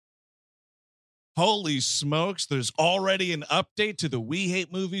Holy smokes, there's already an update to the We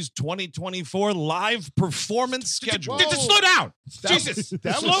Hate Movies 2024 live performance schedule. Slow down. Jesus,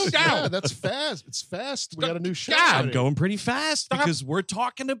 slow down. Yeah, that's fast. It's fast. We got a new show. God, I'm going pretty fast because we're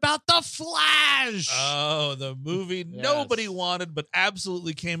talking about The Flash. Oh, the movie nobody wanted but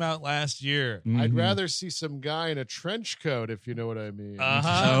absolutely came out last year. I'd rather see some guy in a trench coat, if you know what I mean.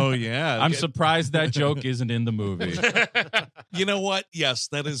 Oh, yeah. I'm surprised that joke isn't in the movie. You know what? Yes,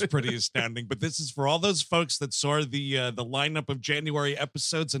 that is pretty astounding. But this is for all those folks that saw the lineup of January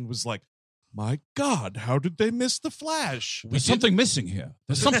episodes and was like, my God, how did they miss The Flash? There's something missing here.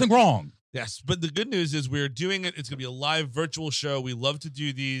 There's something wrong. Yes, but the good news is we're doing it. It's going to be a live virtual show. We love to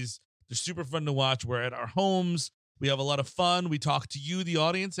do these. They're super fun to watch. We're at our homes. We have a lot of fun. We talk to you, the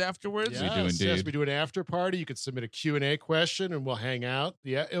audience, afterwards. Yes, We do indeed. Yes, we do an after party. You can submit a Q&A question and we'll hang out.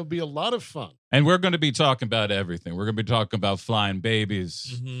 Yeah, it'll be a lot of fun. And we're going to be talking about everything. We're going to be talking about flying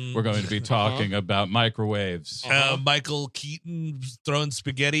babies. We're going to be talking about microwaves. Michael Keaton throwing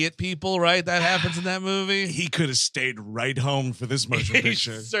spaghetti at people, right? That happens in that movie. He could have stayed right home for this motion He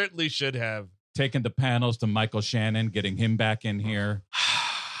picture. certainly should have. Taking the panels to Michael Shannon, getting him back in here.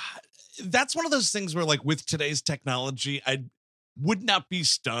 That's one of those things where, like, with today's technology, I would not be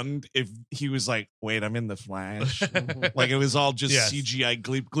stunned if he was like, wait, I'm in The Flash. Like, it was all just CGI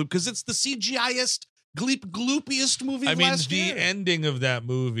gleep gloop, because it's the CGI-est gleep gloopiest movie I of mean, last the year. ending of that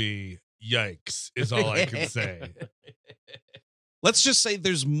movie, yikes, is all I can say. Let's just say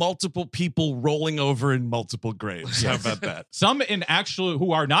there's multiple people rolling over in multiple graves. How about that? Some in actual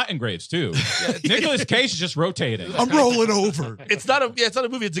who are not in graves too. Nicolas Cage is just rotating. I'm rolling over. It's not a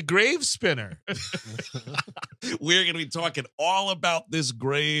movie. It's a grave spinner. We're going to be talking all about this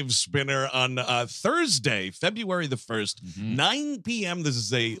grave spinner on Thursday, February the 1st, 9 p.m. This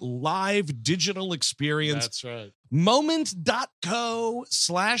is a live digital experience. That's right.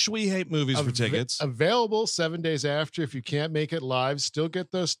 Moment.co/We Hate Movies for tickets. Available 7 days after. If you can't make it live, still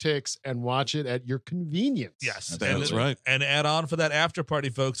get those ticks and watch it at your convenience. Yes, That's right. And add on for that after party,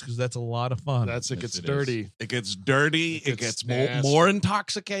 folks, because that's a lot of fun. It gets it dirty. It gets dirty. It gets nasty. more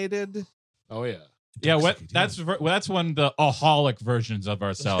intoxicated. Oh, yeah. Yeah, that's when the aholic versions of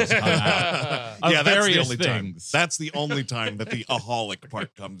ourselves come out. Of Yeah, that's the various only time. things. That's the only time that the aholic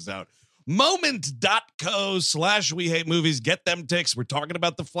part comes out. Moment.co/We Hate Movies. Get them ticks. We're talking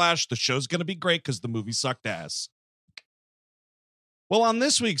about The Flash. The show's going to be great because the movie sucked ass. Well, on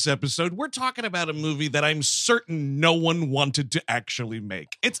this week's episode, we're talking about a movie that I'm certain no one wanted to actually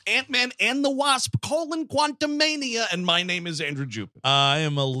make. It's Ant-Man and the Wasp, Quantumania, and my name is Andrew Jupin. I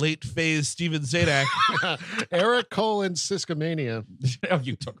am a late phase Steven Zadak. Eric Siscomania. Oh,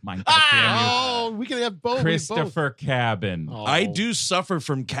 you took mine. Goddamn you. Oh, we can have both. Christopher Cabin. Oh. I do suffer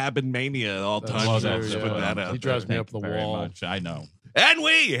from cabin mania at all That's times. true, I'll just yeah. put that out He drives there. me up the Very wall. much. I know. And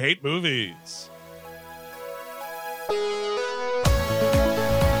we hate movies.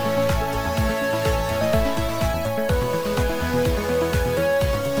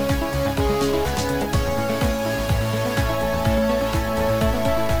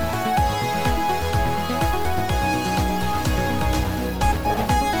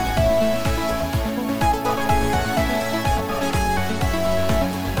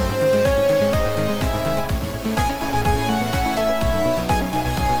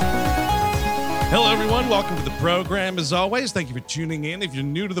 Hello, everyone. Welcome to the program. As always, thank you for tuning in. If you're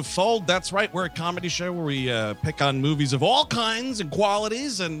new to the fold, that's right. We're a comedy show where we pick on movies of all kinds and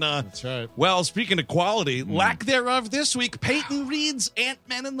qualities. And, That's right. well, speaking of quality, lack thereof this week, Peyton Reed's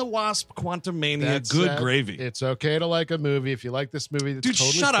Ant-Man and the Wasp, Quantumania. Good gravy. It's okay to like a movie. If you like this movie, that's Dude,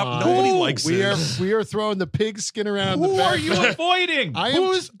 totally shut up. fine. Nobody likes we it. We are throwing the pig skin around the Who back. are you avoiding?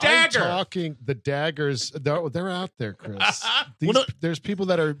 Who's Dagger? I'm talking the daggers. They're out there, Chris. Well, no- There's people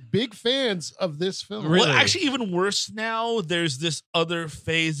that are big fans of this film. Well, actually, even worse now, there's this other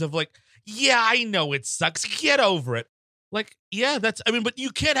phase of like, yeah, I know it sucks. Get over it. Like, yeah, but you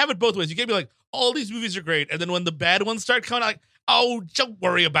can't have it both ways. You can't be like, all these movies are great. And then when the bad ones start coming out, like, oh, don't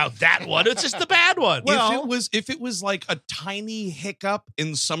worry about that one. It's just the bad one. If it was like a tiny hiccup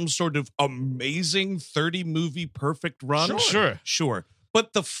in some sort of amazing 30 movie perfect run, sure.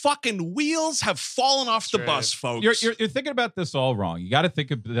 But the fucking wheels have fallen off the bus, folks. You're thinking about this all wrong. You got to think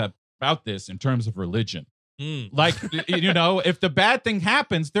about this in terms of religion. Like, if the bad thing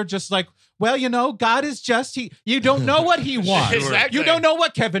happens, they're just like, well, God is just, you don't know what he wants. Exactly. You don't know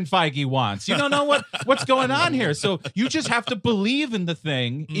what Kevin Feige wants. You don't know what's going on here. So you just have to believe in the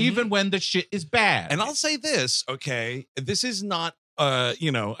thing, even when the shit is bad. And I'll say this, okay? This is not,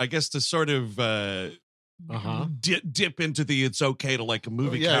 I guess to sort of dip into the it's okay to like a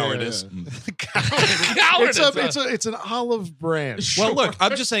movie cowardice. Cowardice. It's an olive branch. Well, look,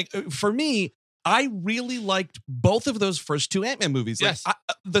 I'm just saying, for me, I really liked both of those first two Ant-Man movies. Yes.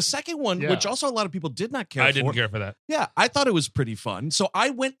 The second one, Yeah. which also a lot of people did not care for. I didn't care for that. Yeah, I thought it was pretty fun. So I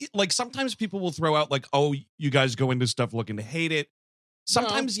went, like, sometimes people will throw out, like, oh, you guys go into stuff looking to hate it.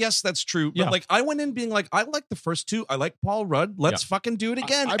 Sometimes, yes, that's true. But, Yeah. like, I went in being like, I like the first two. I like Paul Rudd. Let's fucking do it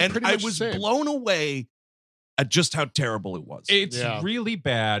again. I'm And pretty I much was the same. blown away at just how terrible it was. It's really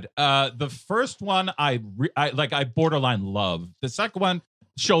bad. The first one I borderline love. The second one,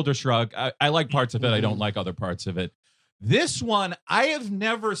 shoulder shrug. I like parts of it. I don't like other parts of it. This one, I have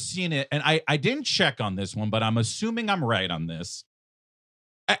never seen it, and I didn't check on this one, but I'm assuming I'm right on this.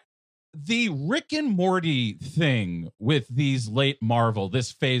 The Rick and Morty thing with these late Marvel, this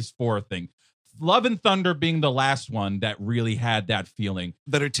Phase 4 thing, Love and Thunder being the last one that really had that feeling.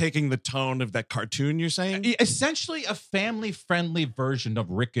 That are taking the tone of that cartoon, you're saying? Essentially a family-friendly version of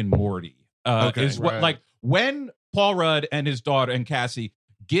Rick and Morty. Okay. Is what, Right. like, when Paul Rudd and his daughter and Cassie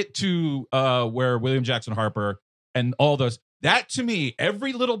get to where William Jackson Harper and all those, that to me,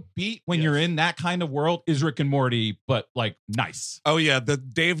 every little beat when you're in that kind of world is Rick and Morty, but like nice. Oh, yeah. The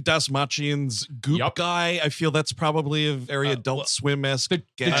Dave Dasmachian's Goop guy. I feel that's probably a very Adult Swim-esque The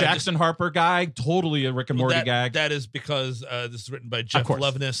gag. Jackson Harper guy, totally a Rick and Morty that, gag. That is because this is written by Jeff course.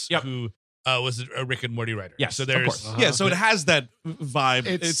 Loveness, Yep. who was a Rick and Morty writer. Yes, so of there's course. Yeah, so it has that vibe.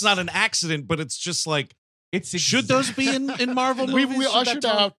 It's- It's not an accident, but it's just like, It's should those be in Marvel We movies? Should ushered that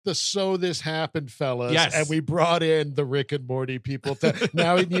tone- out the So This Happened fellas, Yes. and we brought in the Rick and Morty people.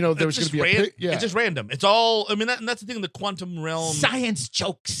 Now, there was going to be It's just random. It's all. I mean, that's the thing. The quantum realm. science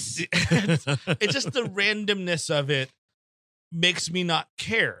jokes. It's just the randomness of it makes me not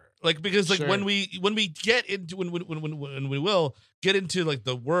care. Like, because like Sure. when we get into when we will get into like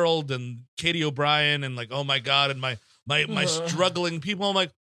the world and Katie O'Brien and like, oh my God, and my struggling people, I'm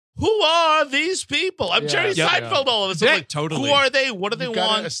like, who are these people? I'm Yeah. Jerry Yeah. Seinfeld all of a sudden. Yeah, Like, totally. Who are they? What do they You've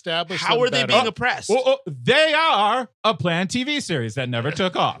gotta want? establish How them are they better. being oppressed? They are a planned TV series that never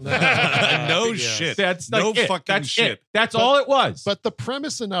took off. No Yes. shit. That's No like it. fucking That's shit. It. That's all it was. But the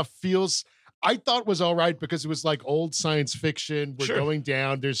premise enough feels, I thought was all right because it was like old science fiction. We're Sure. going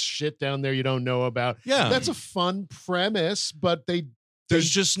down. There's shit down there you don't know about. Yeah. That's a fun premise, but There's they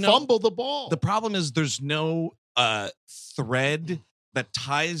just no. fumble the ball. The problem is there's no thread that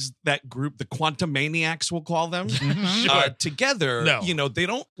ties that group, the Quantumaniacs, we'll call them, together. No. You know, they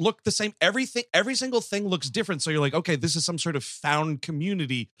don't look the same. Every single thing looks different. So you're like, okay, this is some sort of found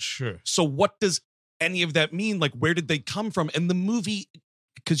community. Sure. So what does any of that mean? Like, where did they come from? And the movie,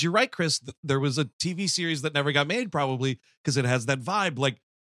 because you're right, Chris, there was a TV series that never got made, probably because it has that vibe. Like,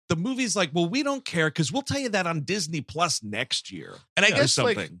 the movie's like, well, we don't care because we'll tell you that on Disney Plus next year. And I Or guess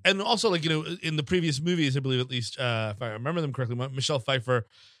like, something. and also like, in the previous movies, I believe at least, if I remember them correctly, Michelle Pfeiffer,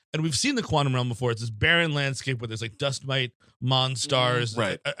 and we've seen the quantum realm before. It's this barren landscape where there's like dust mite monsters,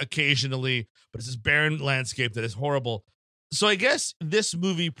 Right. Occasionally, but it's this barren landscape that is horrible. So I guess this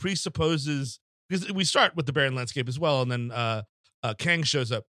movie presupposes, because we start with the barren landscape as well, and then Kang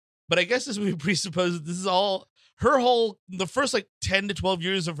shows up. But I guess this movie presupposes this is all her whole, the first like 10 to 12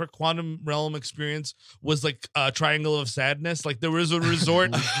 years of her quantum realm experience was like a triangle of sadness. Like there was a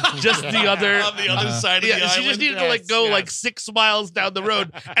resort just the other On the other side of the she just island. needed to like go like 6 miles down the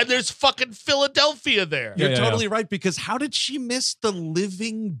road, and there's fucking Philadelphia there. You're Yeah, totally right, because how did she miss the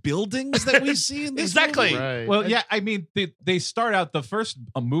living buildings that we see in this Exactly. movie? Right. Well, yeah, I mean, they start out, the first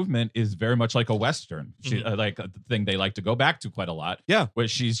movement is very much like a Western, like a thing they like to go back to quite a lot. Yeah. Where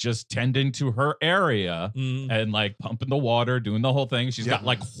she's just tending to her area and like pumping the water, doing the whole thing. She's got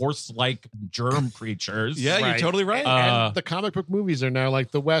like horse-like germ creatures. Yeah, you're Right. totally right. And the comic book movies are now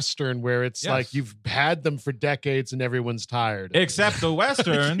like the Western, where it's Yes. like you've had them for decades and everyone's tired. Except the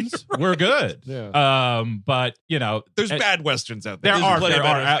Westerns were good. Yeah. But, you know. There's bad westerns out there. There There's are plenty of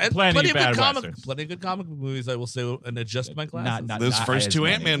bad westerns. And plenty of of bad good comic, Westerns. plenty of good comic book movies, I will say, and adjust my glasses. Those not first as two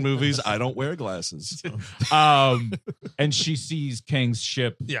many. Ant-Man movies, I don't wear glasses. And she sees Kang's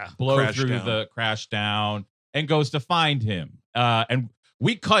ship Yeah. blow Crash through down. the crash down and goes to find him. And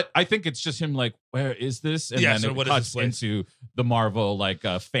we cut, I think it's just him like, where is this? And Yeah, then so it what is cuts this place? into the Marvel like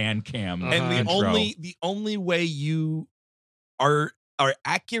fan cam. And the intro. only way you are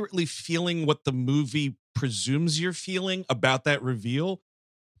accurately feeling what the movie presumes you're feeling about that reveal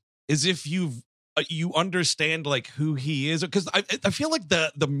is if you understand like who he is, because I feel like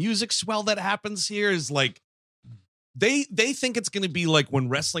the music swell that happens here is like they think it's going to be like when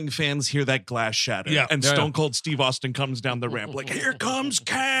wrestling fans hear that glass shatter, Yeah. and Yeah, Stone Cold Steve Austin comes down the ramp like, here comes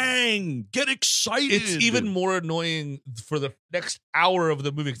Kang, get excited. It's even more annoying for the next hour of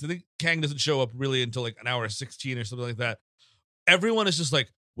the movie, because I think Kang doesn't show up really until like an hour 16 or something like that. Everyone is just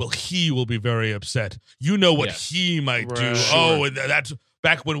like, well, he will be very upset. You know what Yes. he might do. Right. Oh, and that's,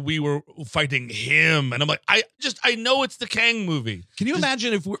 back when we were fighting him. And I'm like, I know it's the Kang movie. Can you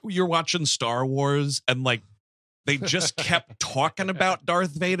imagine if you're watching Star Wars and like they just kept talking about Darth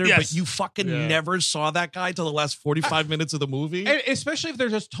Vader, Yes. but you fucking never saw that guy till the last 45 minutes of the movie? And especially if they're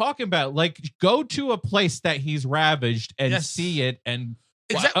just talking about it, like go to a place that he's ravaged and see it and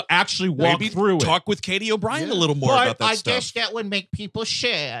actually walk Maybe through it. talk with Katie O'Brien a little more But about that I stuff. guess that would make people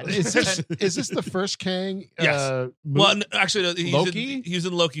sad. Is this the first Kang? Yes. Well, actually, he's Loki? He was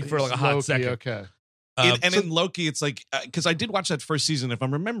in Loki for like a hot Loki, second. Okay. In Loki, it's like, because I did watch that first season. If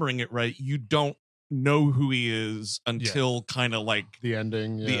I'm remembering it right, you don't know who he is until kind of like The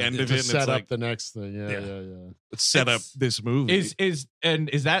ending. the end of to it. And set it's up like, the next thing. Yeah. set up this movie. Is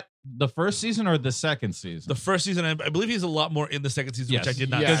that the first season or the second season? The first season, I believe he's a lot more in the second season, which I did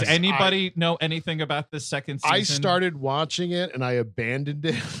not. Yes. Does anybody know anything about the second season? I started watching it and I abandoned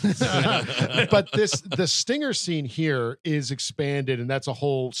it. But the Stinger scene here is expanded, and that's a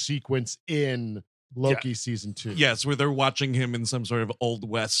whole sequence in Loki season 2. Yes, where they're watching him in some sort of Old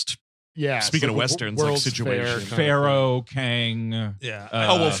West. Yeah. Speaking of like a Westerns, like World's situation. Fair kind of Pharaoh, Kang. Yeah.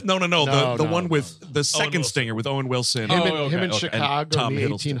 No. The one with the second Wilson. Stinger with Owen Wilson. thing. Oh, Him in okay. Chicago Tom in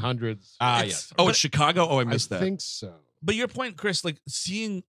the Hiddleston. 1800s. Yes. Oh, it's Chicago? Oh, I I missed that. think so. But your point, Chris, like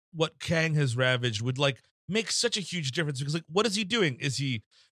seeing what Kang has ravaged would like make such a huge difference because like what is he doing? Is he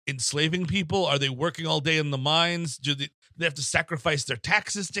enslaving people? Are they working all day in the mines? Do they have to sacrifice their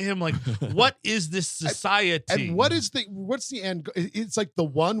taxes to him? Like what is this society? And what's the end? It's like the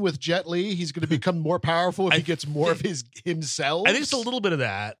one with Jet Li. He's going to become more powerful if he gets more of himself. I think it's a little bit of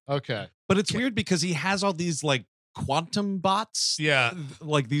that. Okay. But it's weird because he has all these like quantum bots. Yeah.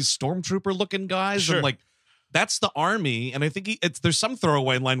 Like these stormtrooper looking guys. Sure. And like, that's the army. And I think there's some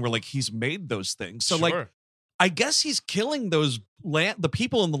throwaway line where like he's made those things. So like, Sure. I guess he's killing those the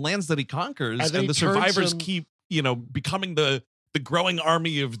people in the lands that he conquers, And then and the he turns survivors them- keep, becoming the growing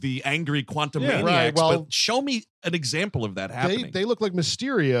army of the angry quantum Yeah, maniacs. right. Well, but show me an example of that happening. They look like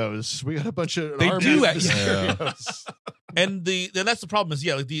Mysterios. We got a bunch of They army do, of yeah. Mysterios. And that's the problem is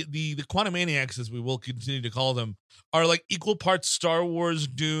like the Quantumaniacs, as we will continue to call them, are like equal parts Star Wars,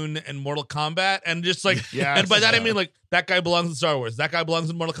 Dune, and Mortal Kombat, and just like Yes. and by that I mean like that guy belongs in Star Wars, that guy belongs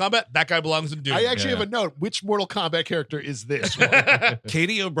in Mortal Kombat, that guy belongs in Dune. I actually have a note. Which Mortal Kombat character is this one?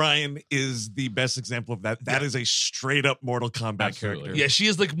 Katie O'Brien is the best example of that. That is a straight up Mortal Kombat Absolutely. character. Yeah, she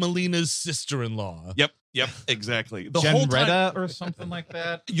is like Melina's sister-in-law. Yep, exactly. The whole time Genretta or something like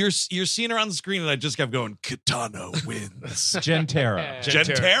that. you're seeing her on the screen, and I just kept going, Katana wins. Gentera.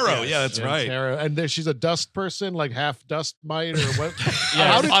 Gentero, yeah, that's right. Tara. And there, she's a dust person, like half dust mite or what?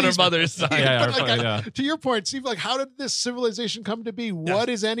 Yeah, How did on her these- mother's side. Yeah, But, like, yeah. to your point, Steve, like how did this civilization come to be? What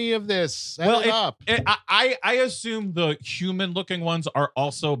is any of this? Set Well, it up. I assume the human-looking ones are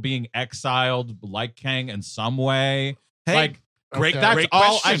also being exiled like Kang in some way. Hey, like great, Okay. that's great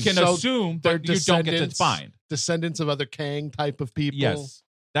all I question. can So assume, they're but you don't get to descendants- find. Descendants of other Kang type of people. Yes,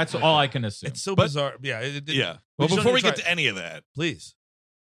 that's all I can assume. It's so But- bizarre. Yeah. Yeah. we Well, just before don't we even get try- to any of that, Please.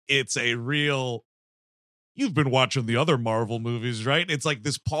 it's a real. You've been watching the other Marvel movies, right? It's like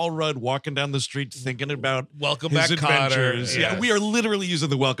this Paul Rudd walking down the street thinking about Welcome his back, Cotter. adventures. Yeah, we are literally using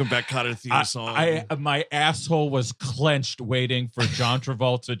the Welcome Back Cotter theme song. My asshole was clenched waiting for John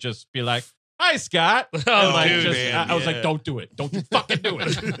Travolta to just be like, "Hi, Scott." Oh, And, like, dude, just- man, I was yeah. like, "Don't do it! Don't you fucking do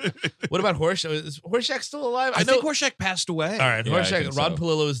it!" What about Horshack? Is Horshack still alive? I think Horshack passed away. All right, Yeah, I Horshack. think Ron so.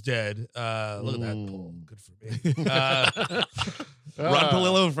 Palillo is dead. Look at that pull. Good for me. Ron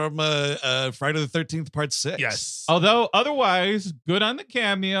Palillo from Friday the 13th, Part 6. Yes. Although otherwise, good on the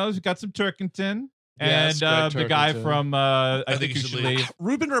cameos. We got some Turkington and Yes, Greg the guy Turkington. from I think think you you should should leave.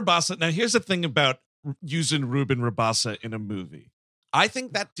 Ruben Rabassa. Now, here's the thing about using Ruben Rabassa in a movie. I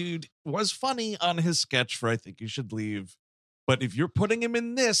think that dude was funny on his sketch for I Think You Should Leave. But if you're putting him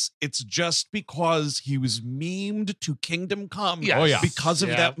in this, it's just because he was memed to Kingdom Come. Yes. Oh, yeah. Because of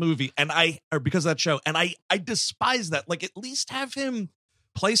Yeah. that movie. Or because of that show. And I despise that. Like, at least have him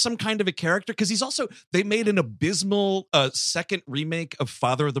play some kind of a character. Because he's also, they made an abysmal second remake of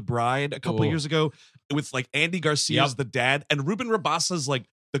Father of the Bride a couple Ooh. years ago with like Andy Garcia as Yep. the dad. And Ruben Rabassa's like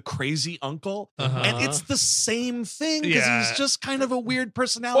the crazy uncle. Uh-huh. And it's the same thing because Yeah. he's just kind of a weird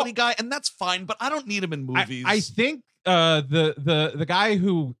personality guy. And that's fine. But I don't need him in movies. I think the guy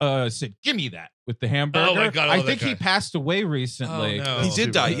who said "Give me that" with the hamburger. Oh my God, I I love think that he guy. passed away recently. Oh, no. He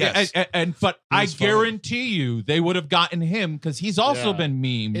did die, yes. But I was funny. guarantee you they would have gotten him because he's also Yeah. been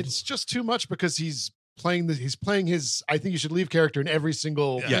memed. It's just too much because he's playing his I Think You Should Leave character in every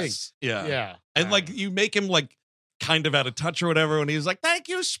single thing. yes. Yeah. Yeah. And like you make him like kind of out of touch or whatever, and he's like, "Thank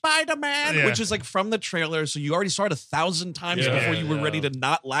you, Spider-Man," Yeah. which is like from the trailer, so you already saw it 1,000 times Yeah, before you were yeah. ready to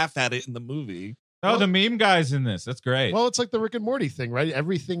not laugh at it in the movie. Oh, the meme guy's in this. That's great. Well, it's like the Rick and Morty thing, right?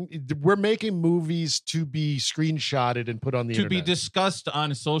 Everything we're making movies to be screenshotted and put on the to be internet. discussed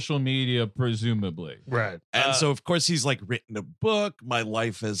on social media, presumably. Right. And so, of course, he's like written a book, My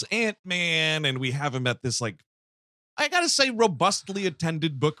Life as Ant-Man, and we have him at this, like, I gotta say, robustly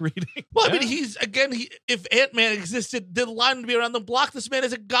attended book reading. Well, I mean, if Ant-Man existed, the line would be around the block. This man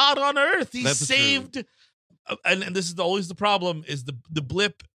is a god on Earth. He That's saved, and this is always the problem: is the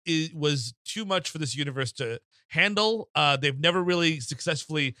blip was too much for this universe to handle. They've never really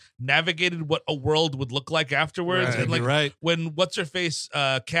successfully navigated what a world would look like afterwards. Right. And like You're right. when what's her face,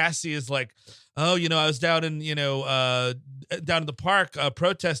 Cassie is like, oh, I was down in down in the park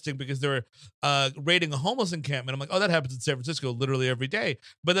protesting because they were raiding a homeless encampment. I'm like, oh, that happens in San Francisco literally every day.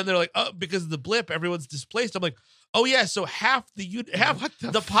 But then they're like, oh, because of the blip, everyone's displaced. I'm like, oh yeah, so half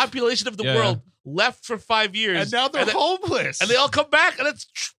the population of the world left for 5 years, And now they're homeless. and they all come back, and it's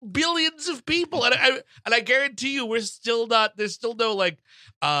billions of people. And I guarantee you, we're still not. There's still no like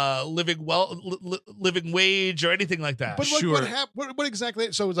living wage or anything like that. But like, Sure. what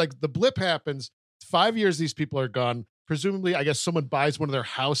exactly? So it's like the blip happens. 5 years, these people are gone. Presumably, I guess someone buys one of their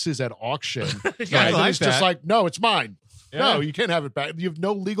houses at auction. Yeah, and like it's just that. like, no, it's mine. Yeah. No, you can't have it back. You have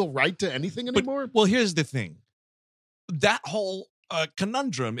no legal right to anything anymore. Well, here's the thing. That whole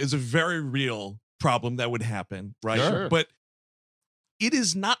conundrum is a very real problem that would happen, right? Sure. But it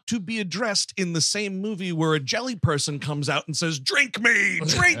is not to be addressed in the same movie where a jelly person comes out and says, drink me,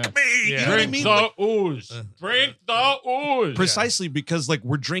 drink me. Yeah. You know what I Drink mean? the Like, ooze. Drink the ooze. precisely because like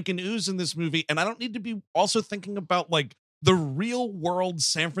we're drinking ooze in this movie, and I don't need to be also thinking about like the real world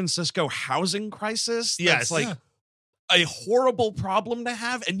San Francisco housing crisis. Yes. That's like a horrible problem to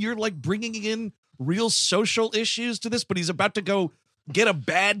have, and you're like bringing in real social issues to this, but he's about to go get a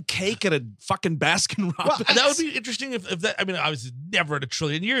bad cake at a fucking Baskin Robbins. That would be interesting if that. I mean, obviously, never in a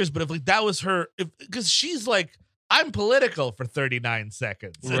trillion years, but if like that was her, because she's like, I'm political for 39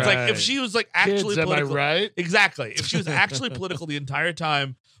 seconds. It's like Right. if she was like actually Kids, am I political, right? exactly. If she was actually political the entire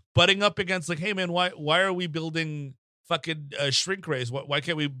time, butting up against like, hey man, why are we building fucking shrink rays? Why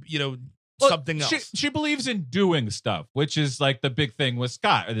can't we, Well, something else? She believes in doing stuff, which is like the big thing with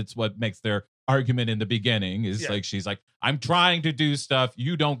Scott. And it's what makes their argument in the beginning is like, she's like, I'm trying to do stuff.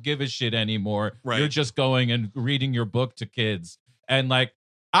 You don't give a shit anymore. Right. You're just going and reading your book to kids. And like,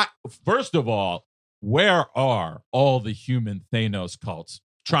 first of all, where are all the human Thanos cults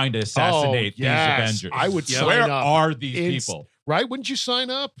trying to assassinate these Avengers? I would sign Where up. are these It's- people? Right? Wouldn't you sign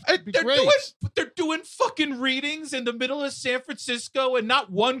up? It'd be They're great. doing fucking readings in the middle of San Francisco, and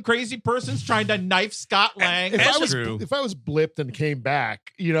not one crazy person's trying to knife Scott Lang. If I was blipped and came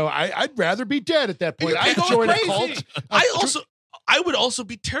back, I'd rather be dead at that point. You're I'd going join a crazy. cult. I would also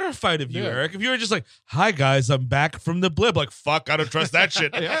be terrified of you, Yeah. Eric. If you were just like, hi guys, I'm back from the blip. Like, fuck, I don't trust that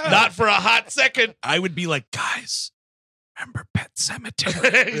shit. Yeah. Not for a hot second. I would be like, guys, remember Pet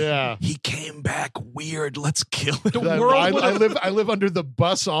Cemetery? Yeah. He came back weird. Let's kill him. The world would have, I live under the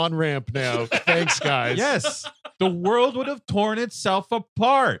bus on ramp now. Thanks, guys. yes, the world would have torn itself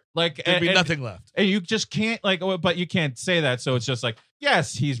apart. Like, There'd be and- nothing left. And you just can't but you can't say that. So it's just like,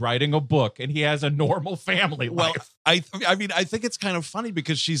 yes, he's writing a book and he has a normal family Well, life. I mean, I think it's kind of funny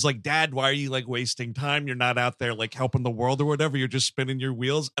because she's like, Dad, why are you like wasting time? You're not out there like helping the world or whatever. You're just spinning your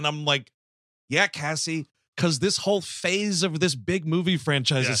wheels. And I'm like, yeah, Cassie, because this whole phase of this big movie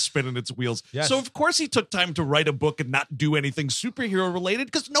franchise Yes. is spinning its wheels. Yes. So of course he took time to write a book and not do anything superhero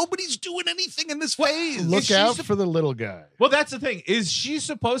related because nobody's doing anything in this phase. Look she out sup- for the little guy. Well, that's the thing. Is she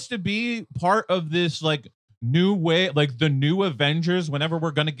supposed to be part of this like new way, like the new Avengers? Whenever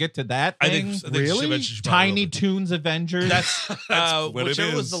we're gonna get to that I thing, think Really? she should probably Tiny will be. Toons Avengers. That's what it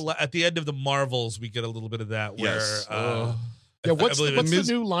whichever was is. at the end of the Marvels, we get a little bit of that. Where Yes. Yeah, what's believe the Ms.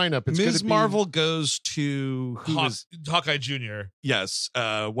 new lineup? It's Ms. gonna be Marvel goes to who was Hawkeye Jr. yes,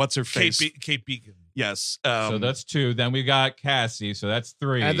 what's her face? Kate Beacon. Yes. so that's two. Then we got Cassie, so that's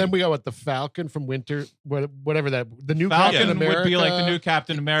three. And then we got the Falcon from Winter, whatever that, the new Falcon Captain America. would be like the new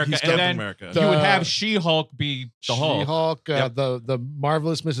Captain America, He's and Captain then America. you would The- have She-Hulk be the Hulk. She-Hulk, Yep. the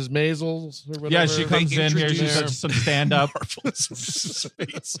marvelous Mrs. Maisels or whatever. Yeah, she comes in here. She introduce does some stand-up. Marvelous Mrs.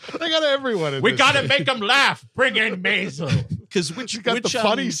 Maisel. They got everyone in We this gotta thing. make them laugh. Bring in Maisel. Because which You got which, the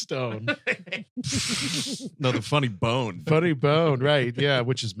funny stone, no, the funny bone. funny bone, right? Yeah,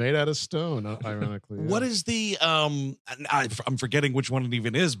 which is made out of stone, ironically. Yeah. What is the I'm forgetting which one it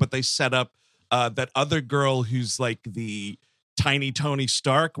even is, but they set up that other girl who's like the tiny Tony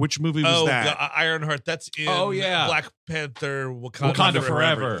Stark. Which movie was that? Ironheart. That's in Oh, yeah. Black Panther. Wakanda, Wakanda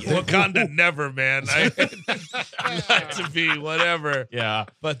Forever. Yeah. Wakanda never, man. Not to be whatever. Yeah.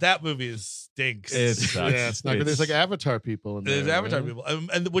 But that movie is stinks. It sucks. Yeah, it's not good. There's like Avatar people in there. There's Avatar right? people,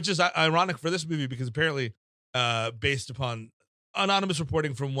 and which is ironic for this movie because apparently, based upon anonymous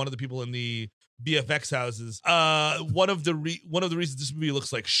reporting from one of the people in the VFX houses, one of the reasons this movie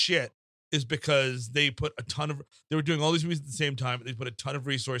looks like shit is because they were doing all these movies at the same time. And they put a ton of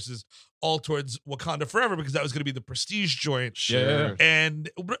resources all towards Wakanda Forever because that was going to be the prestige joint. Yeah. And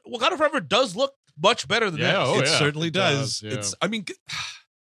Wakanda Forever does look much better than Yeah, this. oh, It yeah. certainly It does. does, yeah. It's, I mean,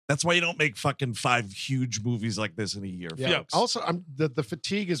 that's why you don't make fucking 5 huge movies like this in a year. Yeah. Folks. Also, the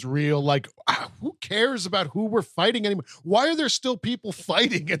fatigue is real. Like, who cares about who we're fighting anymore? Why are there still people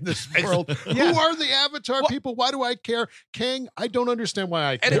fighting in this world? Yeah. Who are the Avatar people? Why do I care? Kang, I don't understand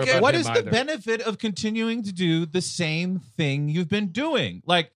why I care. And again, about What him is the either. benefit of continuing to do the same thing you've been doing?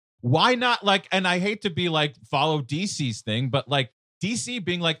 Like, why not? Like, and I hate to be like follow DC's thing, but like DC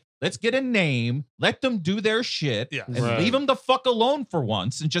being like, let's get a name, let them do their shit, Yeah. and Right. leave them the fuck alone for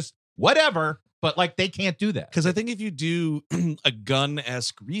once, and just whatever. But like, they can't do that. Because I think if you do a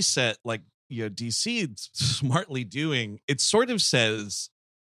gun-esque reset like DC is smartly doing, it sort of says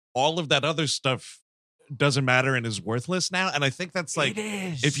all of that other stuff doesn't matter and is worthless now. And I think that's like,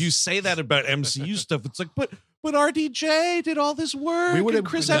 if you say that about MCU stuff, it's like, but RDJ did all this work. We would and have-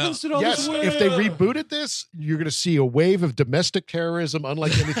 Chris no. Evans did all Yes, this work. if they rebooted this, you're going to see a wave of domestic terrorism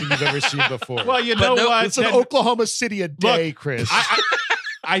unlike anything you've ever seen before. Well, you But know no, what? it's an Then Oklahoma City a day, Chris.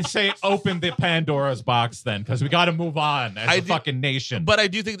 I say open the Pandora's box then, because we got to move on as a do- fucking nation. But I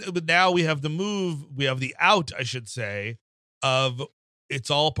do think that now we have the out, I should say, of it's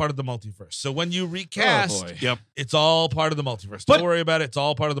all part of the multiverse. So when you recast, Oh, boy. Yep. it's all part of the multiverse. But- Don't worry about it. It's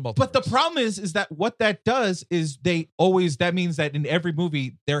all part of the multiverse. But the problem is that what that does is that means that in every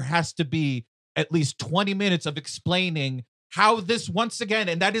movie there has to be at least 20 minutes of explaining how this once again,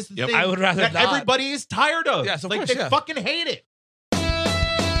 and that is the Yep. thing I would rather that not. everybody is tired of. Yes, of like course, they yeah. fucking hate it.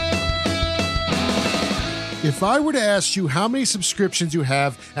 If I were to ask you how many subscriptions you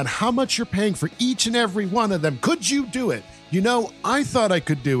have and how much you're paying for each and every one of them, could you do it? You know, I thought I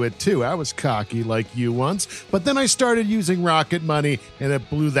could do it too. I was cocky like you once, but then I started using Rocket Money and it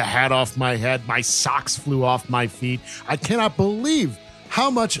blew the hat off my head. My socks flew off my feet. I cannot believe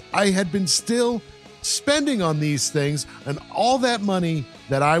how much I had been still spending on these things and all that money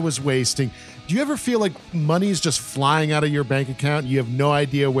that I was wasting. Do you ever feel like money is just flying out of your bank account? You have no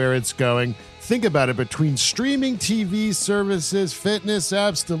idea where it's going. Think about it. Between streaming TV services, fitness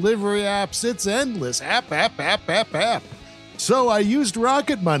apps, delivery apps, it's endless. App. So I used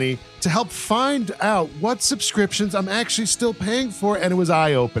Rocket Money to help find out what subscriptions I'm actually still paying for, and it was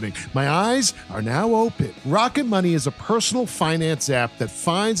eye-opening. My eyes are now open. Rocket Money is a personal finance app that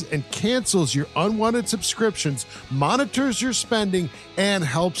finds and cancels your unwanted subscriptions, monitors your spending, and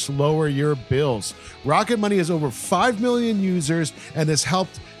helps lower your bills. Rocket Money has over 5 million users and has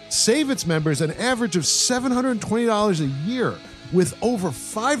helped save its members an average of $720 a year, with over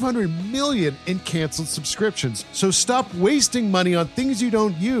 500 million in canceled subscriptions. So stop wasting money on things you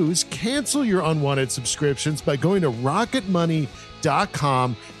don't use. Cancel your unwanted subscriptions by going to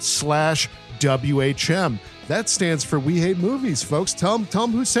rocketmoney.com/WHM. That stands for We Hate Movies, folks. Tell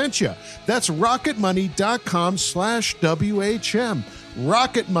them who sent you. That's rocketmoney.com/WHM.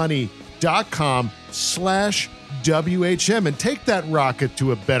 rocketmoney.com/WHM, and take that rocket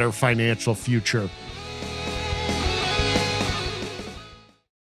to a better financial future.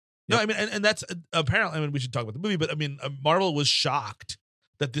 No, I mean, and that's apparently, I mean, we should talk about the movie, but I mean, Marvel was shocked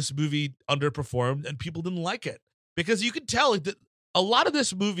that this movie underperformed and people didn't like it because you could tell like, that a lot of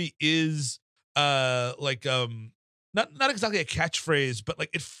this movie is not exactly a catchphrase, but like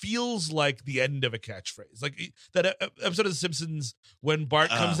it feels like the end of a catchphrase. Like that episode of The Simpsons when Bart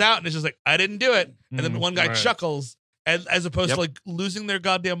comes out and it's just like, I didn't do it. And then one guy right. chuckles, and as opposed to like losing their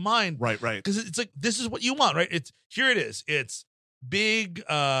goddamn mind. Right. Because it's like, this is what you want, right? Here it is. It's big,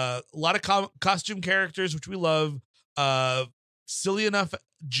 a lot of costume characters, which we love, silly enough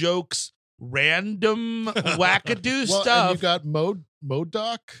jokes, random wackadoo Well, stuff. and you got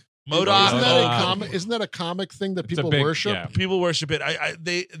MODOK. MODOK. Isn't that a comic thing that It's a people big- worship? yeah. People worship it.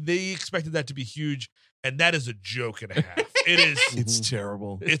 They expected that to be huge, and that is a joke and a half. It is. It's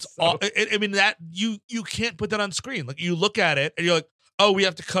terrible. It's all. I mean that you can't put that on screen. Like you look at it and you're like, oh, we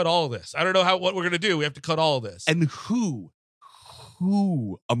have to cut all of this. I don't know what we're gonna do. We have to cut all of this. And who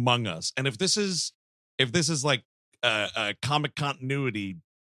among us, and if this is like a comic continuity,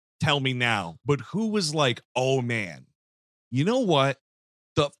 tell me now, but who was like, oh man, you know what,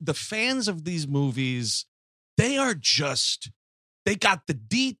 the fans of these movies, they are just they got the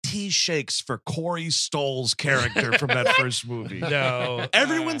DT shakes for Corey Stoll's character from that first movie. No.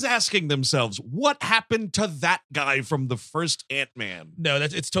 Everyone's asking themselves, what happened to that guy from the first Ant-Man? No,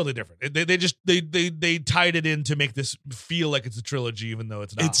 it's totally different. They tied it in to make this feel like it's a trilogy, even though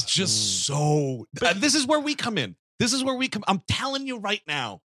it's not. It's just so. This is where we come in. I'm telling you right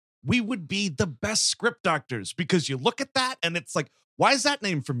now, we would be the best script doctors because you look at that and it's like, why is that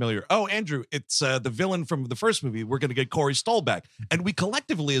name familiar? Oh, Andrew, it's the villain from the first movie. We're going to get Corey Stoll back. And we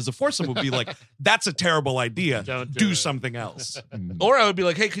collectively as a foursome would be like, that's a terrible idea. Don't do it. something else. Or I would be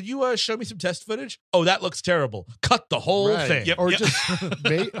like, hey, could you show me some test footage? Oh, that looks terrible. Cut the whole Right. thing. Yep. Or just,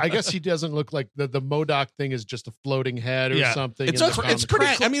 I guess he doesn't look like the MODOK thing is just a floating head or Yeah. something. It's in the pretty comic.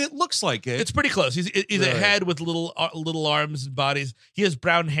 close. I mean, it looks like it. It's pretty close. He's a Right. head with little arms and bodies. He has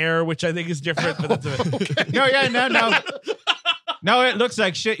brown hair, which I think is different. But that's No. No, it looks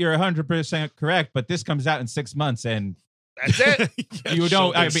like shit. You're 100% correct, but this comes out in 6 months, and that's it. you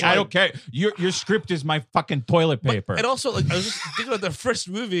don't. I mean, I don't care. Your script is my fucking toilet paper. And also, like, I was just thinking about the first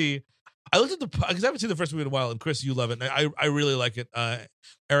movie. I looked at because I haven't seen the first movie in a while, and Chris, you love it. And I really like it.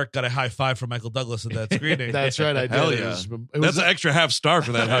 Eric got a high five from Michael Douglas at that screening. That's right. I did. Hell It yeah. was- it That's was- an extra half star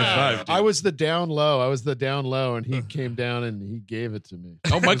for that high five. Dude. I was the down low, and he came down and he gave it to me. Oh,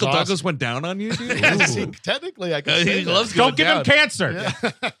 It was Michael awesome. Douglas went down on you, dude? Yes, Ooh. technically, I can say He that. loves Don't give him down. cancer.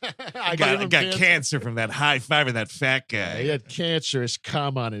 Yeah. I got him cancer from that high five of that fat guy. He had cancerous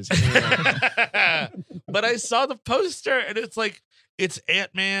cum on his hand. But I saw the poster, and it's like it's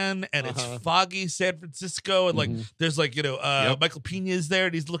Ant-Man, and it's foggy San Francisco, and like there's like Michael Pena's there,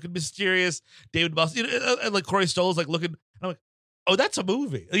 and he's looking mysterious. David Boss, and like Corey Stoll's like looking. And I'm like, oh, that's a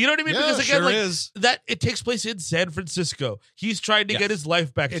movie. You know what I mean? Yeah, Because again, sure like is. that it takes place in San Francisco. He's trying to get his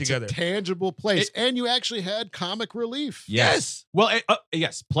life back It's together. a tangible place, and you actually had comic relief. Yes. Well,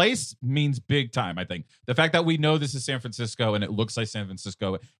 yes. Place means big time, I think. The fact that we know this is San Francisco and it looks like San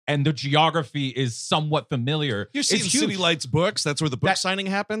Francisco and the geography is somewhat familiar. You're seeing it's huge. City Lights books. That's where the book That- signing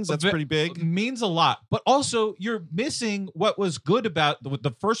happens. That's Ve- pretty big. Means a lot. But also, you're missing what was good about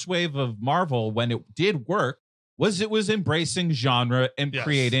the first wave of Marvel when it did work was it was embracing genre and Yes.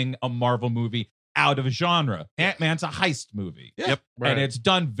 creating a Marvel movie out of a genre. Ant-Man's a heist movie. Yeah. Yep. And it's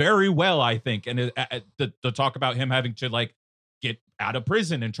done very well, I think. And the talk about him having to like get out of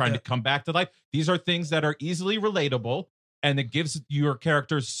prison and trying to come back to life. These are things that are easily relatable, and it gives your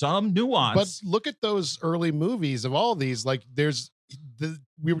characters some nuance. But look at those early movies of all these. Like, there's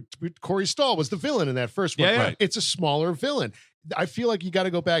Corey Stoll was the villain in that first one. Yeah, yeah. Right. It's a smaller villain. I feel like you got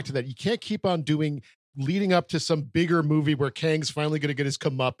to go back to that. You can't keep on leading up to some bigger movie where Kang's finally going to get his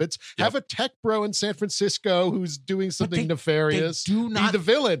comeuppance. Yep. Have a tech bro in San Francisco who's doing something nefarious. do not- be the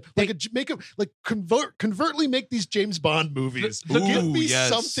villain. they- Make him like covertly make these James Bond movies. The- Give Ooh, me yes.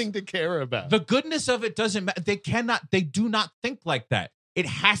 something to care about. the goodness of it doesn't matter. They do not think like that. It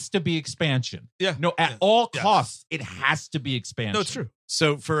has to be expansion. Yeah. No, at Yeah. all Yes. costs, it has to be expansion. No, it's true.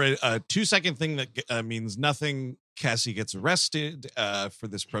 So for a 2-second thing that means nothing, Cassie gets arrested for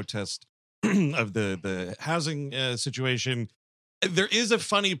this protest of the housing situation. There is a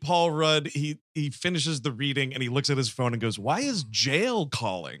funny Paul Rudd. He finishes the reading and he looks at his phone and goes, "Why is jail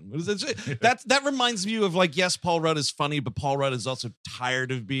calling?" What is it? That reminds me of like, yes, Paul Rudd is funny, but Paul Rudd is also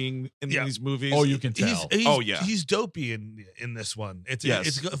tired of being in these movies. Oh, you can tell. He's dopey in this one. It's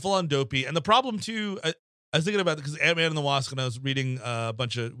Yes. full on dopey. And the problem too, I was thinking about it because Ant-Man and the Wasp, and I was reading a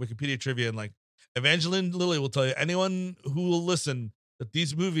bunch of Wikipedia trivia, and like Evangeline Lilly will tell you, anyone who will listen, that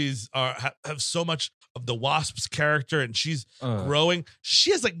these movies have so much of the Wasp's character, and she's growing.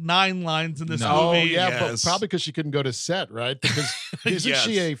 She has like 9 lines in this No. movie. Oh, yeah, yes. but probably because she couldn't go to set, right? Because isn't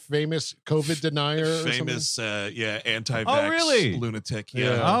she Yes. a famous COVID denier? Or famous, anti-vax Oh, really? lunatic.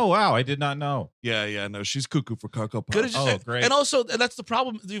 Yeah. Yeah, Oh, wow. I did not know. yeah. No, she's cuckoo for Cocoa Puffs. Good as Oh, great. And also, and that's the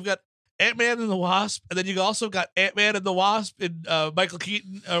problem. You've got Ant-Man and the Wasp, and then you also got Ant-Man and the Wasp and Michael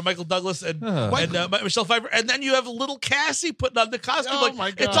Keaton or Michael Douglas and Michelle Pfeiffer, and then you have little Cassie putting on the costume. Oh, like my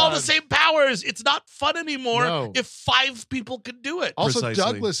it's all the God. same powers. It's not fun anymore No. if 5 people can do it. Also, Precisely.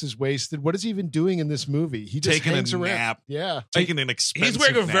 Douglas is wasted. What is he even doing in this movie? He just Taking a hangs around. nap. Yeah. Taking an expensive He's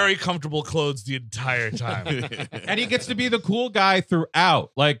wearing a nap. very comfortable clothes the entire time. And he gets to be the cool guy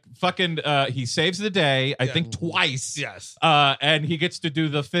throughout. Like, fucking, he saves the day, I think, twice. Yes. And he gets to do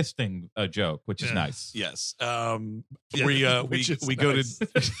the fisting joke, which is nice. Yes. Which is We go nice. to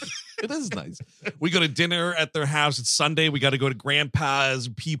it is nice. We go to dinner at their house. It's Sunday. We got to go to Grandpa's,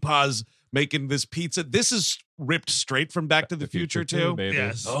 Peepaw's making this pizza. This is ripped straight from Back to the Future too. baby.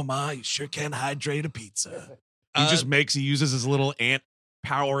 Yes. Oh my, you sure can hydrate a pizza. He uses his little ant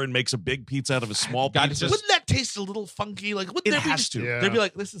power and makes a big pizza out of a small God, pizza. just- Wouldn't that taste a little funky? Like, would It there be has just, to. Yeah. they'd be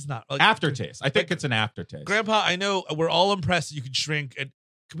like, this is not like, Aftertaste. I think it's an aftertaste. Grandpa, I know we're all impressed that you can shrink. And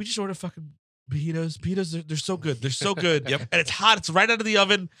can we just order fucking fajitas? Fajitas, they're so good. They're so good. Yep. And it's hot. It's right out of the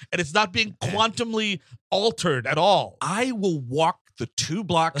oven. And it's not being quantumly altered at all. I will walk the 2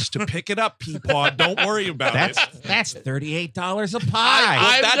 blocks to pick it up, Peepaw. Don't worry about it. That's $38 a pie.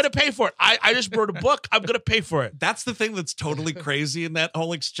 I'm that's- going to pay for it. I just wrote a book. I'm going to pay for it. That's the thing that's totally crazy in that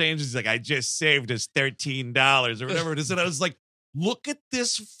whole exchange. He's like, I just saved us $13 or whatever it is. And I was like, look at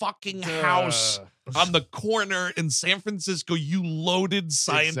this fucking house on the corner in San Francisco, you loaded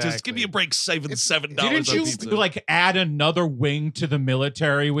scientist. Give me a break saving $7 Didn't on you pizza. like add another wing to the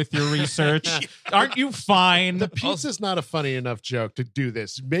military with your research? Aren't you fine? The pizza's not a funny enough joke to do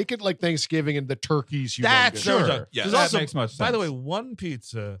this. Make it like Thanksgiving and the turkey's humongous. That's Sure. so Yeah. There's That also, makes much by the way, sense. one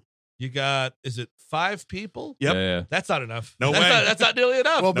pizza, you got, is it 5 people? Yep. Yeah. That's not enough. No that's way. That's not nearly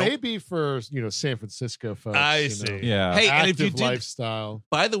enough. Well, Nope. maybe for San Francisco folks. I see. Yeah. Hey, and Active if you did, lifestyle.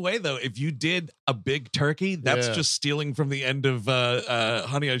 by the way, though, if you did a big turkey, that's Yeah. just stealing from the end of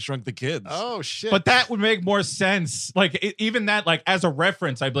Honey, I Shrunk the Kids. Oh shit! But that would make more sense. Like even that, like as a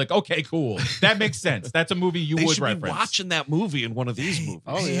reference, I'd be like, okay, cool. That makes sense. That's a movie you they would should reference. be watching that movie in one of these movies.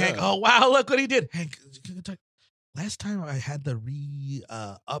 Oh, Hey, yeah. Hank, oh, wow, look what he did. Hank, last time I had the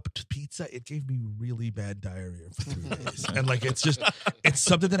upped pizza, it gave me really bad diarrhea for 3 days. And like, it's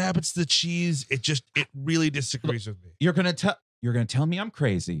something that happens to the cheese. It really disagrees with me. You're gonna tell me I'm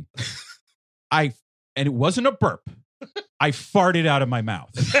crazy. And it wasn't a burp. I farted out of my mouth.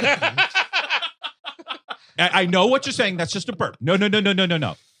 I know what you're saying. That's just a burp. No.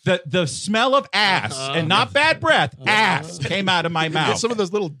 The smell of ass and not bad breath, ass came out of my Yeah, mouth. some of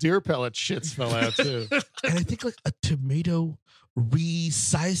those little deer pellet shits fell out too. And I think like a tomato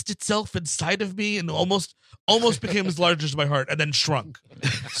resized itself inside of me and almost became as large as my heart and then shrunk.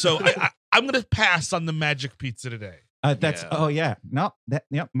 So I'm going to pass on the magic pizza today. That's oh yeah. No,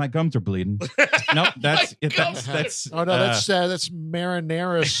 my gums are bleeding. No, that's it. That's Oh no, that's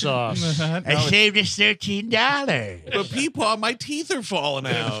marinara sauce. I saved us $13. But Peepaw, my teeth are falling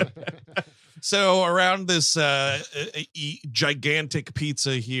out. So around this gigantic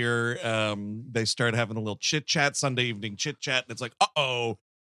pizza here, they start having a little chit chat, Sunday evening chit chat, and it's like,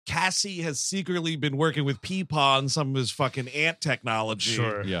 Cassie has secretly been working with Peepaw on some of his fucking ant technology.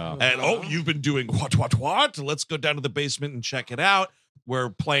 Sure. yeah. And you've been doing what? Let's go down to the basement and check it out. We're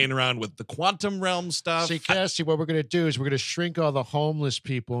playing around with the quantum realm stuff. See, Cassie, what we're going to do is we're going to shrink all the homeless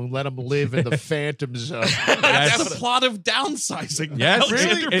people and let them live in the phantom zone. That's the plot of downsizing. Yes,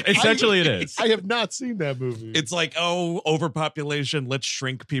 Alexander Payne. essentially it is. I have not seen that movie. It's like, overpopulation. Let's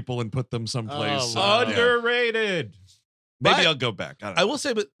shrink people and put them someplace. Oh, wow. Underrated. Maybe But I'll go back. I don't I know. will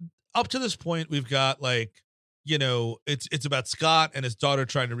say, but up to this point, we've got like, it's about Scott and his daughter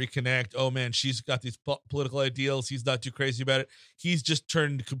trying to reconnect. Oh man, she's got these political ideals. He's not too crazy about it. He's just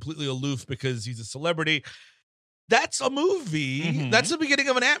turned completely aloof because he's a celebrity. That's a movie. Mhm. That's the beginning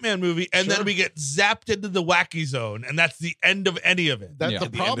of an Ant-Man movie, and then Sure. we get zapped into the wacky zone, and that's the end of any of it. That Yeah. the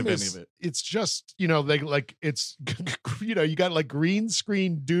At the end problem of is, any of it. it's just they like it's you got like green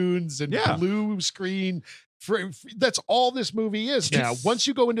screen dunes and Yeah. blue screen. That's all this movie is now. Once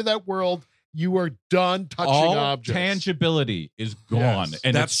you go into that world, you are done touching All objects. tangibility is gone, Yes.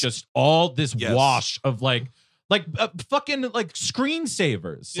 and That's- it's just all this Yes. wash of like fucking like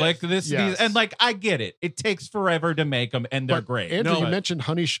screensavers, like this, Yes. these, and like I get it. It takes forever to make them, and they're But, great. Andrew, you But- mentioned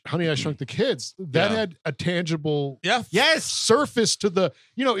Honey, I Shrunk the Kids. That Yeah. had a tangible Yeah. yes, surface to the,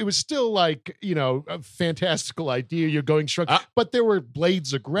 it was still like, a fantastical idea. You're going shrunk, Uh, but there were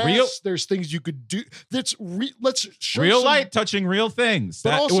blades of grass. real- There's things you could do. Let's show real some- light touching real things.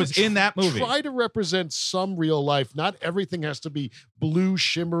 but That also was in that movie. Try to represent some real life. Not everything has to be blue,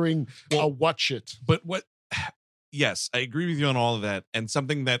 shimmering. Watch it. But what? Yes, I agree with you on all of that. And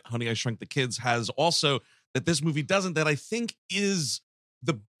something that Honey, I Shrunk the Kids has also that this movie doesn't, that I think is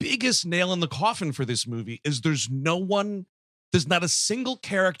the biggest nail in the coffin for this movie, is there's not a single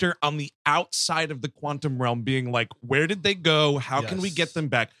character on the outside of the quantum realm being like, where did they go? How can we Yes. get them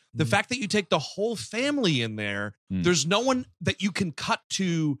back? The Mhm. fact that you take the whole family in there, Mm. there's no one that you can cut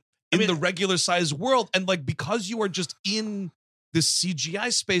to in the regular size world. And like, because you are just in this CGI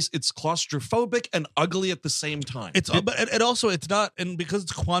space, it's claustrophobic and ugly at the same time. But and also it's not, and because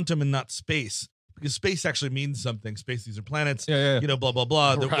it's quantum and not space, because space actually means something. Space, these are planets, Yeah. blah, blah,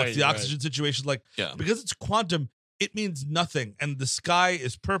 blah. What's Right, the right. oxygen situation like? Yeah. Because it's quantum, it means nothing. And the sky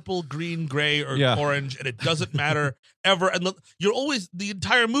is purple, green, gray, or Yeah. orange, and it doesn't matter ever. And you're always, the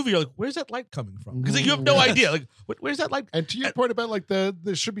entire movie, you're like, where's that light coming from? Because you have no idea. Like, where's that light? And to your point about like there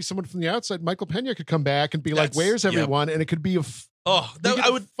should be someone from the outside, Michael Pena could come back and be like, That's- "Where's yep. everyone?" And it could be Oh, They get I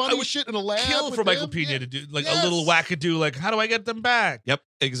would funny shit in a lab. kill with for Michael him? Pena Yeah. to do like Yes. a little wackadoo. Like, how do I get them back? Yep,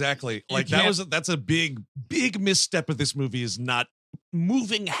 exactly. Like that's a big misstep of this movie is not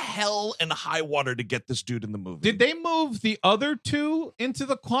moving hell and high water to get this dude in the movie. Did they move the other two into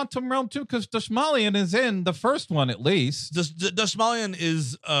the quantum realm too? Because Dashmalian is in the first one at least. Dashmalian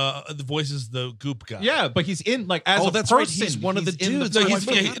is the voices the goop guy. Yeah, but he's in like as a that's person. right. He's one of the in dudes. No, Oh, I he's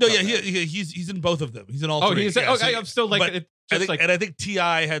forgot about that. he's in both of them. He's in all Oh, three. he's Yeah, okay. I'm still like but it, I just think, like and I think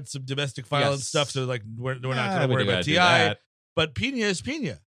T.I. had some domestic violence Yes. stuff, so like we're not Ah, going to we worry gotta about do T.I. that. But Pena is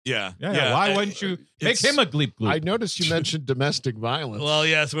Pena. Yeah. Yeah, why wouldn't you make him a gleep gloop? I noticed you mentioned domestic violence. Well,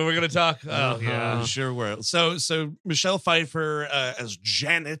 yes, when we're going to talk. Oh, yeah. I'm sure will. So Michelle Pfeiffer as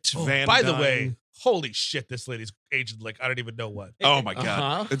Janet Van By the Dyne. way, holy shit, this lady's aged like I don't even know what. Oh my god,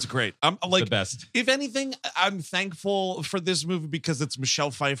 Uh-huh. it's great. I'm like the best. If anything, I'm thankful for this movie because it's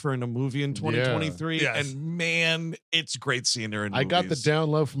Michelle Pfeiffer in a movie in 2023, Yeah. Yes. and man, it's great seeing her in. I got the movies. down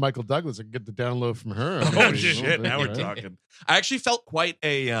low from Michael Douglas. I can get the down low from her. Oh shit! Now we're Right? talking. I actually felt quite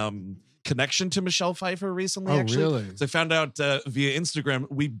a connection to Michelle Pfeiffer recently. Oh, actually, really? So I found out via Instagram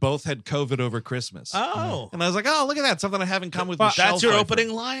we both had COVID over Christmas. Oh. And I was like, oh, look at that. Something I have in common with Michelle That's your Pfeiffer.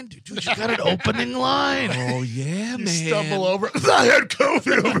 opening line? Dude, you got an opening line. Oh, yeah, You man. stumble over. I had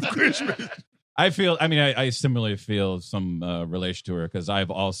COVID over Christmas. I similarly feel some relation to her because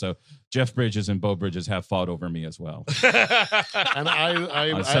I've also Jeff Bridges and Bo Bridges have fought over me as well And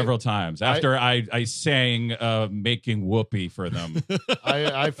I several times after I sang "Making Whoopee" for them.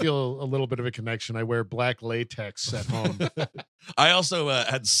 I feel a little bit of a connection. I wear black latex at home. I also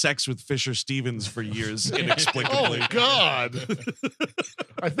had sex with Fisher Stevens for years inexplicably. Oh God!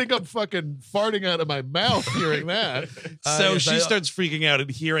 I think I'm fucking farting out of my mouth hearing that. So Yes, she I- starts freaking out and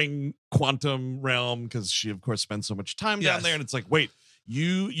hearing quantum realm because she, of course, spends so much time down Yes. there. And it's like, wait,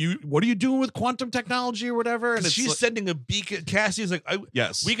 you, what are you doing with quantum technology or whatever? And it's She's like, sending a beacon. Cassie's like,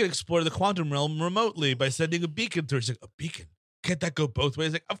 yes, we can explore the quantum realm remotely by sending a beacon through. She's like, a beacon? Can't that go both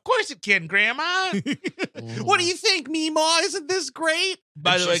ways? Like, of course it can, Grandma. What do you think, Meemaw? Isn't this great?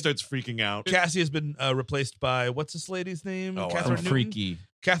 By And the she way, starts freaking out. Cassie has been replaced by, what's this lady's name? Oh, Catherine I'm Newton? freaky.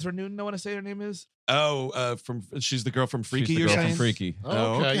 Catherine Newton, I want to say her name is. Oh, she's the girl from Freaky. She's the You're girl saying? from Freaky.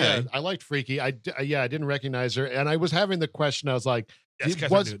 Oh, okay, okay. yeah, I liked Freaky. I didn't recognize her, and I was having the question. I was like, Yes,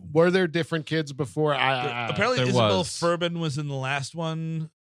 Catherine Newton. were there different kids before? Apparently there Isabel was. Furbin was in the last one.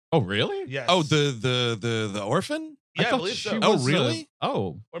 Oh, really? Yes. Oh, the orphan. Yeah, I thought believe she so. Oh, was, really?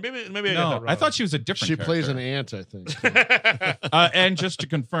 Or maybe I got that No, wrong. I thought she was a different. She plays an character. aunt, I think. And just to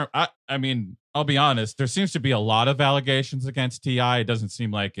confirm, I mean, I'll be honest. There seems to be a lot of allegations against T.I. It doesn't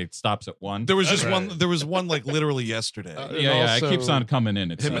seem like it stops at one. There was just Right. one. There was one like literally yesterday. And yeah, it also- keeps on coming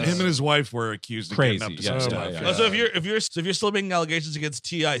in. It him seems. and his wife were accused of Crazy, getting up to yeah, some yeah, stuff. yeah. So if you're still making allegations against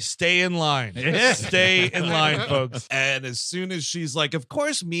T.I., stay in line. Stay in line, folks. And as soon as she's like, "Of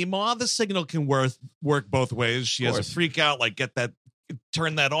course, Meemaw, the signal can work both ways." She has a course. freak out, like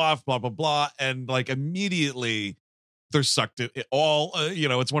turn that off, blah blah blah, and like immediately they're sucked it all.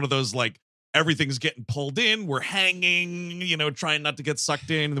 It's one of those like everything's getting pulled in, we're hanging, trying not to get sucked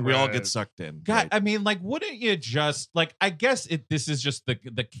in, and we all get Right. sucked in. God, Right. I mean, like, wouldn't you just like? I guess this is just the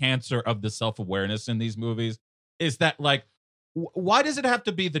cancer of the self awareness in these movies. Is that like, why does it have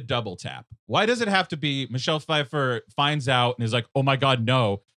to be the double tap? Why does it have to be Michelle Pfeiffer finds out and is like, oh my god,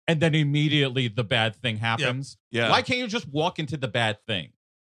 no, and then immediately the bad thing happens? Yeah. Why can't you just walk into the bad thing?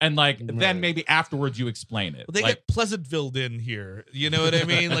 And like Right. then maybe afterwards you explain it. Well, they Like, get Pleasantville in here. You know what I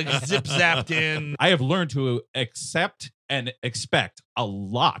mean? Like zip zapped in. I have learned to accept and expect a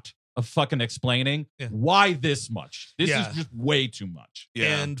lot of fucking explaining. Yeah. Why this much? This Yeah. is just way too much.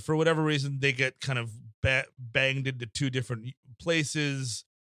 Yeah. And for whatever reason, they get kind of banged into two different places.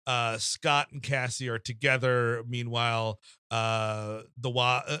 Scott and Cassie are together. Meanwhile,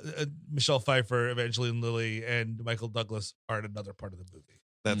 Michelle Pfeiffer, Evangeline Lilly, and Michael Douglas are in another part of the movie.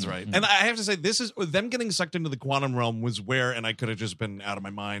 That's right. Mhm. And I have to say, this is them getting sucked into the quantum realm was where, and I could have just been out of my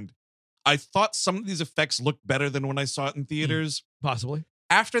mind. I thought some of these effects looked better than when I saw it in theaters. Possibly.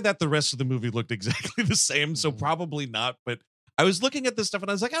 After that, the rest of the movie looked exactly the same. So probably not. But I was looking at this stuff and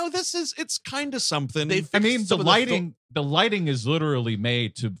I was like, oh, it's kind of something. They I mean, fixed the some of the lighting is literally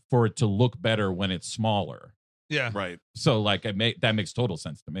made for it to look better when it's smaller. Yeah. right. So like that makes total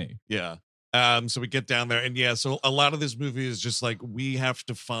sense to me. Yeah. So we get down there and yeah, so a lot of this movie is just like, we have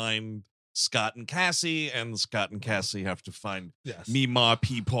to find Scott and Cassie, and Scott and Cassie have to find Yes. Meemaw,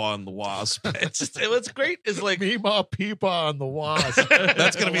 Peepaw, and the Wasp. It's just, what's great is like Meemaw Peepaw on the Wasp.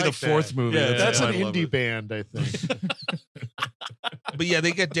 That's going to be I the like fourth that. movie. Yeah, That's why an I love indie it. band, I think. but yeah,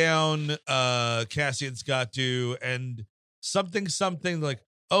 they get down, Cassie and Scott do, and something like,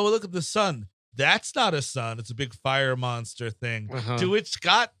 oh, look at the sun. That's not a sun. It's a big fire monster thing. Uh-huh. To which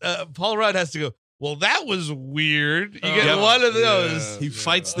Paul Rudd has to go, well, that was weird. You get one of those. He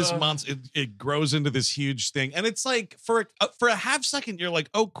fights this monster. It grows into this huge thing, and it's like for a half second, you're like,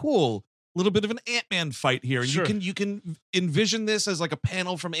 "Oh, cool!" A little bit of an Ant-Man fight here, and Sure. you can envision this as like a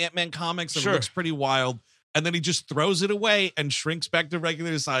panel from Ant-Man comics, and Sure. it looks pretty wild. And then he just throws it away and shrinks back to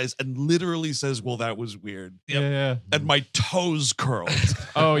regular size, and literally says, "Well, that was weird," Yeah. and my toes curled.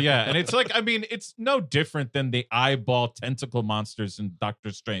 Oh yeah, and it's like, I mean, it's no different than the eyeball tentacle monsters in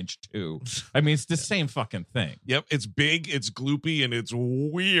Doctor Strange 2. I mean, it's the same fucking thing. Yep, it's big, it's gloopy, and it's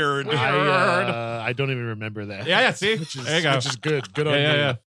weird. I don't even remember that. Yeah, see? There you go. Which is good. Good on you.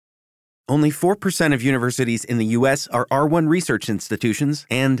 Yeah. Only 4% of universities in the U.S. are R1 research institutions,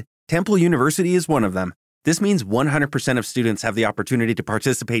 and Temple University is one of them. This means 100% of students have the opportunity to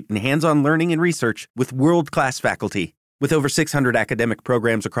participate in hands-on learning and research with world-class faculty. With over 600 academic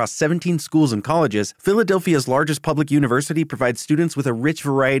programs across 17 schools and colleges, Philadelphia's largest public university provides students with a rich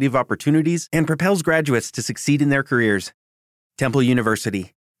variety of opportunities and propels graduates to succeed in their careers. Temple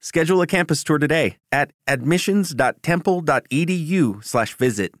University. Schedule a campus tour today at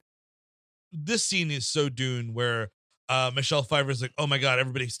admissions.temple.edu/visit. This scene is so Dune, where Michelle Pfeiffer's like, "Oh my God,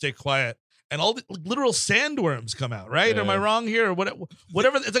 everybody stay quiet." And all the literal sandworms come out, right? Yeah. Am I wrong here? Or whatever.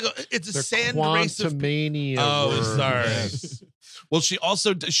 It's like it's a They're sand race of. Quantumania. Oh, worms. sorry. Yes. Well, she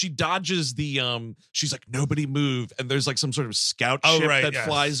also dodges the she's like, "Nobody move," and there's like some sort of scout Oh, ship right, that yes.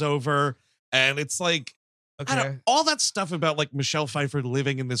 flies over, and it's like Okay. all that stuff about like Michelle Pfeiffer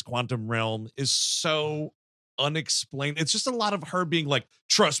living in this quantum realm is so unexplained. It's just a lot of her being like,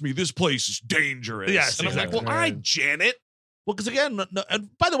 "Trust me, this place is dangerous." Yes, and I'm exactly. like, "Well, all right, Janet." Well, because again,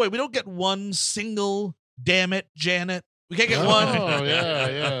 and by the way, we don't get one single "damn it, Janet." We can't get Oh, one.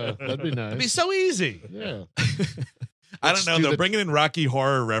 yeah. That'd be nice. It'd be so easy. Yeah. I Let's don't know do though. the- Bringing in Rocky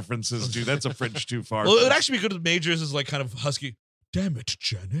Horror references, dude, that's a fringe too far. Well, it would actually be good if Majors is like kind of husky. Damn it,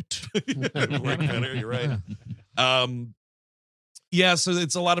 Janet. Work better, you're right. Yeah, so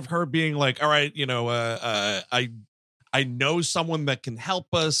it's a lot of her being like, all right, I know someone that can help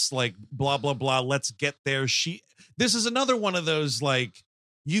us, like blah blah blah, let's get there. This is another one of those, like,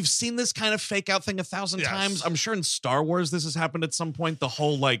 you've seen this kind of fake out thing 1,000 Yes. times. I'm sure in Star Wars this has happened at some point. The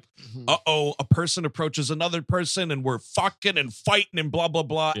whole like, a person approaches another person and we're fucking and fighting and blah blah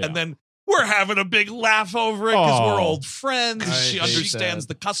blah, Yeah. and then we're having a big laugh over it because we're Oh. old friends. I She hate understands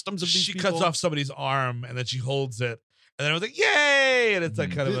that. the customs of these She people. cuts off somebody's arm and then she holds it. And then I was like, yay! And it's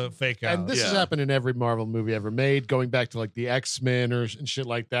like kind of a fake out. And this has Yeah. happened in every Marvel movie ever made, going back to like the X-Men and shit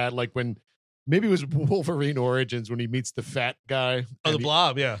like that. Like when maybe it was Wolverine Origins when he meets the fat guy. the and he-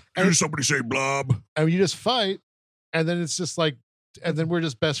 Blob, yeah. Hear somebody say blob. and you just fight, and then it's just like, and then we're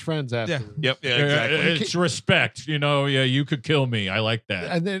just best friends after. Yep. Yeah. Yeah, Exactly. it's respect. Yeah, you could kill me. I like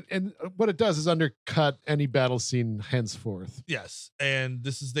that. And what it does is undercut any battle scene henceforth. Yes. And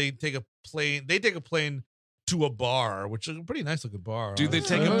this is they take a plane to a bar, which is a pretty nice looking bar. Dude, they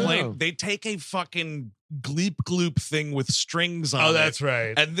honestly. take a Oh. plane. They take a fucking gleep gloop thing with strings on Oh, it. that's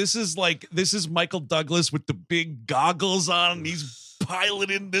right. And this is Michael Douglas with the big goggles on, and he's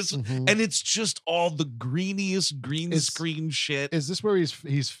piloting this, Mhm. and it's just all the greeniest green Is- screen shit. Is this where he's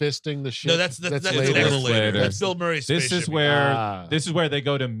fisting the shit? No, that's later? a little later. That's Bill Murray's This spaceship. is where Ah. this is where they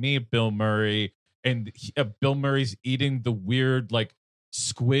go to meet Bill Murray, and Bill Murray's eating the weird like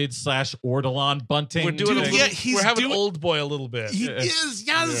squid / ortolan bunting. we're doing a thing. little, he's we're having doing- Old Boy a little bit. He is,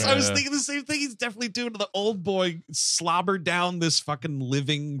 yes. I was Yeah. thinking the same thing. He's definitely doing the old boy slobber down this fucking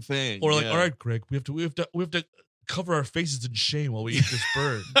living thing. Or like, Yeah. all right, Greg, we have to cover our faces in shame while we eat this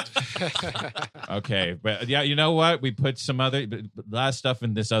bird. Okay, but yeah, you know what? We put some other last stuff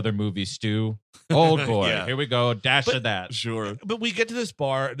in this other movie stew. Old boy, Yeah. here we go. Dash of that. Sure. But we get to this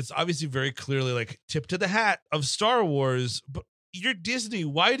bar, and it's obviously very clearly like tip to the hat of Star Wars. But you're Disney.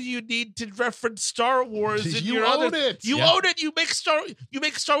 Why do you need to reference Star Wars? In You your own other, it. You Yeah. own it. You make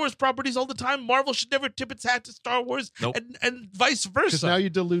Star Wars properties all the time. Marvel should never tip its hat to Star Wars, Nope. and vice Because versa. now you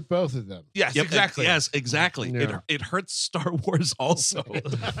dilute both of them. yes, Yep, exactly. Yes, exactly. Yeah. It hurts Star Wars also.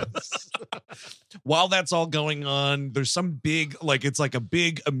 While that's all going on, there's some big, like, it's like a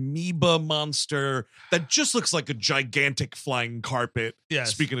big amoeba monster that just looks like a gigantic flying carpet.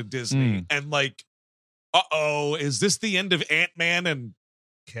 Yes. Speaking of Disney. And like, is this the end of Ant-Man and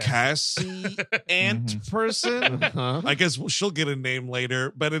Cassie Ant person? Uh-huh. I guess she'll get a name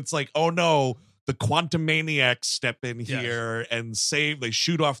later, but it's like, oh no, the Quantumaniacs step in Yes. here and save. They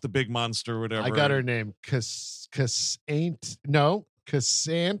shoot off the big monster or whatever. I got her name. Ain't no.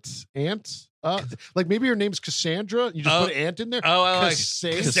 Ant. Like maybe her name's Cassandra. You just put Ant in there. Oh, I like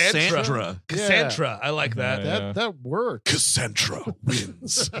Cassandra. Cassandra. I like that. Yeah. That works. Cassandra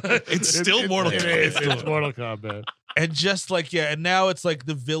wins. It's still Mortal Kombat. It's Mortal Kombat. And just like, and now it's like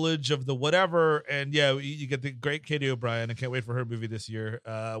the village of the whatever. And you get the great Katie O'Brien. I can't wait for her movie this year.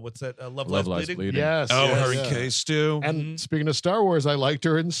 What's that? Love Lies Bleeding? Yes. Oh, yes, her yeah. and K Stu. And speaking of Star Wars, I liked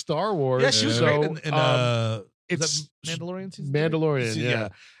her in Star Wars. Yeah, she was great in it's Mandalorian season? Mandalorian, three? yeah.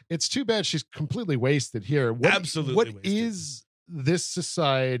 It's too bad she's completely wasted here. Absolutely What wasted. is this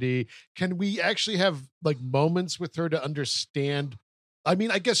society? Can we actually have like moments with her to understand? I mean,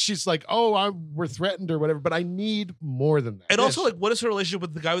 I guess she's like, we're threatened or whatever, but I need more than that. And also, like, what is her relationship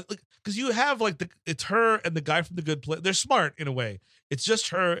with the guy? Because you have like it's her and the guy from The Good Place. They're smart in a way. It's just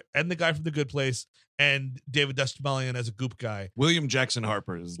her and the guy from The Good Place and David Dastmalchian as a goop guy. William Jackson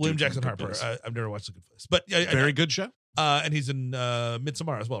Harper is William Duke Jackson from Good Harper. Place. I've never watched The Good Place, but Very good show. and he's in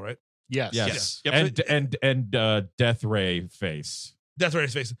Midsommar as well, right? yes. Yes. Yep. And Death Ray face. That's where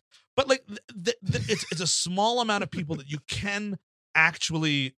he's facing. But like, it's a small amount of people that you can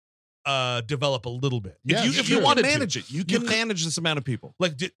actually develop a little bit. Yeah, if you sure. wanted manage to. it. You can manage this amount of people.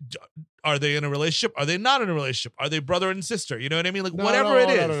 Like, are they in a relationship? Are they not in a relationship? Are they brother and sister? You know what I mean? Like, No, whatever no, it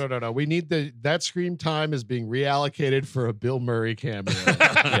is. No. We need that screen time is being reallocated for a Bill Murray cameo.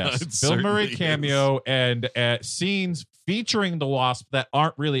 Yes. It Bill Murray certainly cameo and scenes featuring the Wasp that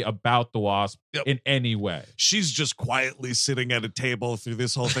aren't really about the Wasp in any way. She's just quietly sitting at a table through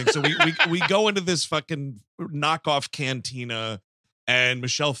this whole thing. So we go into this fucking knockoff cantina, and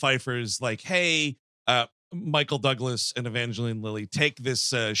Michelle Pfeiffer's like, hey, Michael Douglas and Evangeline Lilly, take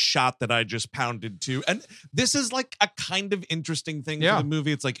this shot that I just pounded to. And this is like a kind of interesting thing for the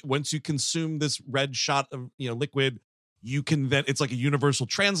movie. It's like once you consume this red shot of liquid, you can then, it's like a universal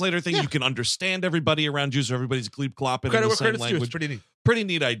translator thing. You can understand everybody around you, so everybody's gleep clopping in the same language. It's pretty neat. Pretty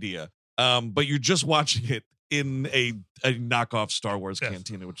neat idea. But you're just watching it in a knockoff Star Wars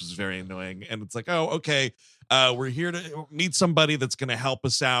cantina, which is very annoying. And it's like, oh, okay, we're here to meet somebody that's going to help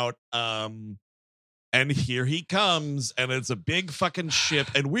us out. And here he comes, and it's a big fucking ship.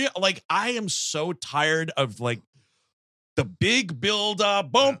 And I am so tired of like the big build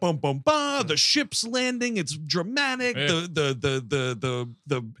up, boom, boom, boom, boom. The ship's landing. It's dramatic. Yeah.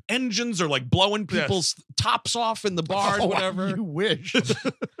 The engines are like blowing people's tops off in the bar, whatever. You wish.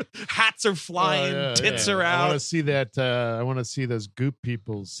 Hats are flying, tits are I want to out. see that. I want to see those goop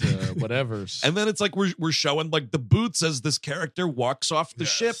people's whatevers. And then it's like we're showing like the boots as this character walks off the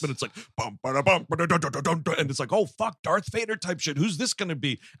ship, and it's like bum, ba-da, bum, ba-da, da, da, da, da, da, and it's like, oh fuck, Darth Vader type shit. Who's this gonna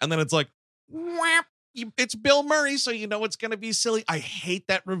be? And then it's like, whap, it's Bill Murray, so you know it's gonna be silly. I hate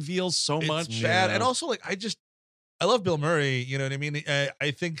that reveal so much. It's bad. And also, like, I love Bill Murray. You know what I mean?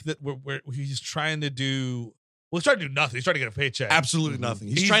 I think that he's trying to do. Well, he's trying to do nothing. He's trying to get a paycheck. Absolutely nothing.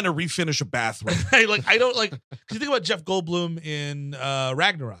 He's trying to refinish a bathroom. I don't like, because you think about Jeff Goldblum in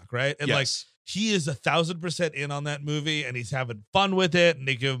Ragnarok, right? And like, he is 1,000% in on that movie, and he's having fun with it, and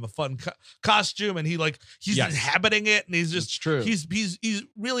they give him a fun costume, and he's inhabiting it, and he's just It's true. He's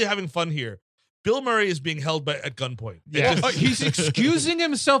really having fun here. Bill Murray is being held at gunpoint. Yeah. He's excusing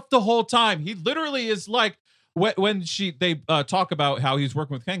himself the whole time. He literally is like, when they talk about how he's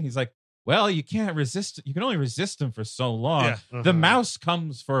working with Kang, he's like, well, you can't resist. You can only resist him for so long. Yeah. The mouse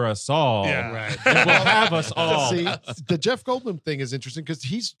comes for us all. Yeah. Right. It will have us all. See, the Jeff Goldblum thing is interesting because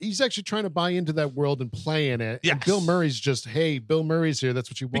he's actually trying to buy into that world and play in it. Yes. And Bill Murray's just, hey, Bill Murray's here. That's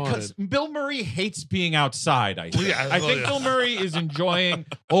what you wanted. Because Bill Murray hates being outside. I think. Yeah, I think Bill Murray is enjoying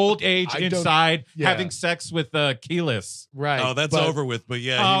old age inside, having sex with Keyless. Right. Oh, that's But- over with. But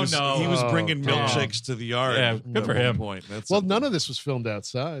yeah, he was bringing Tom. milkshakes to the yard. Yeah, at good for one him. Point. Well, none of this was filmed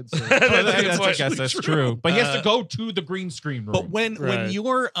outside. So. I guess that's true. But he has to go to the green screen room. But when Right.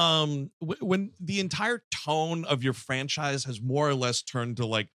 you're when the entire tone of your franchise has more or less turned to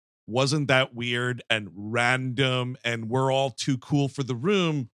like, wasn't that weird and random and we're all too cool for the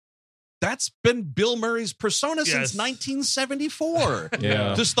room, that's been Bill Murray's persona since 1974.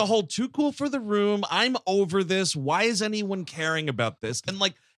 Yeah. Just the whole too cool for the room. I'm over this. Why is anyone caring about this? And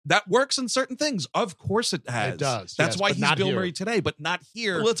like, that works in certain things. Of course it has. It does, That's yes, why but he's not Bill here. Murray today, but not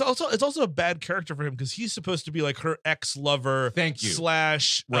here. Well, it's also a bad character for him because he's supposed to be like her ex-lover. Thank you.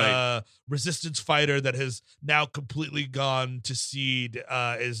 / resistance fighter that has now completely gone to seed.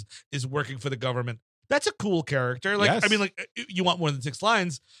 Is working for the government. That's a cool character. Like, Yes. I mean, like, you want more than 6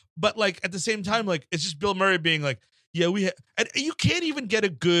 lines, but like at the same time, like, it's just Bill Murray being like, yeah, and you can't even get a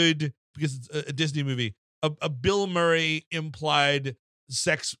good, because it's a Disney movie, a Bill Murray implied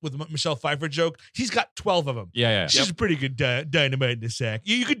sex with Michelle Pfeiffer joke. He's got 12 of them. Yeah. She's a pretty good dynamite in the sack.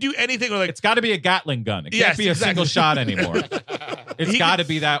 You could do anything. Or like, It's got to be a Gatling gun. It can't be a single shot anymore. It's got to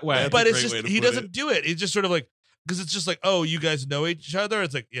be that way. but a it's great just way to he put doesn't it. do it. He's just sort of like, because it's just like, oh, you guys know each other.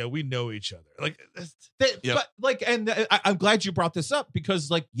 It's like, yeah, we know each other. Like, Yep. But like, and I'm glad you brought this up because,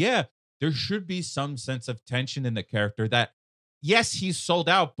 like, yeah, there should be some sense of tension in the character that, yes, he's sold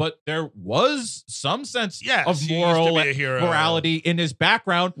out, but there was some sense yes, of he used to moral be a hero. morality in his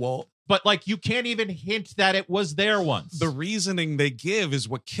background. Well, But like, you can't even hint that it was there once. the reasoning they give is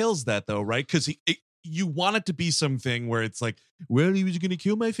what kills that, though, right? Because you want it to be something where it's like, well, he was going to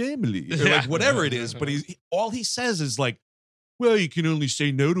kill my family, or like whatever it is. But all he says is like, well, you can only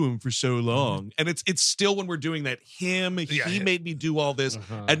say no to him for so long, and it's still when we're doing that. He made me do all this,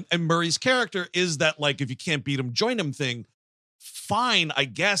 and Murray's character is that like, if you can't beat him, join him thing. Fine, I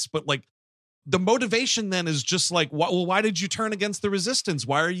guess, but like, the motivation then is just like, why did you turn against the resistance?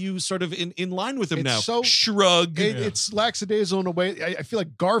 Why are you sort of in line with him It's now? so- Shrug. It's lackadaisical in a way. I feel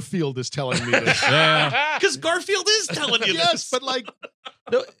like Garfield is telling me this. yeah. Because Garfield is telling you Yes, this. but like,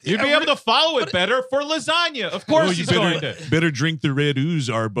 You'd be able to follow it better for lasagna. Of course, he's going to. better drink the red ooze,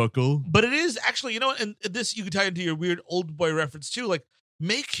 Arbuckle. But it is actually, you know, and this you can tie into your weird old boy reference too. Like,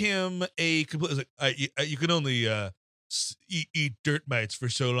 make him a complete. Like, you can only eat dirt mites for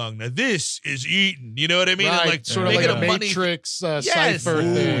so long. Now this is eaten. You know what I mean? right, And like sort of make like it a money. Matrix Yes. cipher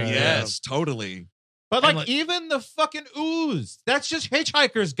Ooh, thing. yes, totally. But And, like, like- even the fucking ooze, that's just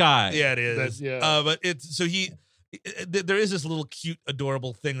Hitchhiker's Guide. Yeah, it is. That's- yeah. But it's so there is this little cute,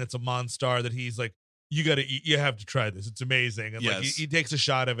 adorable thing that's a Monstar that he's like, you got to eat. You have to try this. It's amazing. And like Yes. he takes a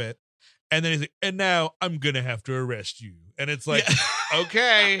shot of it, and then he's like, and now I'm gonna have to arrest you. And it's like,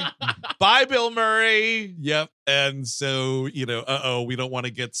 okay, bye, Bill Murray. Yep. And so, we don't want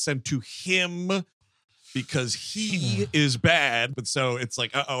to get sent to him because he is bad. But so it's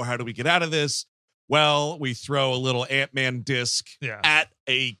like, how do we get out of this? Well, we throw a little Ant-Man disc at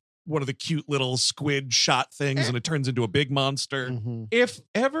one of the cute little squid shot things, and it turns into a big monster. Mhm. If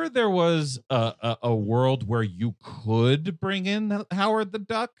ever there was a world where you could bring in Howard the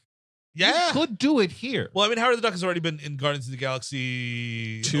Duck, Yeah. you could do it here. Well, I mean, Howard the Duck has already been in Guardians of the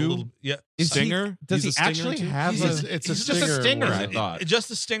Galaxy 2? Yeah. Is Stinger? Does He's he a stinger actually too? have He's a? it's a he's just a stinger, stinger. I wasn't it? thought.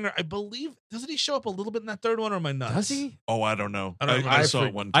 Just a stinger. I believe. Doesn't he show up a little bit in that third one, or am I nuts? Does he? Oh, I don't know. I don't remember. I I saw for-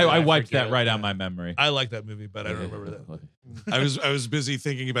 it one I time. wiped forget. that right out of my memory. I like that movie, but I don't remember that. I was busy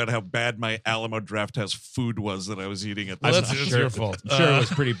thinking about how bad my Alamo Draft House food was that I was eating at the Well, time. that's sure- your fault. I'm sure it was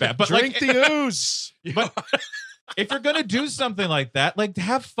pretty bad. But Drink like, the ooze. but if you're gonna do something like that, like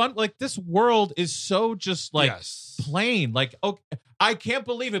have fun. Like, this world is so just like yes. plain. Like, okay, I can't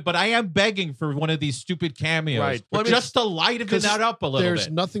believe it, but I am begging for one of these stupid cameos, Right. but Well, I mean, just to lighten 'cause that up a little There's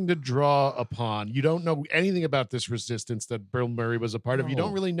bit. nothing to draw upon. You don't know anything about this resistance that Bill Murray was a part of. You No.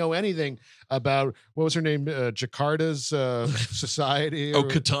 don't really know anything about, what was her name? Jakarta's society. Oh, or-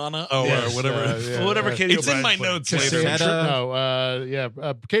 Katana? Yes, Or whatever. yeah, Whatever Katie It's in O'Brien my played. notes Cassandra- later. Cassandra-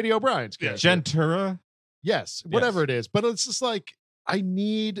 No, Katie O'Brien's character. Gentura. Yes, whatever it is. But it's just like, I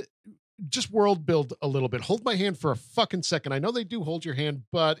need just world build a little bit. Hold my hand for a fucking second. I know they do hold your hand,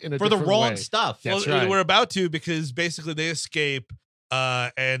 but in a For the different wrong way. stuff. Yeah. Well, That's right. we're about to, because basically they escape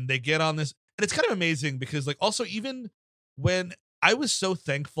and they get on this, and it's kind of amazing because like also even when I was so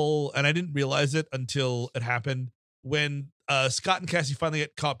thankful and I didn't realize it until it happened when Scott and Cassie finally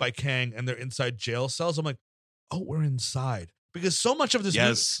get caught by Kang and they're inside jail cells. I'm like, oh, we're inside. Because so much of this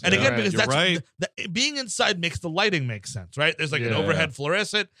Yes. movie, and again, Yeah, because you're that's right. being inside makes the lighting make sense, right? There's like an Yeah. overhead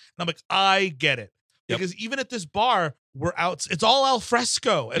fluorescent, and I'm like, I get it. Yep. Because even at this bar, we're out. It's all al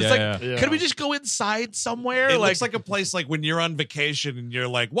fresco, and it's like, Yeah. can we just go inside somewhere? It looks like a place like when you're on vacation and you're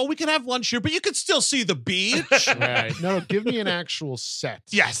like, well, we can have lunch here, but you can still see the beach. Right. No, give me an actual set.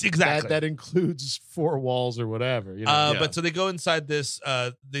 yes, exactly. That includes four walls or whatever. You know? Yeah. But so they go inside this.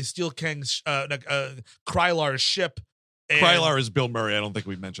 They steal Kang's Krylar's ship. and Krylar is Bill Murray. I don't think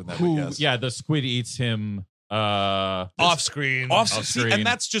we mentioned that. Who? but yes. Yeah, the squid eats him. off screen. Off Off see, screen. and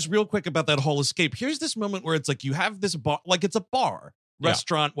that's just real quick about that whole escape. Here's this moment where it's like you have this bar, like it's a bar, Yeah.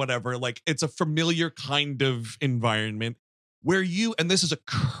 restaurant, whatever. Like it's a familiar kind of environment where and this is a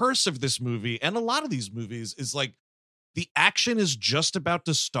curse of this movie and a lot of these movies, is like the action is just about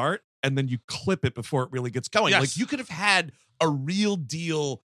to start and then you clip it before it really gets going. Yes. Like you could have had a real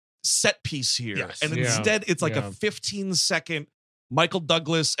deal set piece here, Yes. and Yeah. instead it's like Yeah. a 15-second Michael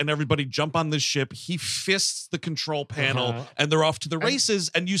Douglas and everybody jump on this ship. He fists the control panel Uh-huh. and they're off to the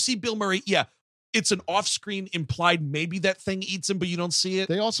races. And you see Bill Murray. Yeah, it's an off-screen implied maybe that thing eats him, but you don't see it.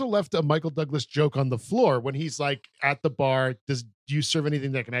 They also left a Michael Douglas joke on the floor when he's like at the bar. Does do you serve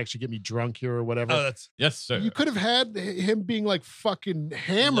anything that can actually get me drunk here or whatever? Oh, that's Yes, sir. You could have had him being like fucking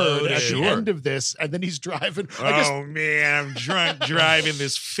hammered Loaded. at Sure. the end of this, and then he's driving. I guess, Oh man, I'm drunk driving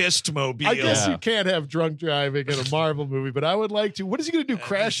this fistmobile. I guess Yeah. you can't have drunk driving in a Marvel movie, but I would like to. What is he going to do?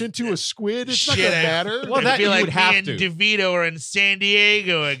 Crash into a squid? It's not going to Shit, matter. Well, that I feel you like would have me and to. DeVito are in San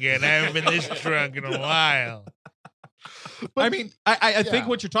Diego again. I haven't been this drunk in a while. I mean, I think yeah.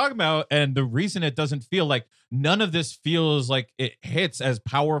 what you're talking about, and the reason it doesn't feel like none of this feels like it hits as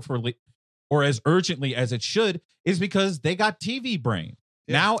powerfully or as urgently as it should, is because they got TV brain.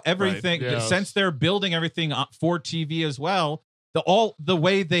 Now everything, Yes. since they're building everything for TV as well, the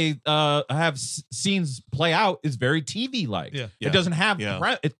way they have scenes play out is very TV like. Yeah. It doesn't have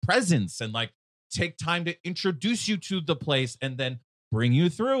Yeah. presence and like take time to introduce you to the place and then bring you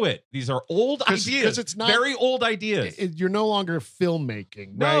through it. These are old 'Cause ideas. it's not- very old ideas. You're no longer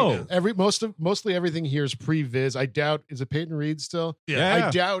filmmaking, No. right? Mostly everything here is pre-viz. I doubt, is it Peyton Reed still? Yeah.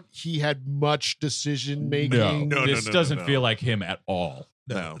 I doubt he had much decision making. No, this no, doesn't no. feel like him at all.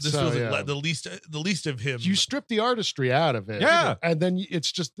 No. This So, was yeah. the least of him. You strip the artistry out of it, Yeah. and then it's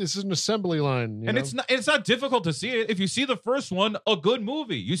just this is an assembly line, you And know? it's not difficult to see it. If you see the first one, a good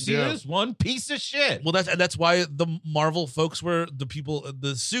movie. You see Yeah. this one, piece of shit. Well, that's why the Marvel folks were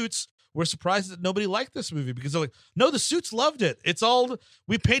the suits were surprised that nobody liked this movie, because they're like, no, the suits loved it. It's all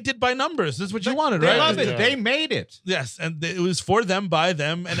we painted by numbers. This is what you wanted, They right? love it. Yeah. They made it. Yes, and it was for them, by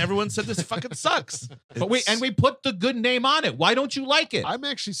them, and everyone said this fucking sucks. But we put the good name on it. Why don't you like it? I'm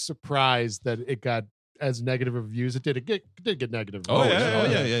actually surprised that it got as negative reviews. It did. It did get negative. Oh, reviews.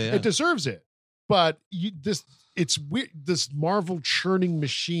 yeah. It deserves it. But it's weird. This Marvel churning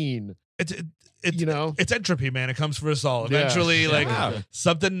machine. It's You know? it's entropy, man. It comes for us all. Yeah. Eventually, like Yeah.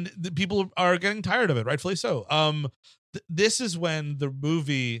 something that people are getting tired of it, rightfully so. This is when the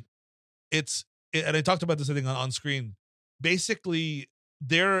movie, and I talked about this I think on screen. Basically,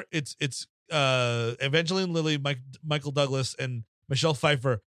 it's Evangeline Lilly, Michael Douglas, and Michelle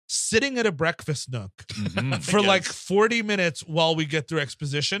Pfeiffer sitting at a breakfast nook Mhm. for Yes. like 40 minutes while we get through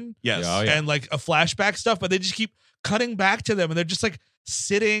exposition Yes. Yeah, yeah. and like a flashback stuff, but they just keep cutting back to them, and they're just like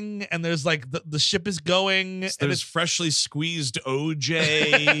sitting, and there's like the ship is going, and There's it's freshly squeezed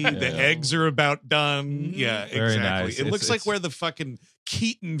OJ. The Yeah. eggs are about done. Mhm. Yeah, Very exactly. nice. It looks like It's- where the fucking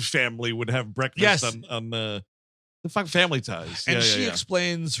Keaton family would have breakfast Yes. on the fucking Family Ties. and Yeah, she yeah, yeah.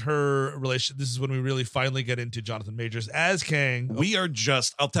 explains her relation. This is when we really finally get into Jonathan Majors as Kang. We are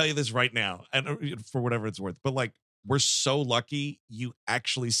just, I'll tell you this right now, and for whatever it's worth, but like, we're so lucky you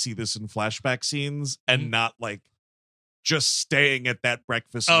actually see this in flashback scenes and Mhm. not like just staying at that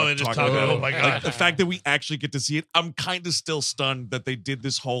breakfast. Oh, nook and just talking talking. about Oh it. my Like, God. the fact that we actually get to see it, I'm kind of still stunned that they did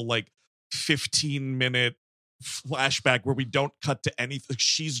this whole like 15-minute flashback where we don't cut to anything.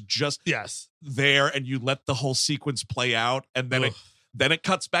 She's just Yes. there, and you let the whole sequence play out, and then Ugh. it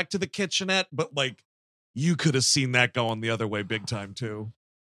cuts back to the kitchenette. But like, you could have seen that going the other way big time too.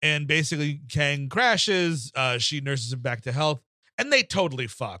 And basically, Kang crashes. She nurses him back to health, and they totally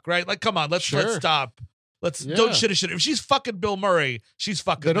fuck. Right? Like, come on, let's Sure. stop. Let's Yeah. don't shit. If she's fucking Bill Murray, she's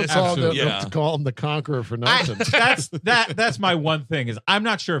fucking. They don't this. call, Absolutely. they Yeah. don't call him the Conqueror for nothing. That's my one thing is I'm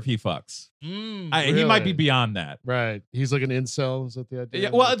not sure if he fucks. Mm. He might be Really? beyond that. Right. He's like an incel. Is that the idea? Yeah,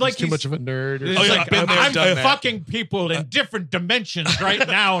 well, He's like too he's- much of a nerd. Or It's Oh, yeah, like, been there, I'm done that. fucking people in different dimensions right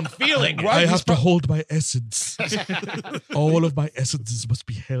now and feeling it. I have to hold my essence. All of my essences must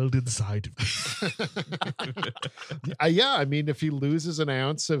be held inside of me. Yeah, I mean, if he loses an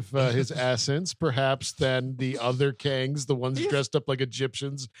ounce of his essence, perhaps then the other Kangs, the ones dressed up like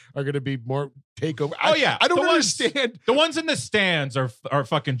Egyptians, are going to be more takeover. Oh, yeah. I don't The ones- understand. The ones in the stands are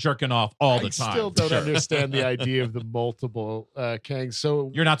fucking jerking off all the I time. still don't Sure. understand the idea of the multiple Kangs.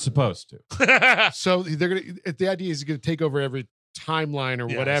 So, You're not supposed to. so they're gonna. The idea is he's going to take over every timeline or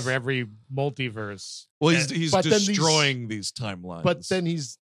Yes. whatever, every multiverse. Well, he's But then these- destroying these timelines. But then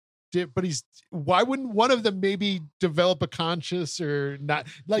why wouldn't one of them maybe develop a conscious or not?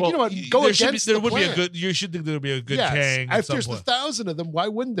 Like, you know what? Go there should be, against there the would be a plan. good. You should think there would be a good Yes. Kang. at If some there's point. 1,000 of them, why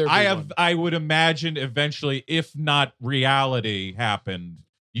wouldn't there be one? I would imagine eventually, if not reality happened,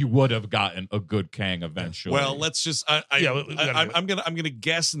 you would have gotten a good Kang eventually. well, let's just. Yeah, we gotta do it. I'm gonna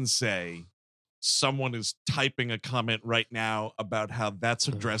guess and say someone is typing a comment right now about how that's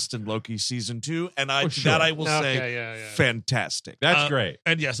addressed in Loki season 2, and For sure. that I will say, Okay, yeah. fantastic. That's great.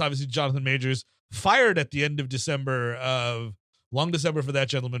 And yes, obviously Jonathan Majors fired at the end of December long December for that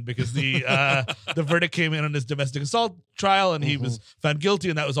gentleman, because the the verdict came in on his domestic assault trial, and he was found guilty,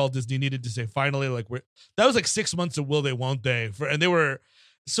 and that was all Disney needed to say finally. Like that was like 6 months of will they won't they and they were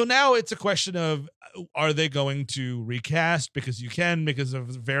So now it's a question of, are they going to recast because you can, because of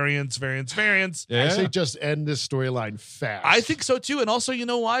variance? I say just end this storyline fast. I think so too. And also, you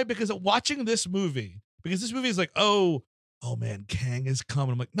know why? Because watching this movie is like, oh man, Kang is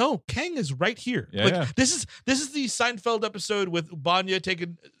coming. I'm like, no, Kang is right here. This is the Seinfeld episode with Banya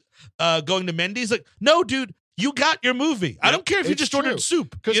going to Mendy's. Like, no, dude, you got your movie. I don't care if you just ordered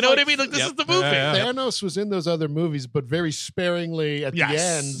soup. You know what I mean? Like, this is the movie. Thanos was in those other movies, but very sparingly at the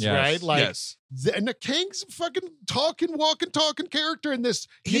end, right? Like, and the Kang's fucking talking character in this.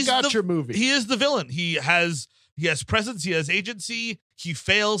 You got your movie. He is the villain. He has presence. He has agency. He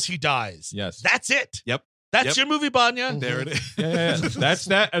fails. He dies. Yes, that's it. Yep. That's your movie, Banya. There it is. That's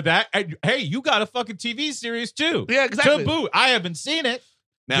that. Hey, you got a fucking TV series too. Yeah, exactly. To boot. I haven't seen it.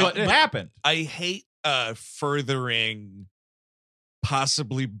 Now, it happened. I hate furthering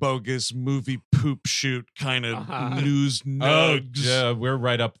possibly bogus movie poop shoot kind of news nugs. Yeah, we're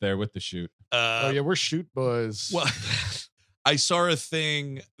right up there with the shoot. We're shoot boys. Well, I saw a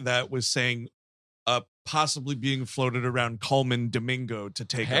thing that was saying possibly being floated around Coleman Domingo to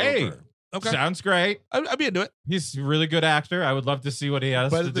take over. Okay. Sounds great. I'd be into it. He's a really good actor. I would love to see what he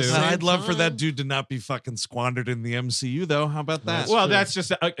has to do. I'd love for that dude to not be fucking squandered in the MCU, though. How about that? That's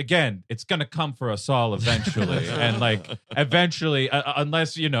just, again, it's going to come for us all eventually. And like, eventually,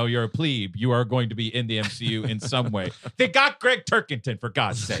 unless, you're a plebe, you are going to be in the MCU in some way. They got Greg Turkington, for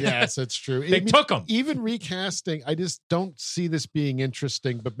God's sake. Yes, it's true. They took him. Even recasting, I just don't see this being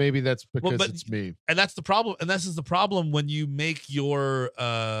interesting, but maybe that's because it's me. And that's the problem. And this is the problem when you make your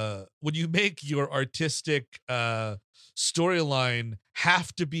artistic storyline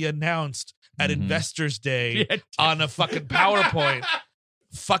have to be announced at Investors Day on a fucking PowerPoint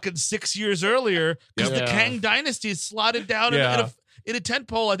fucking 6 years earlier, because the Kang Dynasty is slotted down in a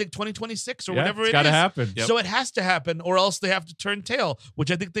tentpole, I think 2026 or whatever it is. It's got to happen. So it has to happen, or else they have to turn tail,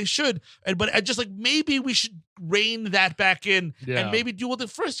 which I think they should. But I just like, maybe we should rein that back in and maybe do the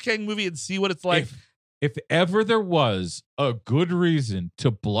first Kang movie and see what it's like. If ever there was a good reason to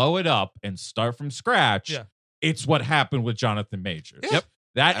blow it up and start from scratch, it's what happened with Jonathan Majors. Yep.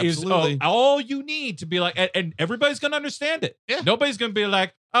 That is all you need to be like, and everybody's going to understand it. Yeah. Nobody's going to be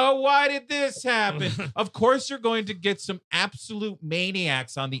like, oh, why did this happen? Of course, you're going to get some absolute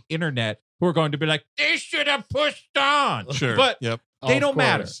maniacs on the internet who are going to be like, they should have pushed on. Sure. But they don't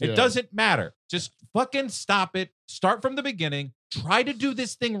matter. Yeah. It doesn't matter. Just fucking stop it. Start from the beginning. Try to do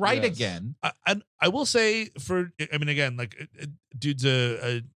this thing right again. I will say, again, like, dude's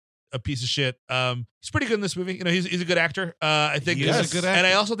a piece of shit. He's pretty good in this movie. He's a good actor. I think he's a good actor. And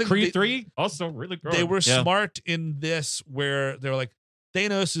I also think Creed 3 also really good. They were smart in this, where they were like,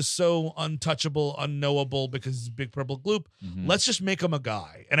 Thanos is so untouchable, unknowable because he's a big purple gloop. Let's just make him a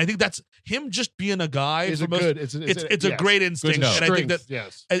guy. And I think that's him just being a guy. It's a great instinct. And I think that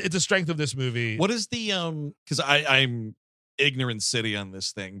it's a strength of this movie. What is the because I'm ignorant city on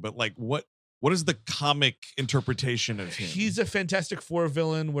this thing, but like what is the comic interpretation of him? He's a Fantastic Four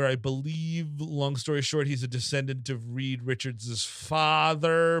villain where I believe, long story short, he's a descendant of Reed Richards'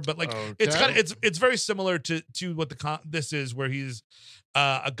 father. But like, it's very similar to what this is, where he's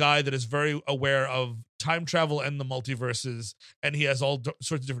a guy that is very aware of time travel and the multiverses, and he has all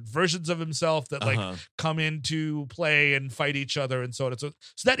sorts of different versions of himself that like come into play and fight each other and so on and so.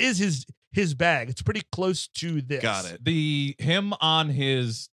 So that is his bag. It's pretty close to this. Got it. Him on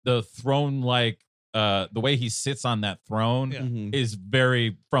the throne, like the way he sits on that throne is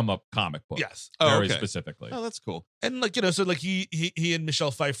very from a comic book. Yes. Very specifically. Oh, that's cool. And like, so like he and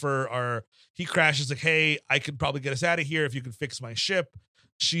Michelle Pfeiffer he crashes like, hey, I could probably get us out of here if you can fix my ship.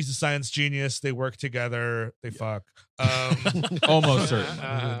 She's a science genius. They work together. They fuck. Almost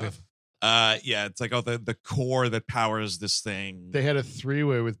certain. It's like the core that powers this thing. They had a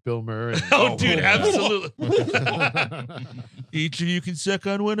 3-way with Bill Murray. Dude, absolutely. Each of you can suck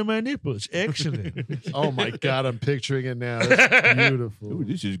on one of my nipples. Excellent. Oh my God, I'm picturing it now. It's beautiful. Ooh,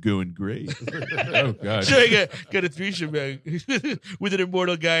 this is going great. Oh God. So I got a threesome with an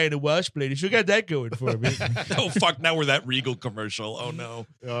immortal guy and a Wasp lady. So I got that going for me. Oh fuck! Now we're that Regal commercial. Oh no.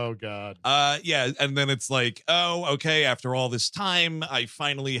 Oh God. And then it's like, oh, okay. After all this time, I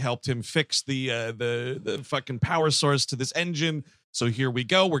finally helped him fix the fucking power source to this engine. So here we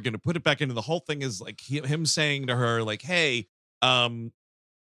go. We're gonna put it back into the whole thing. Is like him saying to her, like, hey,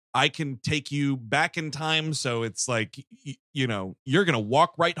 I can take you back in time. So it's like, you're gonna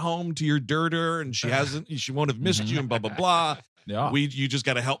walk right home to your dirter, and she won't have missed you, and blah blah blah. Yeah. You just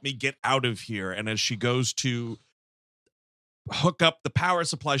got to help me get out of here. And as she goes to hook up the power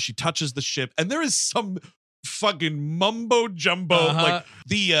supply, she touches the ship, and there is some fucking mumbo jumbo. Like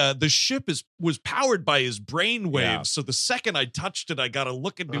the ship was powered by his brain waves. Yeah. So the second I touched it, I got to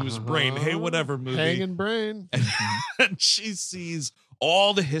look into his brain. Hey, whatever movie. Hanging brain. And she sees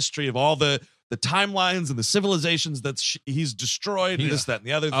all the history of all the timelines and the civilizations that he's destroyed, this, that, and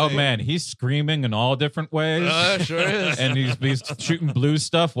the other thing. Oh man, he's screaming in all different ways. Sure is. And he's shooting blue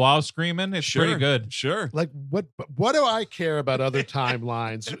stuff while screaming. It's pretty good. Sure. Like what do I care about other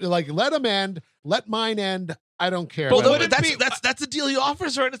timelines? Like let them end, let mine end. I don't care. Well, about that's the deal he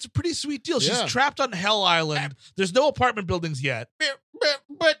offers her, and it's a pretty sweet deal. She's Yeah. trapped on Hell Island. There's no apartment buildings yet.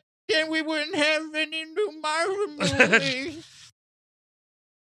 But then we wouldn't have any new Marvel movies.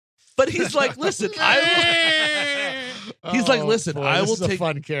 But he's like, listen, He's like, listen, I will this is take a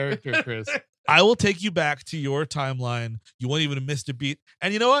fun character, Chris. I will take you back to your timeline. You won't even miss a beat.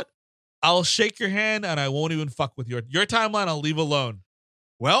 And you know what? I'll shake your hand and I won't even fuck with your timeline. I'll leave alone.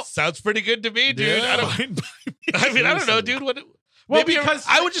 Well, Sounds pretty good to me, dude. Yeah. I don't know, dude. What? Well, Maybe because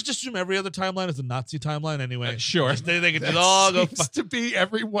I would just assume every other timeline is a Nazi timeline anyway. Sure. They could That just all go. seems to be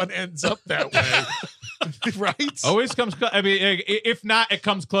everyone ends up that way. Right? Always comes. I mean, if not, it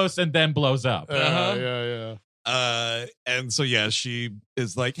comes close and then blows up. Yeah. and so yeah, she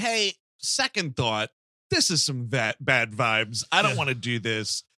is like, hey, second thought, this is some bad vibes. I don't want to do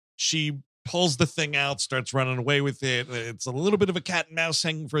this. She pulls the thing out, starts running away with it. It's a little bit of a cat and mouse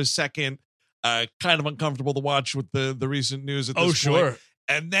hanging for a second. Kind of uncomfortable to watch with the recent news at this point.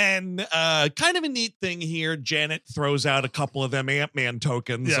 And then kind of a neat thing here, Janet throws out a couple of them Ant-Man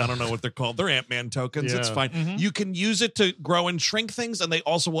tokens. Yeah. I don't know what they're called. They're Ant-Man tokens. It's Yeah. fine. Mhm. You can use it to grow and shrink things, and they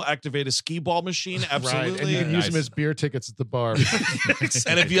also will activate a skee ball machine. Absolutely. Right. And you can use them as beer tickets at the bar.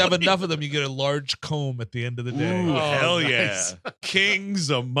 And if you have enough of them, you get a large comb at the end of the day. Ooh, hell nice. yeah. Kings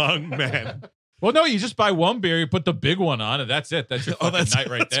among men. Well, no, you just buy one beer, you put the big one on, and that's it. That's your fucking that's- night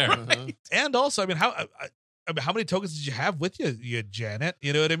right there. And also, I mean, how many tokens did you have with you, Janet?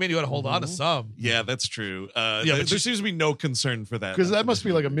 You know what I mean? You got to hold on to some. Yeah, that's true. Yeah, there but she- seems to be no concern for that. Because that must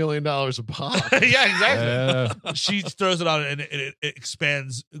be like $1 million a pop. Yeah, exactly. She throws it on and it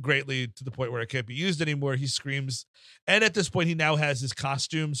expands greatly to the point where it can't be used anymore. He screams. And at this point, he now has his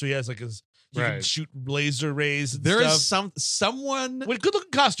costume. So he has like he can Right. shoot laser rays and There stuff. is someone. Well, good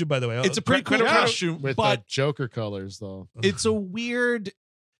looking costume, by the way. It's a pretty cool costume, With but Joker colors, though. it's a weird.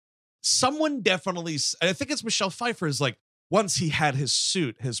 Someone definitely. I think it's Michelle Pfeiffer. Is like once he had his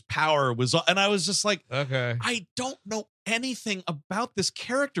suit, his power was, and I was just like, Okay. I don't know anything about this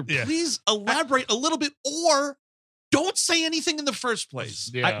character. Yeah. Please elaborate a little bit, or don't say anything in the first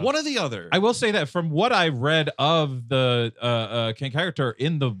place. Yeah. One or the other. I will say that from what I read of the King character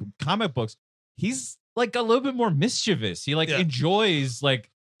in the comic books, he's like a little bit more mischievous. He enjoys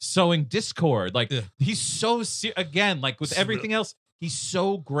like sowing discord. Like he's so again, like with everything else, he's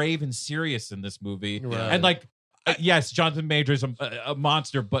so grave and serious in this movie. Right. And like, yes, Jonathan Majors a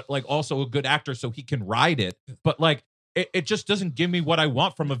monster, but like also a good actor, so he can ride it. But like, it just doesn't give me what I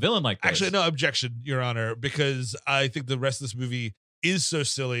want from a villain like this. Actually, no objection, Your Honor, because I think the rest of this movie is so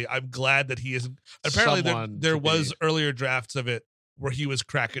silly. I'm glad that he isn't. Apparently, Someone there to was be. earlier drafts of it where he was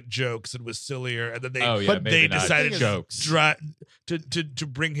cracking jokes and was sillier, and then they but they maybe not. decided Jokes. to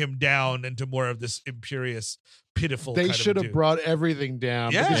bring him down into more of this imperious, pitiful. They kind of should have dude. brought everything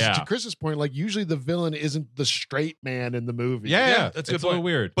down. Yeah. Because Yeah. to Chris's point, like usually the villain isn't the straight man in the movie. Yeah, that's a it's good a little point.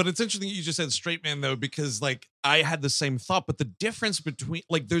 weird. But it's interesting that you just said straight man though, because like I had the same thought, but the difference between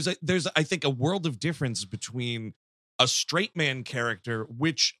like there's I think a world of difference between a straight man character,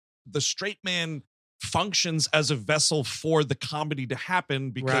 which the straight man functions as a vessel for the comedy to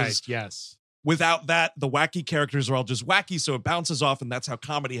happen, because Right. Yes. without that, the wacky characters are all just wacky, so it bounces off, and that's how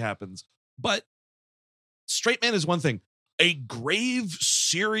comedy happens. But straight man is one thing. A grave,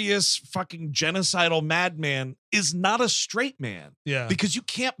 serious, fucking genocidal madman is not a straight man. Yeah. Because you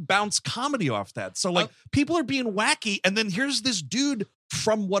can't bounce comedy off that. So like people are being wacky, and then here's this dude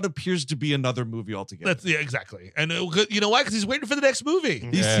from what appears to be another movie altogether. That's exactly. And you know why? Because he's waiting for the next movie.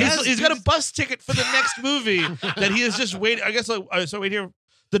 Yeah. He's got a bus ticket for the next movie that he is just waiting. I guess so. Wait here.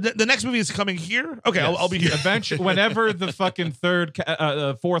 The next movie is coming here. Okay, Yes. I'll be here. Eventually, whenever the fucking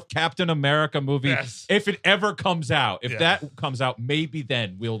fourth Captain America movie, Yes. if it ever comes out, if Yeah. that comes out, maybe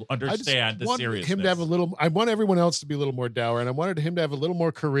then we'll I just understand the want seriousness. him to have a little. I want everyone else to be a little more dour, and I wanted him to have a little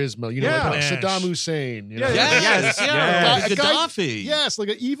more charisma. You know, Yeah. like Yes. Saddam Hussein. You know? yes, Yeah. yeah. A guy- Gaddafi. Yes, like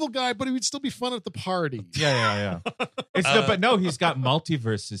an evil guy, but he would still be fun at the party. Yeah. It's but no, he's got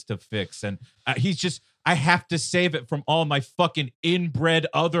multiverses to fix, and he's just I have to save it from all my fucking inbred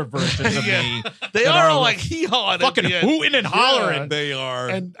other versions of me. They that are all like hee-hawing. fucking hooting and hollering. They are.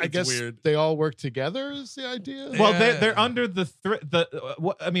 And I guess weird. they all work together is the idea. Well, Yeah. they're under the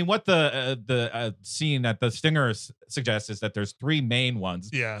what the scene that the Stinger suggests is that there's three main ones.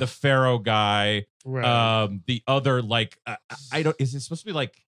 Yeah. The Pharaoh guy, Right. the other like I don't. Is it supposed to be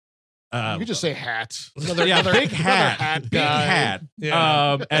like? You could just say hat. Yeah, big hat, big guy. hat.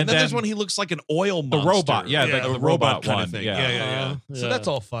 Yeah. and then there's one he looks like an oil the monster. robot. Yeah, Yeah, the the robot kind one. of thing. Yeah. Yeah. So that's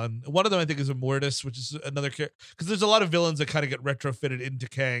all fun. One of them I think is Immortus, which is another character, because there's a lot of villains that kind of get retrofitted into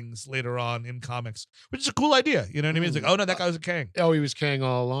Kangs later on in comics, which is a cool idea. You know what I mean? It's like, oh no, that guy was a Kang. Oh, he was Kang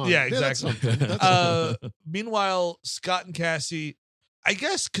all along. Yeah, that's exactly. something. That's Meanwhile, Scott and Cassie, I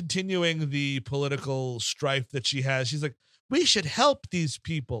guess, continuing the political strife that she has, she's like, we should help these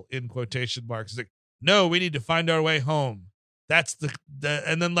people, in quotation marks. It's like, no, we need to find our way home. That's the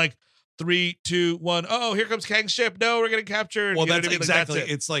and then like 3, 2, 1. Oh, here comes Kang's ship. No, we're getting captured. Well, You know that's what I mean? Like, exactly.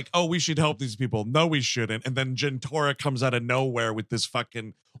 that's it. It's like, oh, we should help these people. No, we shouldn't. And then Gentora comes out of nowhere with this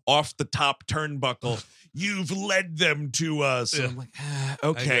fucking off the top turnbuckle. You've led them to us. And I'm like,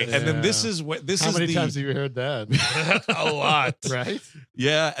 okay. guess. And then Yeah. this is what this How is many the times have you heard that? A lot. Right?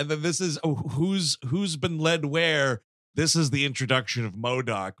 yeah. And then this is who's been led where. This is the introduction of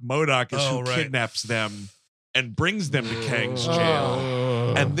MODOK. MODOK is who right. kidnaps them and brings them to Kang's Oh.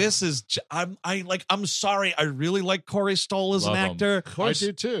 jail. And this is I'm sorry. I really like Corey Stoll as Love an him. actor. I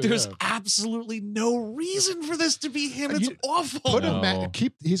do too. There's yeah. absolutely no reason for this to be him. It's You- awful. Put No. a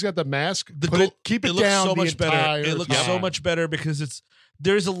he's got the mask. The Put gold- keep it looks down. so the much better. entire It looks time. so much better because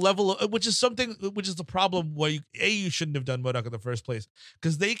there's a level of, which is the problem where you shouldn't have done MODOK in the first place,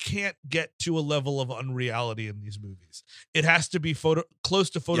 because they can't get to a level of unreality in these movies. It has to be close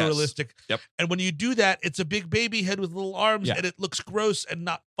to photorealistic. Yep. And when you do that, it's a big baby head with little arms, Yeah. and it looks gross and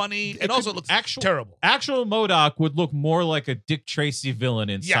not funny, and could- also it looks actual- terrible. Actual MODOK would look more like a Dick Tracy villain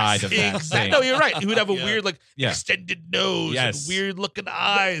inside of that exactly. thing. No, you're right. He would have a Yeah. weird, like, Yeah. extended nose Yes. and weird looking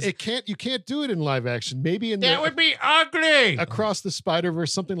eyes. You can't do it in live action. Maybe in That the would be ugly. Across the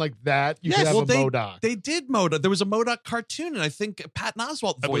Spider-Verse, something like that. You Yes, could have well, a MODOK. They did MODOK. There was a MODOK cartoon, and I think Patton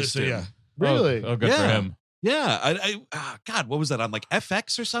Oswalt I believe voiced so, him. yeah. Really? Oh, good for Yeah. him. Yeah. God, what was that on like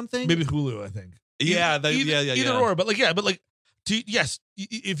FX or something? Maybe Hulu, I think. Yeah. Either or, but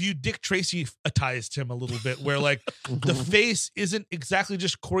if you Dick Tracy atized him a little bit, where like the face isn't exactly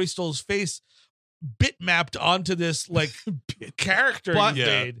just Corey Stoll's face bitmapped onto this like character But- you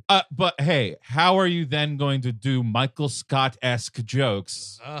Yeah. made. But hey, how are you then going to do Michael Scott-esque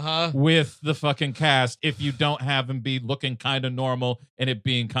jokes Uh-huh. with the fucking cast if you don't have him be looking kind of normal and it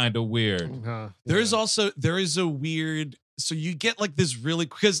being kind of weird? there is a weird. So you get like this really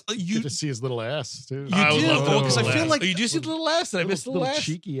because you Get to see his little ass too. You do, love because that I feel little like ass. you do see the little ass. Did I miss the little ass?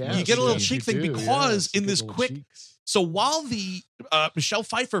 cheeky ass. You get a little Yes, cheek you thing do, because yes. You in get this little quick- cheeks. So while the Michelle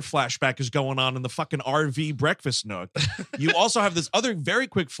Pfeiffer flashback is going on in the fucking RV breakfast nook, you also have this other very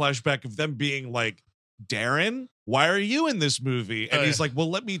quick flashback of them being like, Darren, why are you in this movie? And Oh, he's yeah. like, well,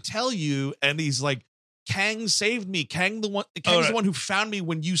 let me tell you. And he's like, Kang saved me. Kang's right. the one who found me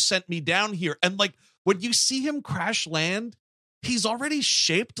when you sent me down here. And like when you see him crash land, he's already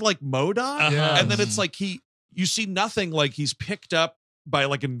shaped like MODOK. Uh-huh. And then it's like you see nothing, like he's picked up by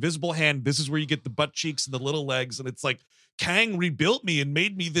like invisible hand. This is where you get the butt cheeks and the little legs, and it's like Kang rebuilt me and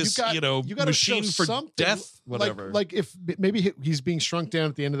made me this, you gotta machine show for something. death, whatever. Like if maybe he's being shrunk down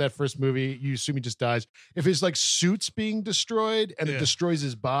at the end of that first movie, you assume he just dies. If his like suit's being destroyed and Yeah. it destroys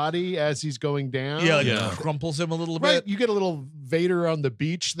his body as he's going down, Yeah, like Yeah. crumples him a little right. bit. You get a little Vader on the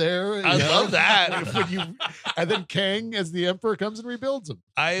beach there. I you know? love that. And then Kang as the Emperor comes and rebuilds him.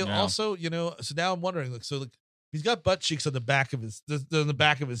 I Yeah. also, so now I'm wondering, like, so like he's got butt cheeks on the back of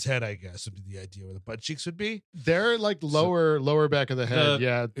his head, I guess would be the idea where the butt cheeks would be. They're like lower back of the head. The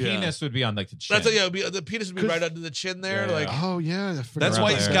yeah. Penis would be on like the chin. That's what, the penis would be 'Cause- right under the chin there. Yeah. Like, Oh yeah. I forgot That's around why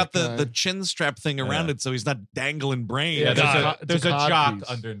about he's there. got that the guy. chin strap thing around Yeah. it, so he's not dangling brain. Yeah, Got there's it. a It's a jock codpiece.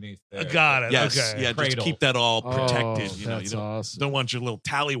 underneath there. got it. Yes, Okay. yeah, just Cradle. keep that all Oh, protected. You that's don't, awesome. don't want your little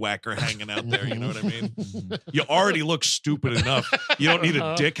tallywhacker hanging out there. You know what I mean? Mhm. You already look stupid enough. You don't need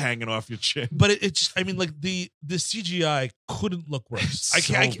a dick hanging off your chin. But it's just, I mean, like the CGI couldn't look worse. I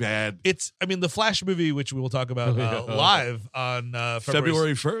can't. bad. It's, I mean, the Flash movie, which we will talk about live on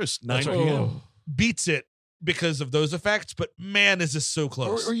February 1st, 9 That's right. p.m. beats it because of those effects. But man, is this so Or,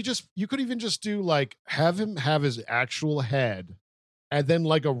 close. or you could even just do like have him have his actual head and then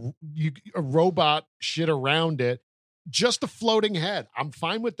like a robot shit around it, just a floating head. I'm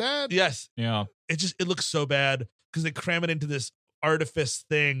fine with that. Yes, Yeah. it looks so bad because they cram it into this artifice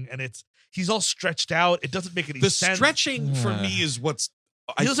thing, and he's all stretched out. It doesn't make any The sense. stretching for me is what's.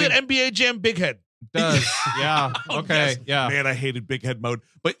 He looks like an NBA Jam big head. Does. Yeah. Okay. Yes. Yeah. Man, I hated big head mode.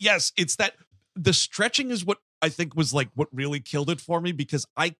 But yes, it's that the stretching is what I think was like what really killed it for me, because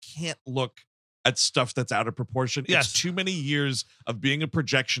I can't look at stuff that's out of proportion. Yes. It's too many years of being a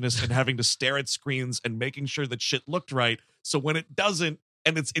projectionist and having to stare at screens and making sure that shit looked right. So when it doesn't,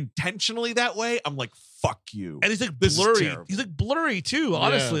 and it's intentionally that way, I'm like, fuck you. And he's like This is blurry. terrible. He's like blurry too.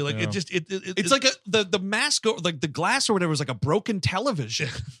 Honestly, like yeah. it just It's like the mask, like the glass or whatever, is like a broken television.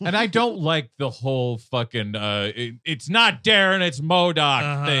 And I don't like the whole fucking it's not Darren, it's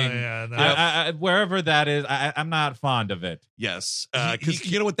MODOK thing. Yeah, no. I, wherever that is, I'm not fond of it. Yes,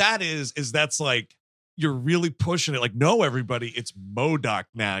 because you know what that is that's like you're really pushing it. Like, no, everybody, it's MODOK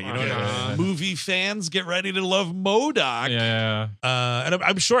now. You know, Yeah. movie fans get ready to love MODOK. Yeah. And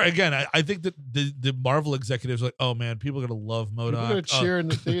I'm sure, again, I think that the Marvel executives are like, oh man, people are gonna love People are MODOK. going to cheer in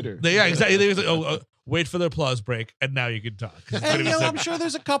the theater. Yeah, exactly. They was like, wait for the applause break, and now you can talk. And you know, I'm sure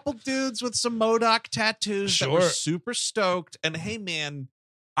there's a couple dudes with some MODOK tattoos that were Sure. super stoked. And hey, man,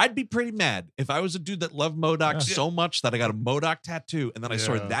 I'd be pretty mad if I was a dude that loved MODOK Yeah. so much that I got a MODOK tattoo, and then I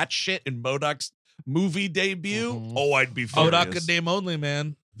saw Yeah. that shit in MODOK's movie debut. Mhm. Oh, I'd be furious. MODOK in name only,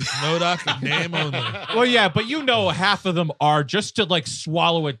 man. MODOK in name only. Well, yeah, but you know, half of them are just to like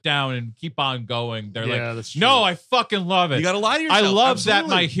swallow it down and keep on going. They're Yeah, like, that's true. no, I fucking love it. You got to lie to I yourself. love that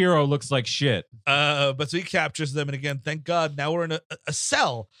Absolutely. my hero looks like shit. But so he captures them, and again, thank God, now we're in a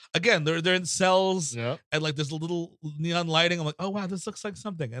cell. Again, they're in cells, Yeah. and like there's a little neon lighting. I'm like, oh wow, this looks like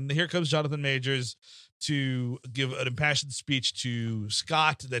something. And here comes Jonathan Majors to give an impassioned speech to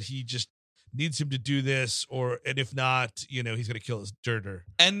Scott that he just needs him to do this, and if not, you know, he's gonna kill his dirter,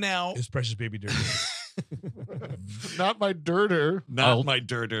 And now, his precious baby dirter. Not my dirter. not I'll- my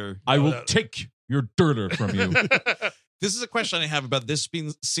dirter. I No, will that- take your dirter from you. This is a question I have about this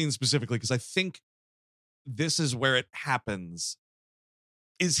scene specifically, because I think this is where it happens.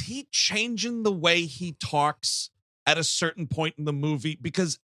 Is he changing the way he talks at a certain point in the movie?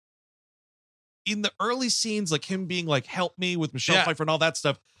 Because in the early scenes, like him being like, help me with Michelle Yeah. Pfeiffer and all that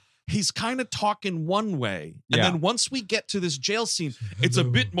stuff, he's kind of talking one way. And Yeah. then once we get to this jail scene, it's a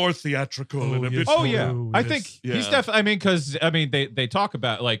bit more theatrical and a bit Oh more- yeah, Oh, I yes. think he's Yeah. definitely. I mean, because they talk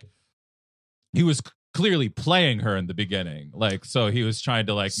about like he was clearly playing her in the beginning, like so he was trying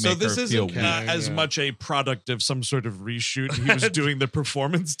to like So make this her feel isn't weak. as Yeah. much a product of some sort of reshoot. He was doing the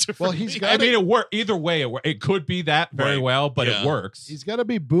performance Well, differently. he's I got mean, it worked either way. It could be that very Right. well, but Yeah. it works. He's got to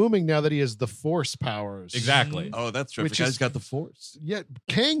be booming now that he has the force powers. Exactly. Oh, that's true. Which The guy's is- got the force. Yeah,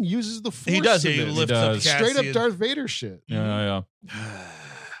 Kang uses the force. He does. in He this. lifts does. up Straight up Cassian. Darth Vader shit. Yeah.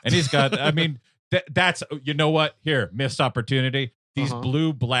 And he's got. I mean, that's you know what? Here, missed opportunity. These Uh-huh.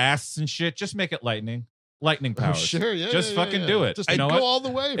 blue blasts and shit. Just make it lightning Oh, powers. sure, yeah. Just yeah, fucking yeah. do it. Just You know go what? all the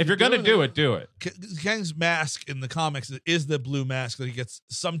way. If you're gonna do it, do it. Kang's mask in the comics is the blue mask that he gets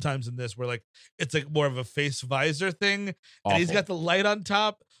sometimes in this, where like it's like more of a face visor thing, and he's Awful. got the light on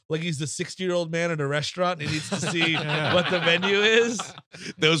top, like he's the 60-year-old man at a restaurant and he needs to see Yeah. what the menu is.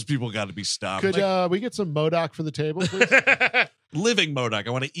 Those people got to be stopped. Could we get some MODOK for the table, please? Living MODOK. I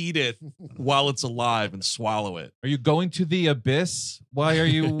want to eat it while it's alive and swallow it. Are you going to the abyss? Why are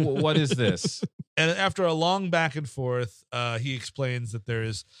you? What is this? And after a long back and forth, he explains that there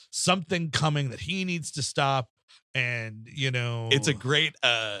is something coming that he needs to stop. And, you know, It's a great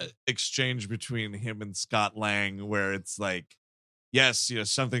exchange between him and Scott Lang, where it's like, yes, you know,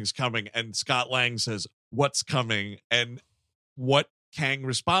 something's coming. And Scott Lang says, what's coming? And what Kang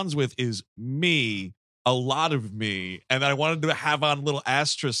responds with is me, a lot of me. And I wanted to have on a little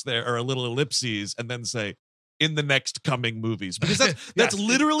asterisk there or a little ellipses and then say, in the next coming movies, because that's Yes.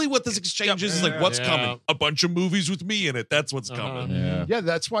 literally what this exchange is. Like, what's Yeah. coming? A bunch of movies with me in it. That's what's Uh-huh. coming. Yeah. Yeah,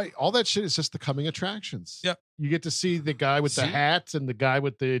 that's why all that shit is just the coming attractions. Yep. You get to see the guy with the See? hat and the guy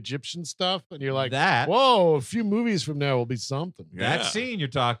with the Egyptian stuff, and you're like, That whoa, a few movies from now will be something. Yeah. that scene you're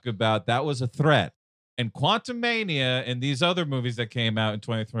talking about, that was a threat. And Quantumania and these other movies that came out in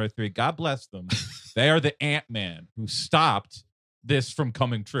 2023, God bless them, they are the Ant-Man who stopped this from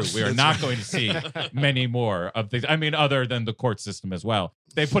coming true. We are That's not right. going to see many more of these. I mean, other than the court system as well.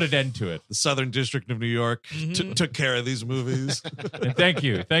 They put an end to it. The Southern District of New York Mhm. took care of these movies. And thank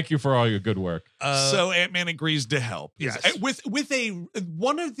you for all your good work. So Ant-Man agrees to help. Yes. With a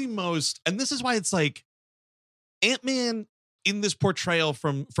one of the most, and this is why it's like Ant-Man in this portrayal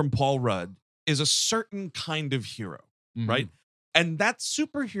from Paul Rudd is a certain kind of hero, Mhm. right? And that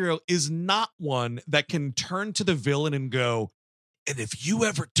superhero is not one that can turn to the villain and go, and if you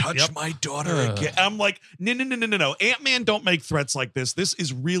ever touch Yep. my daughter again, I'm like, no. Ant-Man don't make threats like this. This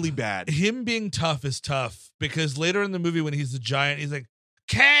is really bad. him being tough is tough because later in the movie when he's the giant, he's like,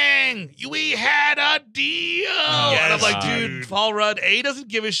 Kang, we had a deal. And I'm like, dude, Paul Rudd, A, doesn't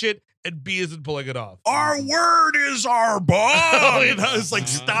give a shit, and B, isn't pulling it off. Our word is our bond. You know, it's like,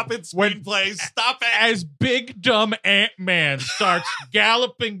 stop it, screenplay, stop it. As big dumb Ant-Man starts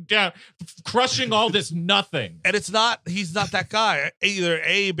galloping down, crushing all this nothing. And he's not that guy. Either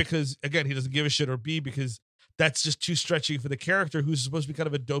A, because, again, he doesn't give a shit, or B, because that's just too stretchy for the character who's supposed to be kind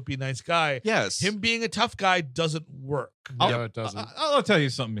of a dopey, nice guy. Yes. Him being a tough guy doesn't work. No, it doesn't. I'll tell you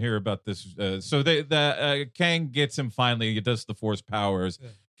something here about this. So Kang gets him finally. He does the Force powers. Yeah.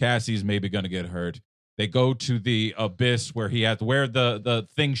 Cassie's maybe going to get hurt. They go to the abyss where he had where the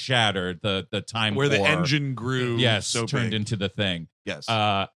thing shattered, the time where the core, engine grew. yes, so turned big. into the thing. Yes.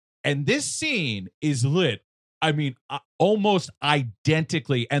 And this scene is lit. I mean, almost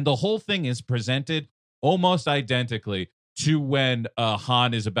identically, and the whole thing is presented almost identically to when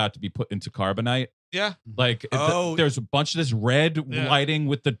Han is about to be put into carbonite. Yeah. Like, there's a bunch of this red lighting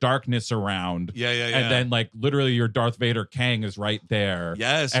with the darkness around. Yeah. And then, like, literally your Darth Vader Kang is right there.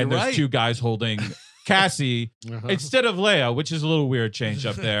 Yes, and you're there's right. two guys holding Cassie instead of Leia, which is a little weird change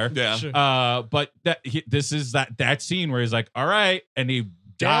up there. Yeah. Sure. But this is that scene where he's like, all right, and he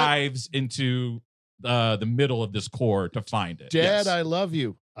dives into the middle of this core to find it. Dad, Yes. I love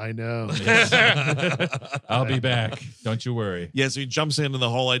you. I know. I'll be back. Don't you worry. Yeah, so he jumps in, and the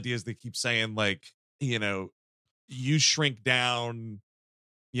whole idea is they keep saying, like, you know, you shrink down,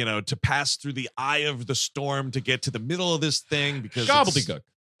 you know, to pass through the eye of the storm to get to the middle of this thing, because Gobbledygook.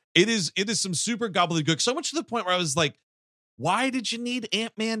 it is some super gobbledygook. So much to the point where I was like, why did you need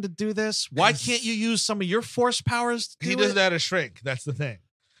Ant-Man to do this? Why can't you use some of your Force powers to do He it? doesn't know how to shrink. That's the thing.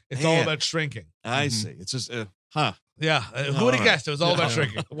 It's all Man. about shrinking. I see. It's just, Yeah. Who would have guessed? It was all about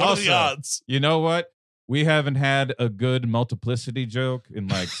shrinking. What are the Also, odds? You know what? We haven't had a good multiplicity joke in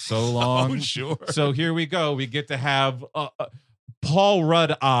like so long. Oh, sure. So here we go. We get to have Paul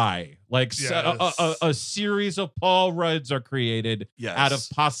Rudd eye. Like Yes. a series of Paul Rudds are created Yes. out of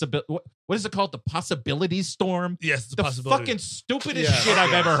possibility. What is it called? The possibility storm? Yes, it's a The possibility. fucking stupidest Yeah. shit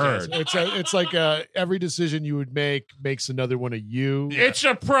I've ever Yes. heard. It's like every decision you would make makes another one of you. It's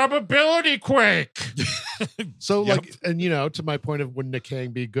a probability quake. So, Yep. like, and you know, to my point of wouldn't a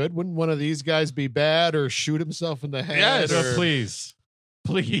Kang be good? Wouldn't one of these guys be bad or shoot himself in the head? Yes. or,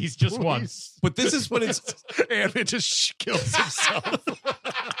 Please, just once. But this is when it's and it just kills himself.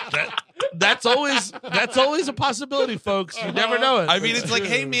 That's always a possibility, folks. You never know it. I mean, it's like,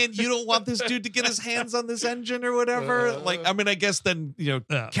 hey, man, you don't want this dude to get his hands on this engine or whatever. Like, I mean, I guess then, you know,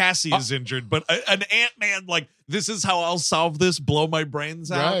 Yeah. Cassie is injured, but an Ant-Man, like, this is how I'll solve this, blow my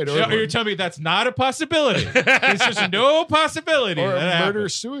brains out. Right, You're telling me that's not a possibility? There's just no possibility. Or that murder,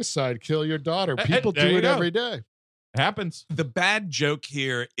 happens. suicide, kill your daughter. People there do you it go. every day. Happens. The bad joke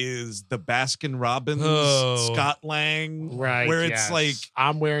here is the Baskin Robbins, Oh. Scott Lang, Right. where it's yes. like,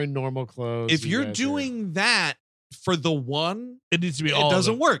 I'm wearing normal clothes. if you you're guys are- doing that for the one, it needs to be it all of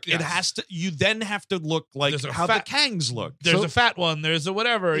doesn't them. work. Yes. It has to, you then have to look like There's a how fat- the Kangs look. There's So- a fat one. There's a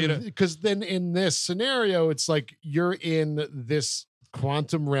whatever. You know. because then in this scenario, it's like you're in this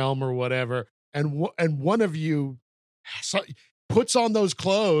quantum realm or whatever, and one of you puts on those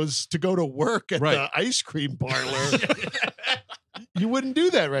clothes to go to work at Right. the ice cream parlor. You wouldn't do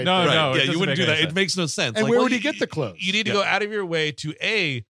that right No, there. Right. no, it yeah, you doesn't wouldn't make do any that. It sense. makes no sense. And Like, where well, would he get the clothes? You need to go out of your way to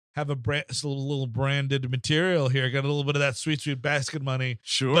have a little branded material here, get a little bit of that sweet Baskin money.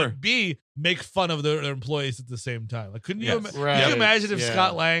 Sure. But B, make fun of their employees at the same time. Like, couldn't you? Yes. Could Right. you imagine if Yeah.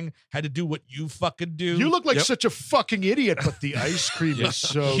 Scott Lang had to do what you fucking do? You look like Yep. such a fucking idiot, but the ice cream is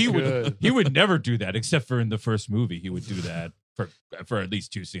so he good. would never do that, except for in the first movie. He would do that for at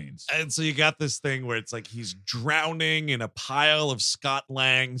least 2 scenes. And so you got this thing where it's like he's drowning in a pile of Scott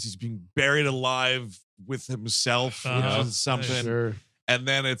Langs. He's being buried alive with himself, Uh-huh. which is something. Sure. And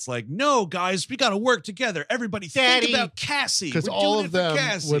then it's like, no, guys, we got to work together. Everybody Daddy. think about Cassie. Because We're all doing of it for them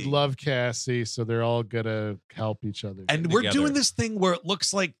Cassie. would love Cassie, so they're all gonna help each other. And we're together. doing this thing where it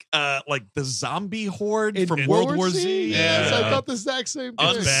looks like the zombie horde In from World War Z. Yes, Yeah. I thought the exact same thing.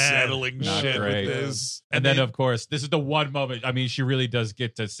 Unsettling Not shit great. with this. And then, of course, this is the one moment. I mean, she really does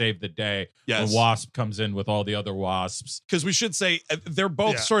get to save the day. Yes. When Wasp comes in with all the other wasps. because we should say they're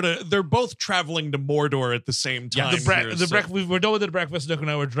both Yeah. they're both traveling to Mordor at the same time. here, so- we're done with the breakfast nook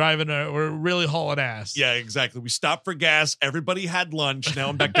now. We're driving. We're really hauling ass. Yeah, exactly. We stopped for gas. Everybody had lunch. Now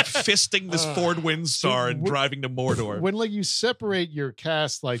I'm back to fisting this Ford Windstar and wh- driving to Mordor. When like you separate your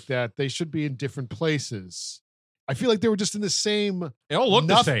cast like that, they should be in different places. I feel like they were just in the same. It all looked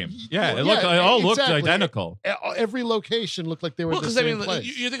the same. Yeah, it all looked identical. Every location looked like they were in the same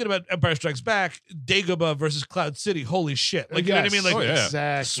place. You're thinking about Empire Strikes Back, Dagobah versus Cloud City. Holy shit! Like, you know what I mean? Like,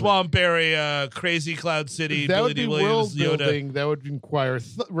 exactly. Swamp area, crazy Cloud City. That Billy would D. be Williams, world Yoda. building. That would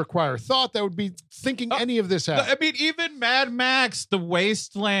require thought. That would be thinking any of this out. I mean, even Mad Max, the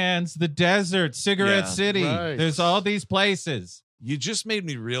wastelands, the desert, Cigarette City. Right. There's all these places. You just made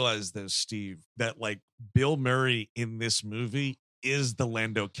me realize, though, Steve, that like Bill Murray in this movie is the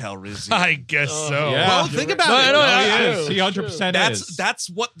Lando Calrissian. I guess so. Yeah. Well, think about it. He 100% is. That's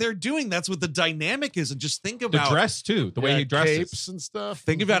what they're doing. That's what the dynamic is. And just think The about dress too, the way he dresses. Capes and stuff.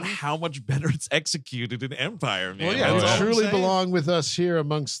 Think about how much better it's executed in Empire, man. Well, That's you all I'm truly saying. belong with us here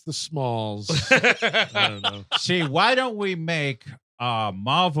amongst the smalls. I don't know. See, why don't we make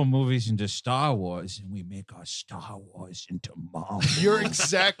Marvel movies into Star Wars, and we make our Star Wars into Marvel? You're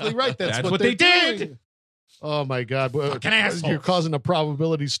exactly right. That's what they they're did. doing. Oh my God! Fucking assholes. You're causing a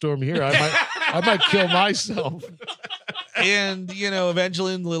probability storm here. I might kill myself. And, you know,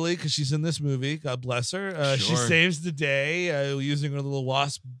 Evangeline Lilly, because she's in this movie, God bless her. She Sure. saves the day using her little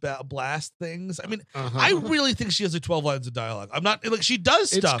wasp blast things. I mean, I really think she has like 12 lines of dialogue. I'm not like, she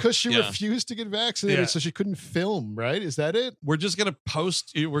does It's stuff. because she Yeah. refused to get vaccinated, Yeah. so she couldn't film. Right? Is that it? We're just gonna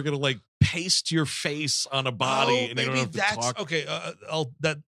we're gonna like paste your face on a body, and you don't maybe have to that's talk. okay.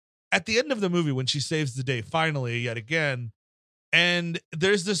 That at the end of the movie when she saves the day finally yet again, and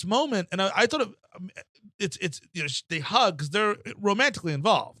there's this moment, and I thought it's you know, they hug because they're romantically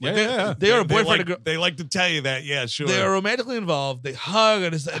involved. Like, they are a boyfriend and girl. They like to tell you that. Yeah, sure. They are romantically involved. They hug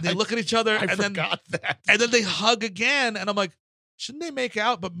and they look at each other, I and then that. and then they hug again, and I'm like, shouldn't they make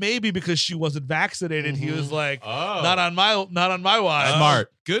out? But maybe because she wasn't vaccinated, he was like, not on my watch.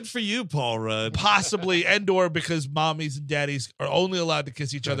 Smart. Good for you, Paul Rudd. Possibly, and/or because mommies and daddies are only allowed to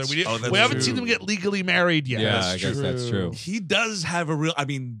kiss each other. We that's haven't true. seen them get legally married yet. Yeah, That's I guess that's true. He does have a real. I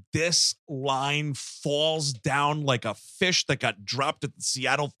mean, this line falls down like a fish that got dropped at the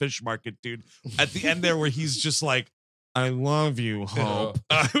Seattle fish market, dude. At the end there, where he's just like, "I love you, Hope."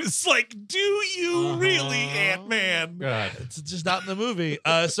 I was like, "Do you really, Ant-Man?" God. It's just not in the movie.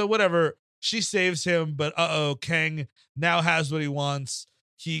 So whatever. She saves him, but Kang now has what he wants.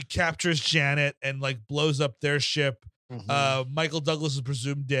 He captures Janet and like blows up their ship. Michael Douglas is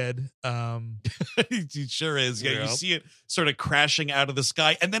presumed dead. He sure is. Yeah, Yeah. you see it sort of crashing out of the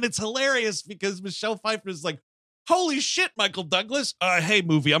sky, and then it's hilarious because Michelle Pfeiffer is like, "Holy shit, Michael Douglas! Hey,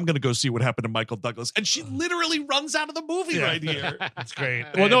 movie, I'm gonna go see what happened to Michael Douglas," and she literally runs out of the movie right here. It's great.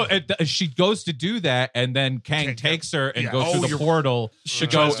 Well, no, she goes to do that, and then Kang takes her and goes through the portal to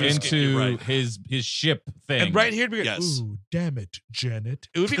go tries to escape, you're into right. his ship thing. And right here, it'd be like, Yes. ooh, damn it, Janet.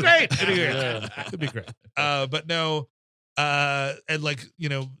 It would be great. It'd be great. It'd be great. But no, and like, you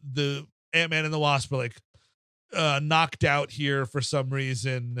know, the Ant-Man and the Wasp are like knocked out here for some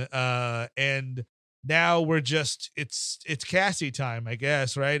reason. And now we're just it's Cassie time, I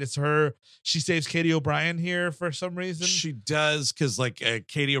guess, right? It's her. She saves Katie O'Brien here for some reason. She does, because like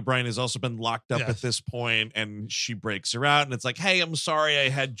Katie O'Brien has also been locked up Yes. at this point, and she breaks her out, and it's like, "Hey, I'm sorry I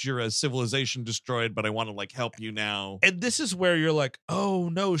had your civilization destroyed, but I want to like help you now." And this is where you're like, oh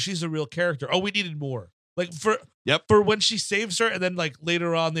no, she's a real character. Oh, we needed more. Like for when she saves her, and then like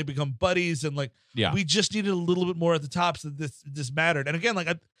later on they become buddies, and like we just needed a little bit more at the top so that this mattered. And again, like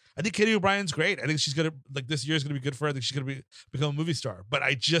I think Katie O'Brien's great. I think she's gonna like this year's gonna be good for her. I think she's gonna become a movie star. But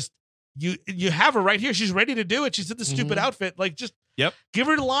I just you have her right here. She's ready to do it. She's in the stupid outfit. Like just give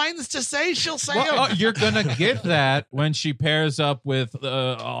her lines to say. She'll say them. You're gonna get that when she pairs up with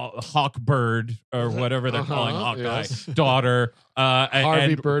Hawkbird or whatever they're calling Hawkeye daughter,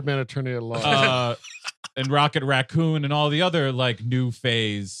 Harvey and Birdman, attorney at law. and Rocket Raccoon and all the other like new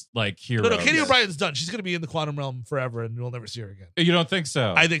phase like heroes. No, Katie O'Brien's done. She's gonna be in the quantum realm forever, and we'll never see her again. You don't think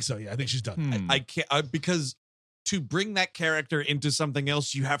so? I think so. Yeah, I think she's done. I can't because to bring that character into something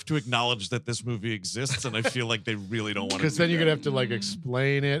else, you have to acknowledge that this movie exists, and I feel like they really don't want to. Because then you're gonna have to like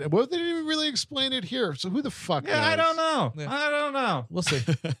explain it. Well, they didn't even really explain it here. So who the fuck? Yeah, knows? I don't know. Yeah. I don't know. We'll see.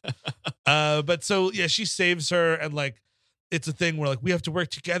 But so yeah, she saves her, and like it's a thing where like we have to work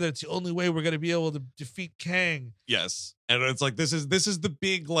together. It's the only way we're gonna be able to defeat Kang. Yes, and it's like this is the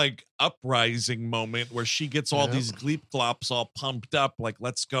big like uprising moment where she gets all these gleep glops all pumped up. Like,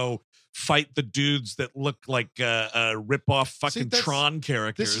 let's go fight the dudes that look like rip off fucking Tron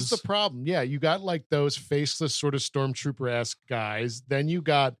characters. This is the problem. Yeah, you got like those faceless sort of stormtrooper-esque guys. Then you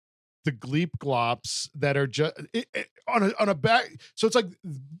got the gleep glops that are just on a back. So it's like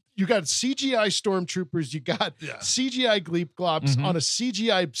you got CGI stormtroopers, you got CGI gleep glops on a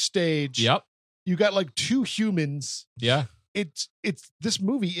CGI stage. Yep. You got like two humans. Yeah. it's this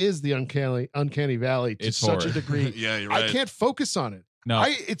movie is the uncanny valley to It's such a horror. degree. Yeah, you're I right. can't focus on it. No.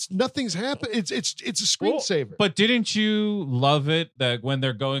 It's nothing's happened. It's a screensaver. But didn't you love it that when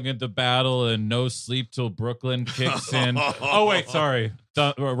they're going into battle and no sleep till Brooklyn kicks in? Oh wait, sorry,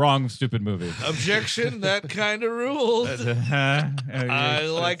 wrong stupid movie. Objection. That kind of ruled. I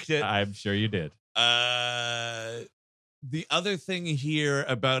liked it. I'm sure you did. The other thing here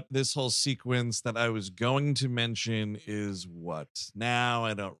about this whole sequence that I was going to mention is what? Now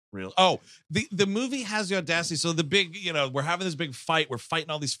I don't really. Oh, the movie has the audacity. So the big, we're having this big fight. We're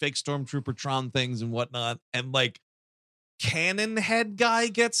fighting all these fake Stormtrooper Tron things and whatnot, and like cannon head guy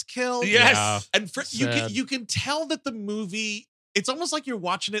gets killed. Yes. Yeah. And Sad. you can tell that the movie. It's almost like you're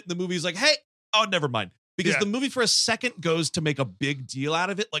watching it, and the movie's like, hey, oh, never mind. Because the movie for a second goes to make a big deal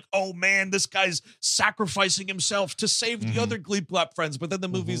out of it. Like, oh man, this guy's sacrificing himself to save the other Gleep Glop friends. But then the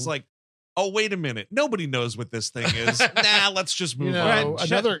movie's like, oh, wait a minute. Nobody knows what this thing is. Nah, let's just move on.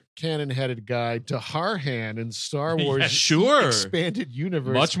 Another cannon-headed guy, Daharhan in Star Wars sure. Expanded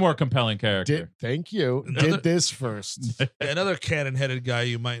Universe. Much more compelling character. Thank you. Another- Did this first. Another cannon-headed guy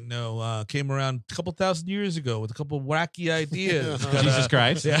you might know came around a couple thousand years ago with a couple wacky ideas. Jesus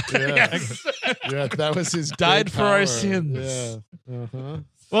Christ. Yeah. Yeah. Yeah, that was his Died great for our power. sins. Yeah. Uh-huh.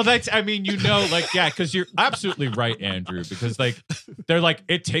 Well, because you're absolutely right, Andrew, because they're like,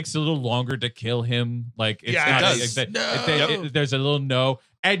 it takes a little longer to kill him. Like, it's Yeah, it not, does. like, No. there's a little no.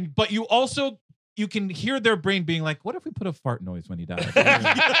 But you can hear their brain being like, what if we put a fart noise when he dies?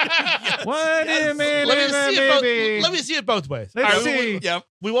 What do you mean? Let me see it both ways. Let's All right, see.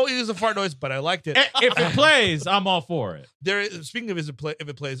 we won't use a fart noise, but I liked it. If it plays, I'm all for it. Speaking of if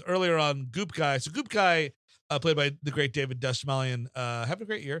it plays earlier on, Goop Guy. So Goop Guy, played by the great David Dastmalchian, having a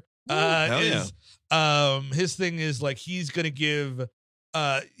great year. His thing is like he's gonna give.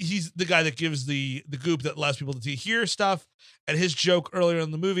 He's the guy that gives the goop that allows people to hear stuff. And his joke earlier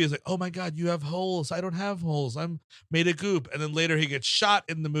in the movie is like, "Oh my God, you have holes. I don't have holes. I'm made of goop." And then later he gets shot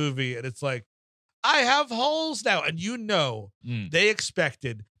in the movie, and it's like, "I have holes now." And they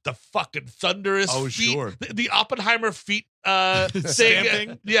expected the fucking thunderous feet, sure. the Oppenheimer feet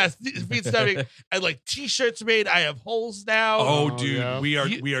Stamping? yes, feet stamping, and like t-shirts made. I have holes now. Oh, dude, yeah. we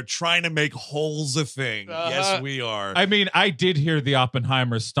are trying to make holes a thing. Yes, we are. I mean, I did hear the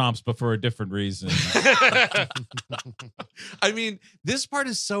Oppenheimer stomps, but for a different reason. I mean, this part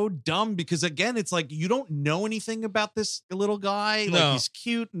is so dumb because again, it's like you don't know anything about this little guy. Like No. he's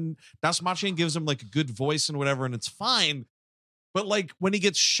cute, and Dastmalchian gives him like a good voice and whatever, and it's fine. But like when he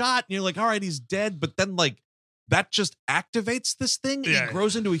gets shot, and you're like, all right, he's dead. But then like that just activates this thing. Yeah. He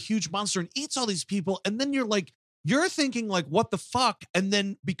grows into a huge monster and eats all these people. And then you're thinking like, what the fuck? And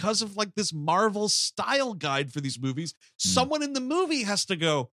then because of like this Marvel style guide for these movies, someone in the movie has to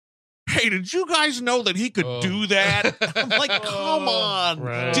go, hey, did you guys know that he could do that? I'm like, come on.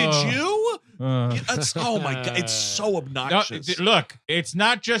 Right. Did you? Uh, Oh my God. It's so no, obnoxious. look, it's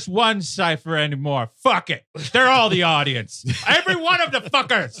not just one cipher anymore. Fuck it. They're all the audience. Every one of the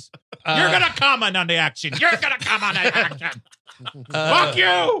fuckers. You're going to comment on the action. You're going to comment on the action. Fuck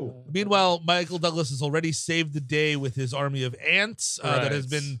you. Meanwhile, Michael Douglas has already saved the day with his army of ants that has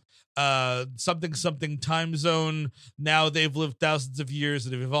been something time zone. Now they've lived thousands of years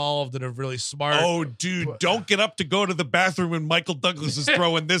and have evolved and are really smart. Oh, dude, don't get up to go to the bathroom when Michael Douglas is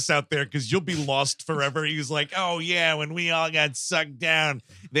throwing this out there because you'll be lost forever. He was like, oh, yeah, when we all got sucked down,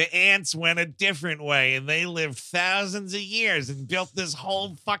 the ants went a different way and they lived thousands of years and built this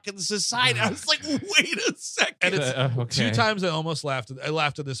whole fucking society. I was like, wait a second. And it's Okay. 2 times I almost laughed. I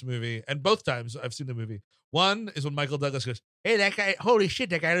laughed at this movie, and both times I've seen the movie. One is when Michael Douglas goes, "Hey, that guy! Holy shit,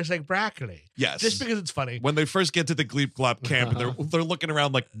 that guy looks like broccoli." Yes. Just because it's funny. When they first get to the Gleep Glop camp, and they're looking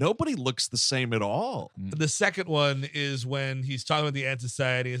around like nobody looks the same at all. The second one is when he's talking about the Ant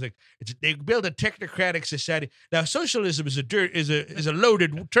Society. He's like, they build a technocratic society. Now, socialism is a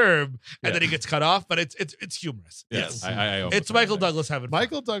loaded term, and then he gets cut off. But it's humorous. Yes. It's Michael Douglas having fun.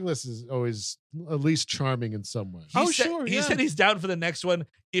 Michael Douglas is always at least charming in some way. He said he's down for the next one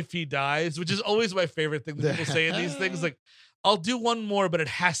if he dies, which is always my favorite thing that people say in these things. Like, I'll do one more, but it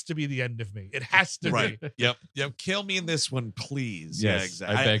has to be the end of me. It has to Right. be. Yep. Kill me in this one, please. Yes, Yeah,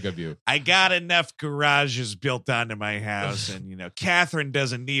 exactly. I beg of you. I got enough garages built onto my house, and Catherine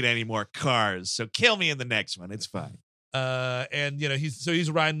doesn't need any more cars. So kill me in the next one. It's fine. And he's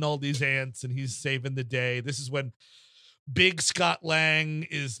riding all these ants and he's saving the day. This is when Big Scott Lang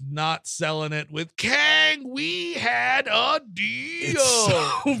is not selling it with Kang. We had a deal. It's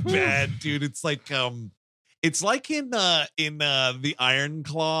so bad, dude. It's like It's like in the Iron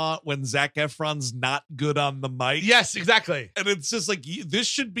Claw when Zac Efron's not good on the mic. Yes, exactly. And it's just like, this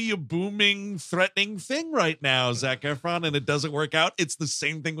should be a booming, threatening thing right now, Zac Efron, and it doesn't work out. It's the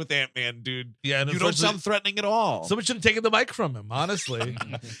same thing with Ant-Man, dude. Yeah, and you don't sound threatening at all. Someone should have taken the mic from him, honestly.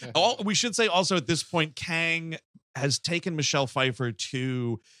 We should say also at this point, Kang has taken Michelle Pfeiffer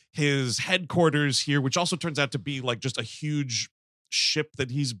to his headquarters here, which also turns out to be like just a huge ship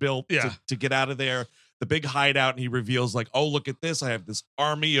that he's built to get out of there. The big hideout, and he reveals like, oh, look at this. I have this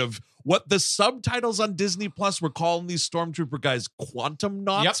army of what the subtitles on Disney Plus were calling these stormtrooper guys quantum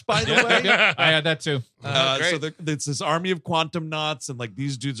knots, by the way. Yep. I had that too. So it's this army of quantum knots, and like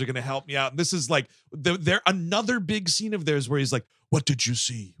these dudes are going to help me out. And this is like they're another big scene of theirs where he's like, what did you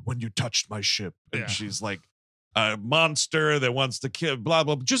see when you touched my ship? And she's like, a monster that wants to kill, blah,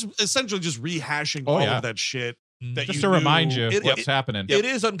 blah, blah. Just essentially just rehashing all of that shit. That just to remind you what's happening. It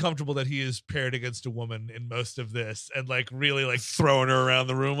is uncomfortable that he is paired against a woman in most of this, and like really like throwing her around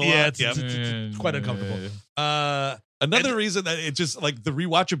the room a lot. It's quite uncomfortable. Another reason that it just like the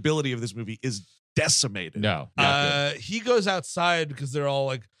rewatchability of this movie is decimated. He goes outside because they're all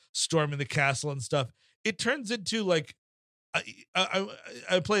like storming the castle and stuff. It turns into like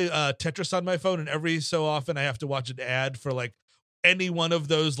I play Tetris on my phone, and every so often I have to watch an ad for like any one of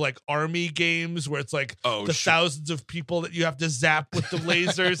those like army games where it's like thousands of people that you have to zap with the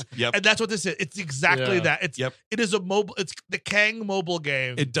lasers. And that's what this is. It's exactly that. It is it's the Kang mobile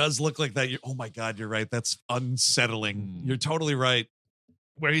game. It does look like that. Oh my God, you're right. That's unsettling. You're totally right.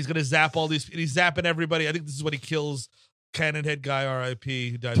 Where he's gonna zap all these, he's zapping everybody. I think this is when he kills Cannon Head guy,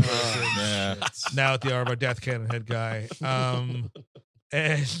 R.I.P. who died now at the hour of our death, Cannon Head guy.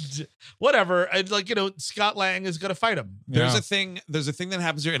 And whatever, and like, you know, Scott Lang is gonna fight him. There's a thing that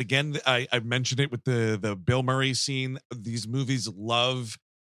happens here, and again, I mentioned it with the Bill Murray scene. These movies love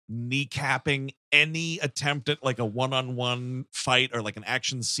kneecapping any attempt at like a one-on-one fight or like an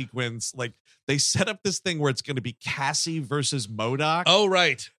action sequence. Like they set up this thing where it's going to be Cassie versus MODOK. Oh,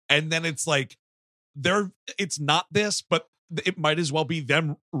 right. And then it's like it's not this, but it might as well be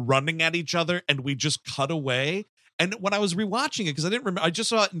them running at each other, and we just cut away. And when I was rewatching it, because I didn't remember, I just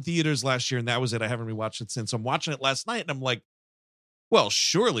saw it in theaters last year, and that was it. I haven't rewatched it since. So I'm watching it last night, and I'm like, well,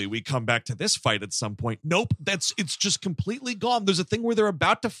 surely we come back to this fight at some point. Nope, it's just completely gone. There's a thing where they're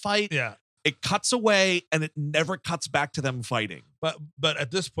about to fight. Yeah. It cuts away, and it never cuts back to them fighting. But at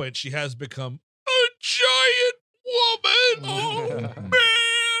this point, she has become a giant woman. Oh, man,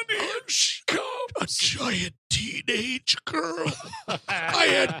 here she comes. A giant teenage girl. I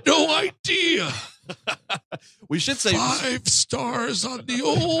had no idea. We should say 5 stars on the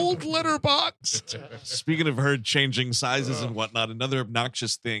old letterbox. Speaking of her changing sizes and whatnot, another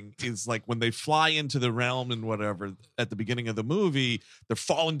obnoxious thing is like when they fly into the realm and whatever at the beginning of the movie, they're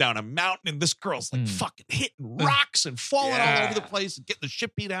falling down a mountain, and this girl's like fucking hitting rocks and falling all over the place and getting the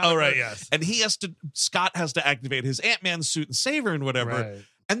shit beat out. Oh, right, yes. And Scott has to activate his Ant-Man suit and save her and whatever. Right.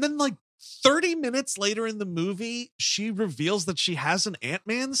 And then like 30 minutes later in the movie, she reveals that she has an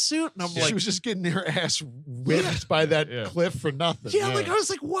Ant-Man suit. And I'm like, she was just getting her ass whipped by that cliff for nothing. Yeah, like I was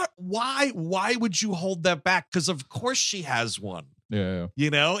like, what? Why would you hold that back? Because of course she has one. Yeah. You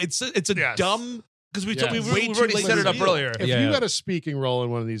know, it's a dumb. Because we've way already too set it up reveal. earlier. If you got a speaking role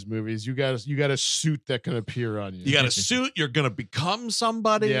in one of these movies, you got a suit that can appear on you. You got a suit. You're gonna become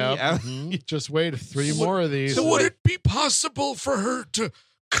somebody. Yeah. Just wait 3 more of these. So would it be possible for her to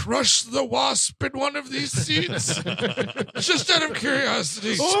crush the Wasp in one of these scenes? Just out of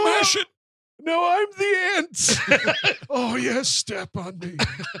curiosity. Smash it. No, I'm the ant. Oh, yes, step on me.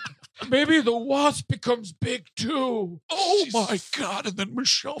 Maybe the Wasp becomes big too. Oh my God! And then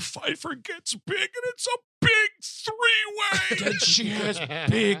Michelle Pfeiffer gets big, and it's a big 3-way. And she has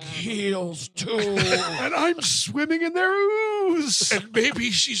big heels too. And I'm swimming in their ooze. And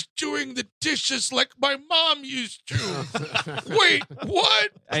maybe she's doing the dishes like my mom used to. Wait, what?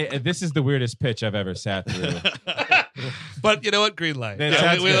 This is the weirdest pitch I've ever sat through. But you know what? Green light. That Yeah,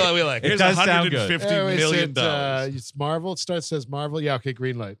 sounds we good. like It it. does sound good. $150 million. It's Marvel. It says Marvel. Yeah, okay,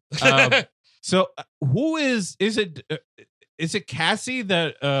 green light. So who is it Cassie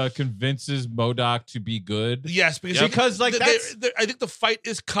that convinces MODOK to be good? Yes, because like I think the fight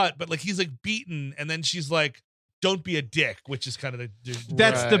is cut, but like he's like beaten, and then she's like, "Don't be a dick," which is kind of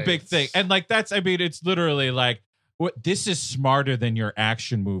that's the Right. big thing. And like it's literally like this is smarter than your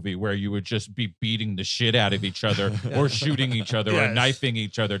action movie where you would just be beating the shit out of each other or shooting each other or Yes. knifing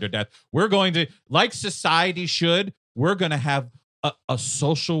each other to death. We're going to, like society should, we're going to have a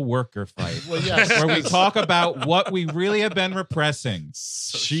social worker fight. Well, yes. Where we talk about what we really have been repressing.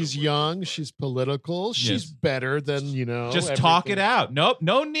 She's young. She's political. She's Yes. better than, Just talk it out. Nope.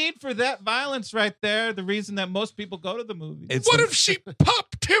 No need for that violence right there. The reason that most people go to the movies. What if she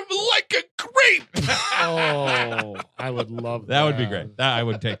popped him like a grape? Oh, I would love that. That would be great. I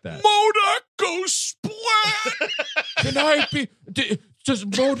would take that. MODOK goes splat. Can I be? Does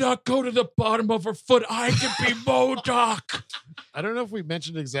MODOK go to the bottom of her foot? I can be MODOK. I don't know if we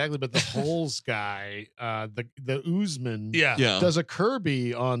mentioned it exactly, but the Holes guy, the Oozman, Yeah. does a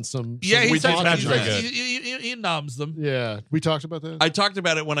Kirby on some. Yeah, some he said that's very contract. good. he noms them. Yeah, we talked about that. I talked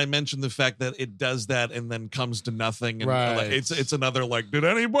about it when I mentioned the fact that it does that and then comes to nothing. And Right. it's another like, did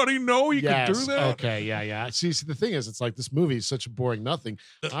anybody know you could do that? Okay, yeah. See, the thing is, it's like this movie is such a boring nothing.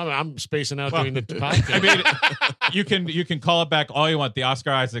 I'm spacing out during the podcast. I mean, you can call it back all you want. The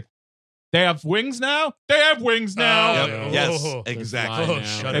Oscar Isaac. They have wings now. They have wings now. Yep. Oh. Yes, Oh. exactly. They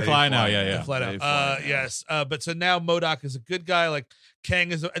fly now. They fly now. Yeah. Flat They out. fly now. Yes. But so now MODOK is a good guy. Like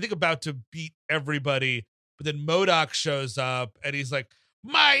Kang is, I think, about to beat everybody. But then MODOK shows up and he's like,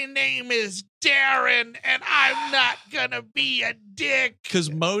 "My name is Darren, and I'm not gonna be a dick." Because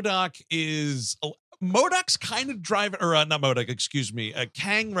MODOK's kind of driving, or not MODOK, excuse me.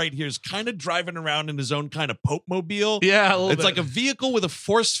 Kang right here is kind of driving around in his own kind of Pope mobile. Yeah, a little It's bit. like a vehicle with a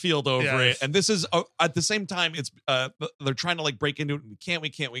force field over Yes. it, and this is at the same time. It's they're trying to like break into it. We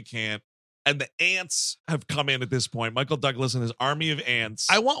can't. And the ants have come in at this point. Michael Douglas and his army of ants.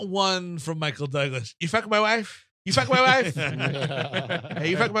 I want one from Michael Douglas. You fuck my wife? You fuck my wife? Hey,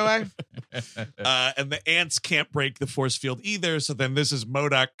 you fuck my wife? And the ants can't break the force field either. So then this is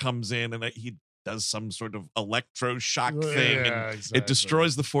MODOK comes in and he does some sort of electroshock thing, and exactly. it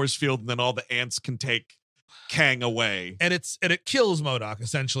destroys the force field, and then all the ants can take Kang away. And it kills MODOK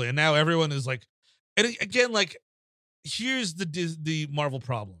essentially. And now everyone is like, again, like, here's the Marvel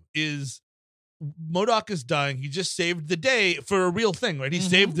problem is MODOK is dying. He just saved the day for a real thing, right? He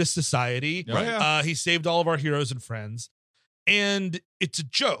saved this society. Right. Yeah. He saved all of our heroes and friends. And it's a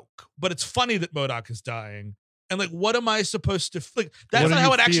joke, but it's funny that MODOK is dying. And like, what am I supposed to like? That's What not do how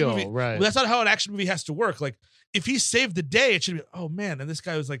you an action feel? movie. Right. That's not how an action movie has to work. Like, if he saved the day, it should be, oh man, and this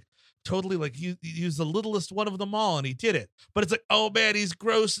guy was like totally like he was the littlest one of them all, and he did it. But it's like, oh man, he's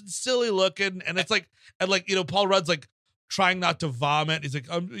gross and silly looking, and it's like, and like Paul Rudd's like trying not to vomit. He's like,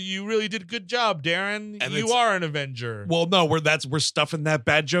 you really did a good job, Darren. And You are an Avenger. Well, no, we're stuffing that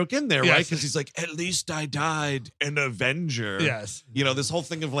bad joke in there, right? Yes. Because he's like, at least I died an Avenger. Yes. This whole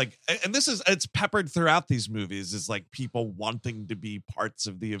thing of like, and it's peppered throughout these movies, is like people wanting to be parts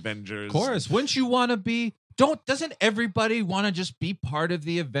of the Avengers. Of course. Wouldn't you want to be? Doesn't everybody want to just be part of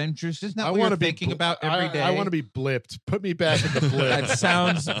the Avengers? Isn't that what you're thinking about every day? I want to be blipped. Put me back in the blip. That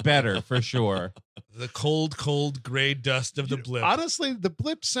sounds better for sure. The cold gray dust of the blip. Honestly, the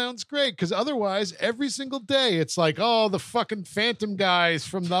blip sounds great because otherwise, every single day, it's like, oh, the fucking phantom guys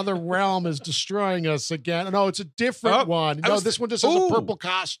from the other realm is destroying us again. No, it's a different one. No, this one just has a purple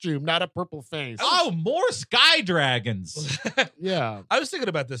costume, not a purple face. Oh, more sky dragons. Yeah. I was thinking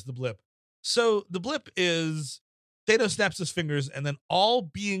about this, the blip. So the blip is Thanos snaps his fingers, and then all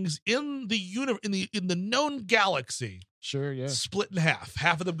beings in the universe, in the known galaxy, Sure, yeah. split in half.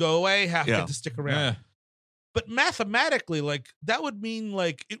 Half of them go away, half Yeah. get to stick around. Yeah. But mathematically, like that would mean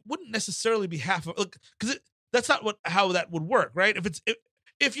like it wouldn't necessarily be half of because that's not how that would work, right?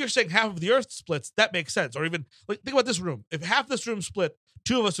 If you're saying half of the Earth splits, that makes sense. Or even like think about this room. If half this room split,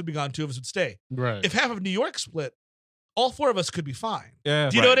 2 of us would be gone, 2 of us would stay. Right. If half of New York split, all 4 of us could be fine. Yeah.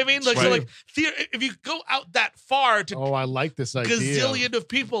 Do you know what I mean? Like, Right. so like, if you go out that far to Oh, I like this idea. gazillion of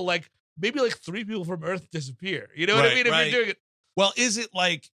people, like maybe like 3 people from Earth disappear. You know what I Right, mean? If right. you're doing it, Well, is it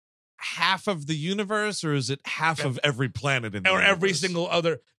like half of the universe, or is it half of every planet in the or every universe? single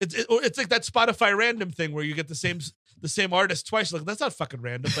other, it's like that Spotify random thing where you get the same artist twice. Like that's not fucking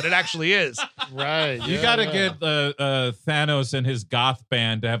random, but it actually is. Right. You yeah, got to yeah. get Thanos and his goth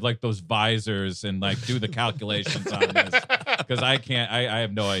band to have like those visors and like do the calculations on this because I can't. I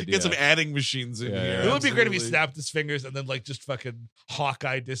have no idea. Get some adding machines in Yeah, here. yeah. It would be great if he absolutely. snapped his fingers and then like just fucking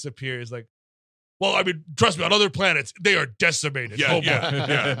Hawkeye disappears. Like, well, I mean, trust me, on other planets they are decimated. Yeah, Oh, boy.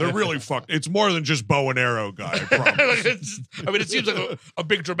 yeah. They're really fucked. It's more than just bow and arrow guy, I promise. Like, I mean, it seems like a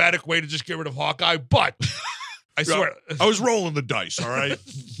big dramatic way to just get rid of Hawkeye, but I swear, I was rolling the dice, all right?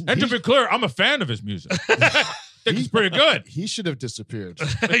 And to be clear, I'm a fan of his music. I think it's pretty good. He should have disappeared.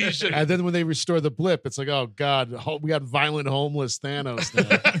 you should. And then when they restore the blip, it's like, oh God, we got violent, homeless Thanos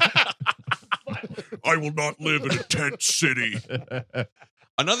now. I will not live in a tent city.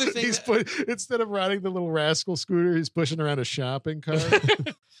 Another thing, Instead of riding the little rascal scooter, he's pushing around a shopping cart.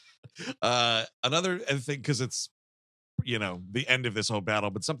 another thing, because it's the end of this whole battle,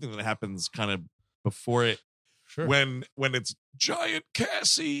 but something that happens kind of before it. Sure. When it's giant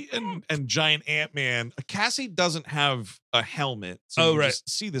Cassie and giant Ant-Man. Cassie doesn't have a helmet, so you just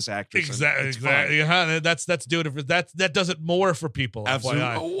see this actress. Exactly. That's doing it for that does it more for people. Absolutely.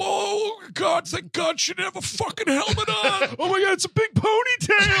 FYI. Oh God! Thank God she didn't have a fucking helmet on. Oh my God! It's a big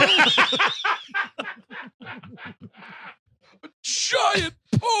ponytail. A giant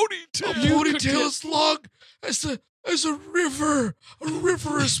ponytail. Ponytail as long as a river, a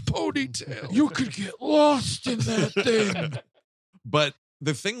riverous ponytail. You could get lost in that thing. But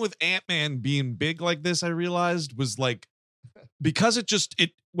the thing with Ant-Man being big like this, I realized, was like, because it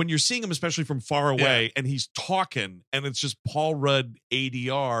when you're seeing him, especially from far away, and he's talking, and it's just Paul Rudd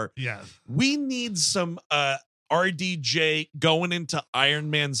ADR. Yeah, we need some RDJ going into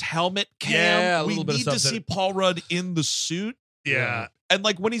Iron Man's helmet cam. Yeah, we need to see Paul Rudd in the suit. Yeah. And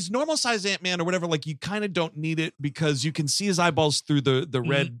like when he's normal size Ant-Man or whatever, like you kind of don't need it because you can see his eyeballs through the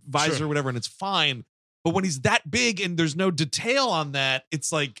red visor or whatever, and it's fine. But when he's that big and there's no detail on that,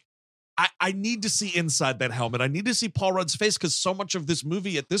 it's like I need to see inside that helmet. I need to see Paul Rudd's face because so much of this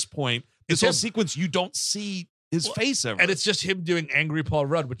movie at this point, this whole sequence, you don't see his face ever. And it's just him doing angry Paul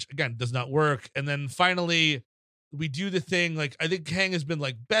Rudd, which again does not work. And then finally we do the thing, like I think Kang has been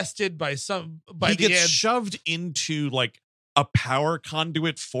like bested by he gets shoved into like a power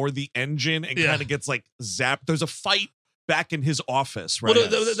conduit for the engine and kind of gets like zapped. There's a fight back in his office, right? Well,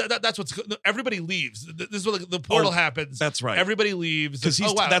 that's what's everybody leaves. This is what the portal happens. That's right. Everybody leaves because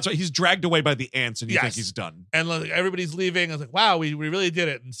that's right. He's dragged away by the ants, and you think he's done. And like, everybody's leaving. I was like, wow, we really did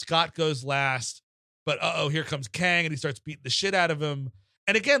it. And Scott goes last, but here comes Kang, and he starts beating the shit out of him.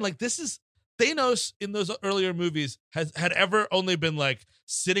 And again, like this is Thanos in those earlier movies had ever only been like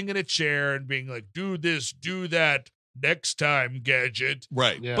sitting in a chair and being like, do this, do that. Next time, Gadget.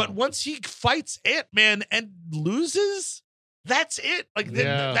 Right. Yeah. But once he fights Ant-Man and loses, that's it. Like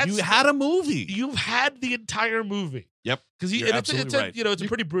you had a movie. You've had the entire movie. Yep. Because it's right. It's a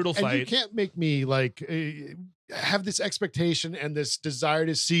pretty brutal fight. And you can't make me like have this expectation and this desire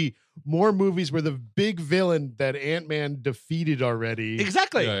to see more movies where the big villain that Ant-Man defeated already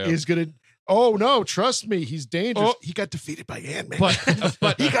exactly is gonna. Oh no! Trust me, he's dangerous. He got defeated by Ant-Man.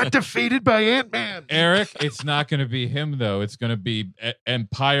 But he got defeated by Ant-Man. Eric, it's not going to be him though. It's going to be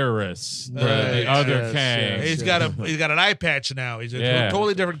Empirus, the other Kang. He's got an eye patch now. He's a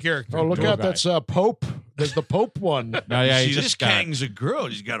totally different character. Oh, look out! That's Pope. There's the Pope one. No, yeah, this Kang's a girl.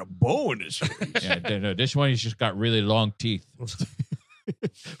 He's got a bow in his face. No, this one he's just got really long teeth.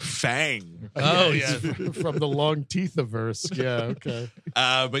 Fang. Oh yeah, from the long teethiverse. Yeah, okay.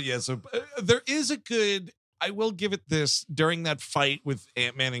 But yeah, so there is a good. I will give it this during that fight with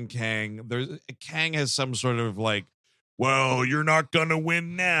Ant-Man and Kang. Kang has some sort of like, well, you're not gonna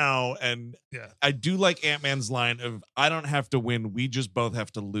win now, and I do like Ant-Man's line of, I don't have to win, we just both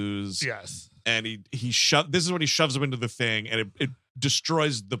have to lose. Yes. And this is when he shoves him into the thing, and it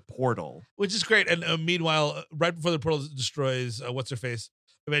destroys the portal, which is great. And meanwhile, right before the portal destroys, what's her face?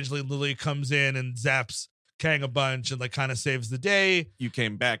 Eventually, Lily comes in and zaps Kang a bunch and like kind of saves the day. You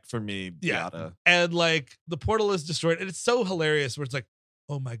came back for me, yada. And like the portal is destroyed, and it's so hilarious. Where it's like,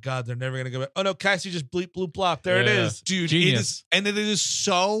 oh my God, they're never gonna go back. Oh no, Cassie just bleep bloop blop. There it is, dude. Genius. It is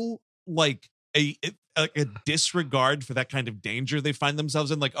so like a disregard for that kind of danger they find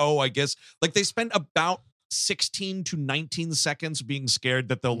themselves in. Like, oh, I guess like they spend about 16 to 19 seconds being scared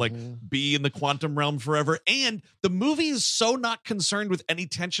that they'll like be in the quantum realm forever. And the movie is so not concerned with any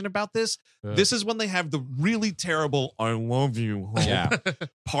tension about this. This is when they have the really terrible I love you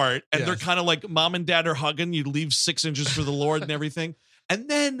part. And they're kind of like mom and dad are hugging. You leave 6 inches for the Lord and everything. And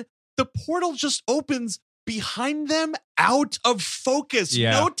then the portal just opens behind them, out of focus.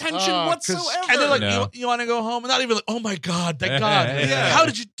 No tension whatsoever. And they're like, you want to go home? And not even like, oh my God, thank God. How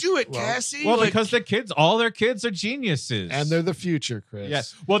did you do it, Cassie? Well, because all their kids are geniuses. And they're the future, Chris.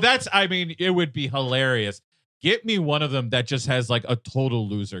 Yes. Well, it would be hilarious. Get me one of them that just has like a total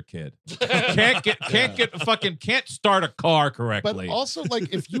loser kid. Can't start a car correctly. But also,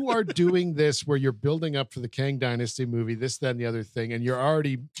 like, if you are doing this where you're building up for the Kang Dynasty movie, this, that, and the other thing, and you're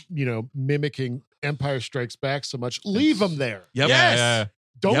already, mimicking Empire Strikes Back so much, leave them there. Yep. Yes. Yeah.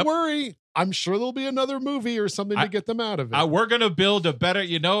 Don't worry. I'm sure there'll be another movie or something to get them out of it. We're gonna build a better,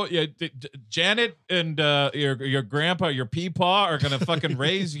 Janet and your grandpa, your peepaw are gonna fucking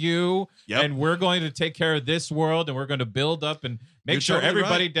raise you, and we're going to take care of this world, and we're going to build up and make sure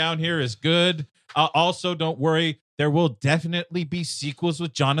everybody down here is good. Also, don't worry. There will definitely be sequels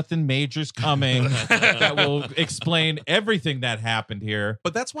with Jonathan Majors coming that will explain everything that happened here.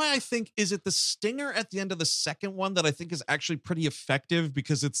 But that's why I think, is it the stinger at the end of the second one that I think is actually pretty effective,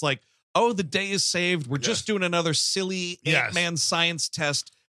 because it's like, oh, the day is saved. We're just doing another silly Ant-Man science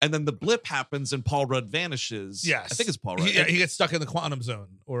test. And then the blip happens and Paul Rudd vanishes. Yes. I think it's Paul Rudd. He gets stuck in the quantum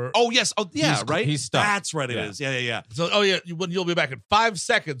zone. Oh, yes. Oh, yeah, right? He's stuck. That's right, it is. Yeah. So, you'll be back in 5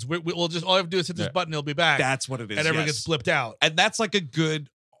 seconds. We'll just, all I have to do is hit this button, he'll be back. That's what it is. And everyone gets blipped out. And that's like a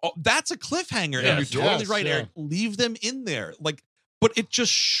good, that's a cliffhanger. And you're totally right, Eric. Leave them in there. Like, but it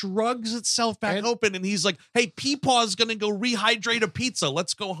just shrugs itself back open, and he's like, "Hey, Peepaw's gonna go rehydrate a pizza.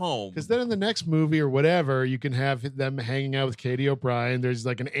 Let's go home." Because then in the next movie or whatever, you can have them hanging out with Katie O'Brien. There's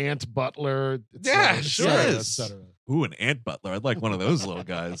like an Ant Butler. Sure is. Ooh, an Ant Butler. I'd like one of those little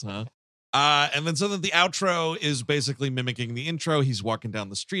guys, huh? And then the outro is basically mimicking the intro. He's walking down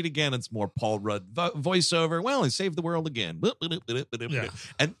the street again. It's more Paul Rudd voiceover. Well, he saved the world again.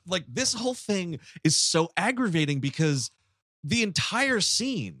 And like this whole thing is so aggravating because the entire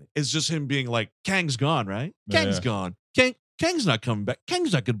scene is just him being like, Kang's gone, right? Kang's gone. Kang's not coming back.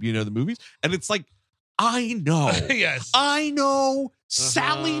 Kang's not going to be in other movies. And it's like, I know. Yes. I know.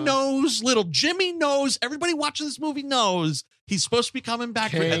 Sally knows. Little Jimmy knows. Everybody watching this movie knows. He's supposed to be coming back.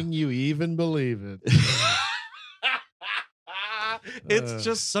 Can you even believe it? It's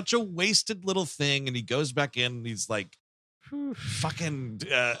just such a wasted little thing. And he goes back in and he's like, fucking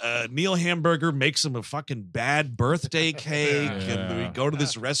Neil Hamburger makes him a fucking bad birthday cake, and we go to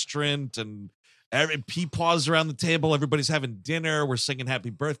this restaurant, and Peepaw's around the table. Everybody's having dinner. We're singing "Happy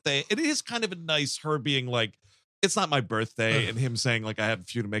Birthday." It is kind of a nice her being like, "It's not my birthday," and him saying like, "I have a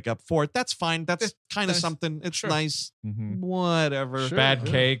few to make up for it." That's fine. That's kind of something. It's nice. Whatever. Bad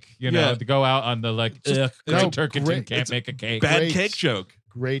cake, to go out on the like, Greg Turkington can't make a cake. Bad cake joke.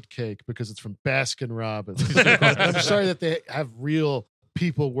 Great cake because it's from Baskin Robbins. I'm sorry that they have real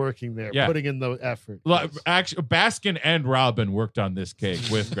people working there, putting in the effort. Look, actually, Baskin and Robin worked on this cake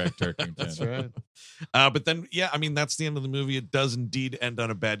with Greg Turkington. That's right. But then, that's the end of the movie. It does indeed end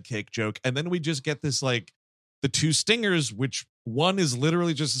on a bad cake joke. And then we just get this, like, the two stingers, which one is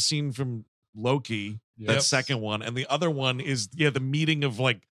literally just a scene from Loki, that second one. And the other one is, the meeting of,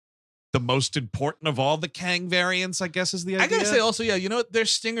 like, the most important of all the Kang variants, I guess, is the idea. I gotta say also, their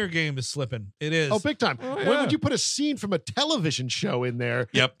stinger game is slipping. It is. Oh, big time. When would you put a scene from a television show in there?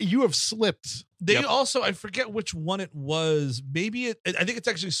 Yep. You have slipped. They also, I forget which one it was. Maybe I think it's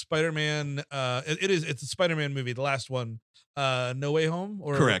actually Spider-Man. It's a Spider-Man movie, the last one. No Way Home?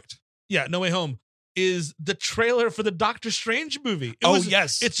 Correct. Yeah, No Way Home is the trailer for the Doctor Strange movie.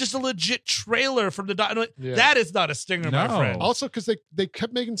 Yes. It's just a legit trailer from the Doctor. That is not a stinger, my friend. Also, because they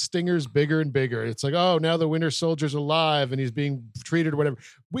kept making stingers bigger and bigger. It's like, oh, now the Winter Soldier's alive and he's being treated or whatever.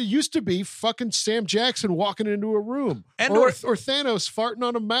 We used to be fucking Sam Jackson walking into a room, or Thanos farting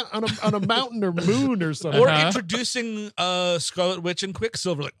on a mountain or moon or something, or introducing Scarlet Witch and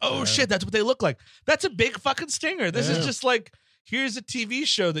Quicksilver. Like, shit, that's what they look like. That's a big fucking stinger. This is just like, here's a TV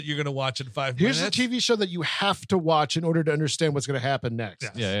show that you're going to watch in 5 minutes. Here's a TV show that you have to watch in order to understand what's going to happen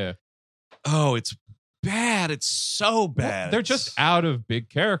next. Yeah. Oh, it's bad. It's so bad. Well, they're just out of big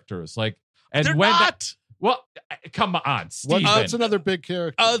characters. Like, and they're when not. Well, come on, Steven. That's another big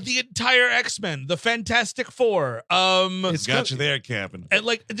character. The entire X-Men, the Fantastic Four. It's got you there, Captain. And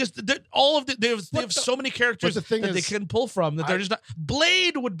like, just all of they have so many characters that they can pull from that they're just not.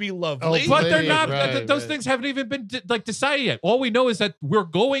 Blade would be lovely, but they're not. Those things haven't even been decided yet. All we know is that we're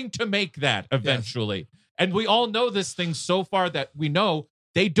going to make that eventually, and we all know this thing so far that we know.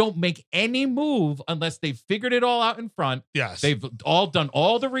 They don't make any move unless they've figured it all out in front. Yes. They've all done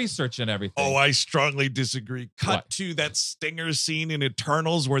all the research and everything. Oh, I strongly disagree. Cut to that Stinger scene in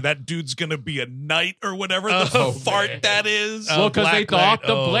Eternals where that dude's going to be a knight or whatever the fart that is. Well, because they thought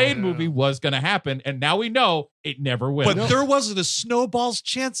the Blade movie was going to happen, and now we know it never will. But there wasn't a snowball's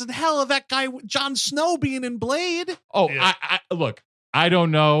chance in hell of that guy, Jon Snow, being in Blade. Oh, yeah. I look. I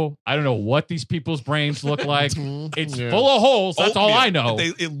don't know. I don't know what these people's brains look like. It's full of holes. That's all I know.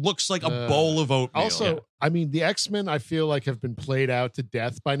 It looks like a bowl of oatmeal. Also, I mean, the X-Men, I feel like, have been played out to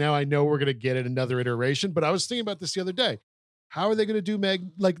death by now. I know we're going to get it another iteration, but I was thinking about this the other day. How are they going to do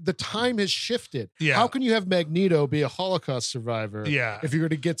like the time has shifted? Yeah. How can you have Magneto be a Holocaust survivor? Yeah. If you're going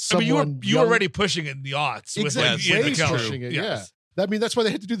to get someone, you were already pushing it in the aughts. Exactly. With Way pushing it. Yes. Yeah. I mean, that's why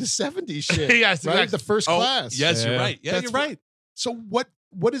they had to do the 70s shit. Yes. Right? Exactly. The first class. Yes, you're right. Yeah, you're right. So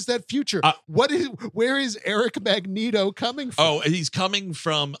what is that future? Where is Eric Magneto coming from? Oh, he's coming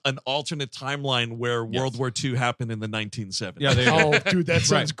from an alternate timeline where World War II happened in the 1970s. Yeah, dude, that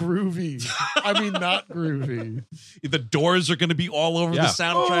sounds groovy. I mean, not groovy. The Doors are going to be all over the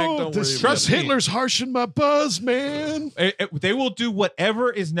soundtrack. Don't worry about Hitler's harshing my buzz, man. They will do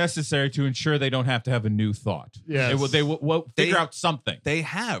whatever is necessary to ensure they don't have to have a new thought. Yeah, they will figure out something. They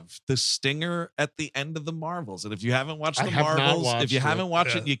have the stinger at the end of the Marvels, and if you haven't watched the Marvels, if you haven't watched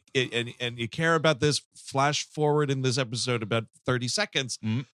watch it and you care about this, flash forward in this episode about 30 seconds.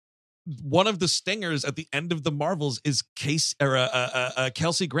 Mhm. One of the stingers at the end of the Marvels is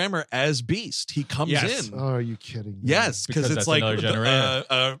Kelsey Grammer as Beast. He comes Yes. in. Oh, are you kidding me? Yes, because it's that's like another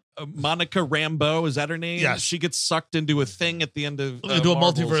generation. Monica Rambeau, is that her name? Yes. She gets sucked into a thing at the end of Into a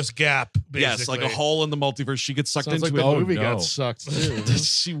Marvels. multiverse gap, basically. Yes, like a hole in the multiverse. She gets sucked Sounds like into the it. movie no. got sucked too.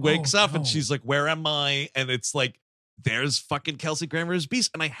 She wakes up and no. she's like, "Where am I?" And it's like, there's fucking Kelsey Grammer as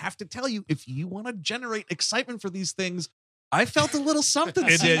Beast. And I have to tell you, if you want to generate excitement for these things, I felt a little something.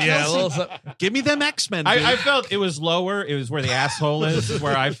 It did, yeah. Give me them X-Men. I felt it was lower. It was where the asshole is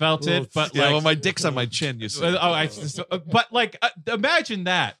where I felt it. But yeah, like, well, my dick's on my chin. You see? but like, imagine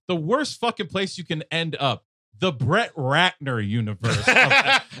that. The worst fucking place you can end up. The Brett Ratner universe.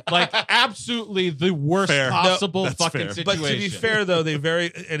 Like, absolutely the worst Fair. possible that's fucking fair. situation. But to be fair, though,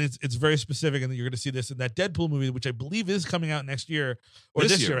 it's very specific, and you're going to see this in that Deadpool movie, which I believe is coming out next year or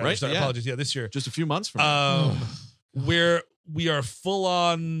this year, right? Sorry, Yeah. apologies, yeah, this year. Just a few months from now. Where we are full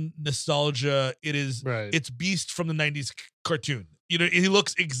on nostalgia. It is, Right. it's Beast from the '90s cartoon. You know, he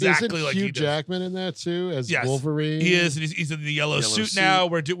looks exactly Isn't like Hugh he does. Jackman in that too as Yes. Wolverine? He is, and he's in the yellow suit now.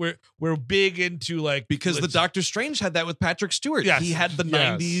 We're big into like Because the Doctor Strange had that with Patrick Stewart. Yes. He had the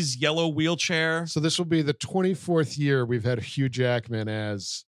Yes. 90s yellow wheelchair. So this will be the 24th year we've had Hugh Jackman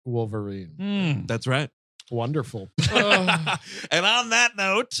as Wolverine. Hmm. That's right. Wonderful. And on that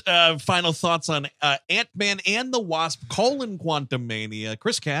note, final thoughts on Ant-Man and the Wasp: Quantumania.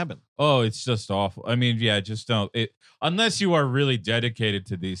 Chris Cabin. Oh, it's just awful. I mean, yeah, just don't. Unless you are really dedicated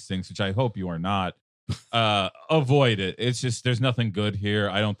to these things, which I hope you are not. Avoid it. It's just there's nothing good here.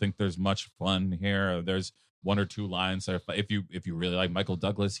 I don't think there's much fun here. There's one or two lines that if you really like Michael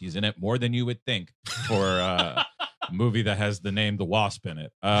Douglas, he's in it more than you would think for a movie that has the name The Wasp in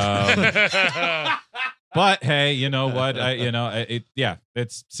it. But hey, you know what?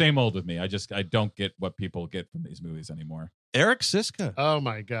 It's same old with me. I don't get what people get from these movies anymore. Eric Siska. Oh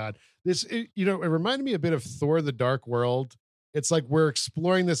my God. It reminded me a bit of Thor: The Dark World. It's like we're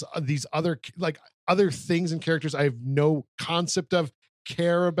exploring these other things and characters I have no concept of,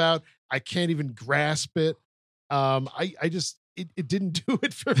 care about. I can't even grasp it. It didn't do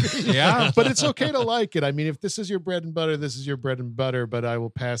it for me. Yeah. But it's okay to like it. I mean, if this is your bread and butter, this is your bread and butter, but I will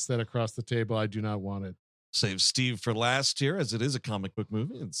pass that across the table. I do not want it. Save Steve for last here, as it is a comic book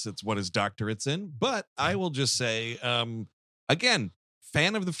movie. It's what his doctorate's in. But I will just say, again,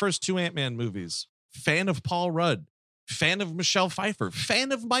 fan of the first two Ant-Man movies, fan of Paul Rudd, fan of Michelle Pfeiffer,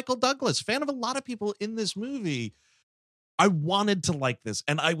 fan of Michael Douglas, fan of a lot of people in this movie. I wanted to like this,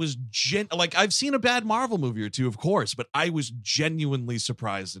 and I was I've seen a bad Marvel movie or two, of course, but I was genuinely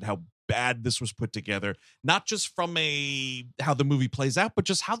surprised at how bad this was put together. Not just from how the movie plays out, but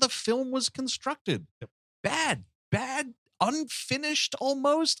just how the film was constructed. Bad, unfinished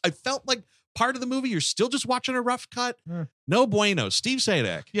almost. I felt like part of the movie you're still just watching a rough cut. No bueno. Steve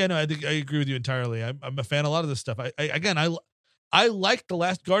Sadak. Yeah, no, I think I agree with you entirely. I'm a fan of a lot of this stuff. I like the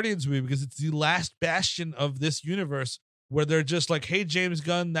last Guardians movie because it's the last bastion of this universe where they're just like, hey, James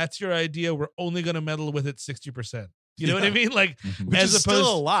Gunn, that's your idea. We're only going to meddle with it 60%. You know what I mean? Like, Which as is opposed,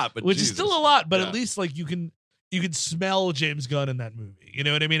 still a lot, but which is Jesus. still a lot, but Yeah. at least like you can smell James Gunn in that movie. You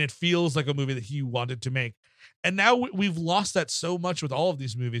know what I mean? It feels like a movie that he wanted to make. And now we've lost that so much with all of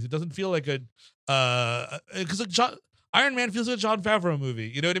these movies. It doesn't feel like because like Iron Man feels like a Jon Favreau movie.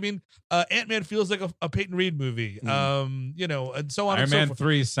 You know what I mean? Ant-Man feels like a Peyton Reed movie. And so on Iron and so Man forth.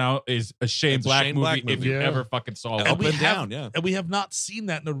 3 is a Shane It's a Black Shane movie Black if movie. you Yeah. ever fucking saw And one. Up and down, yeah. And we have not seen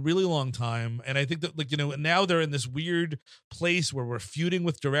that in a really long time. And I think that, now they're in this weird place where we're feuding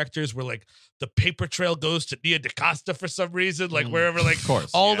with directors where like the paper trail goes to Nia DaCosta for some reason, like wherever, like Of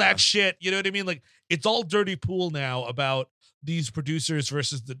course. all Yeah. that shit. You know what I mean? Like it's all dirty pool now about these producers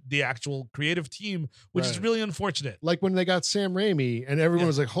versus the actual creative team, which is Right. really unfortunate. Like when they got Sam Raimi and everyone Yeah.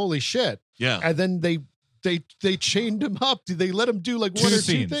 was like, holy shit. Yeah. And then they chained him up. Did they let him do like Two one or two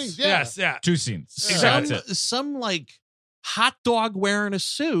scenes. things? Yeah. Yes, yeah. 2 scenes. Some, That's it. some like hot dog wearing a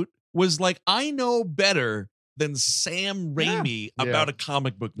suit was like, I know better than Sam Raimi Yeah. about a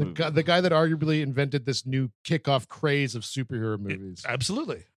comic book The movie. guy that arguably invented this new kickoff craze of superhero movies.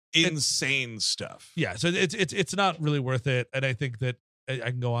 Absolutely. Insane stuff. Yeah. So it's not really worth it. And I think that I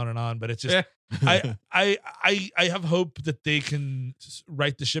can go on, but it's just Yeah. I have hope that they can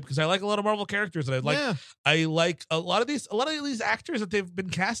right the ship because I like a lot of Marvel characters and I like a lot of these actors that they've been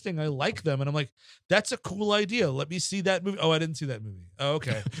casting. I like them and I'm like, that's a cool idea. Let me see that movie. Oh, I didn't see that movie. Oh,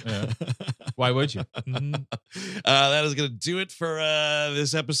 okay. Yeah. Why would you? That is going to do it for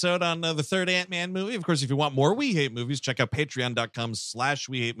this episode on the third Ant-Man movie. Of course, if you want more We Hate Movies, check out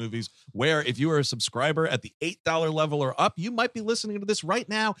patreon.com/We Hate Movies, where if you are a subscriber at the $8 level or up, you might be listening to this right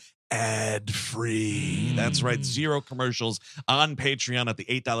now ad-free. That's right. 0 commercials on Patreon at the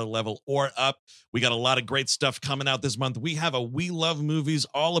 $8 level or up. We got a lot of great stuff coming out this month. We have a We Love Movies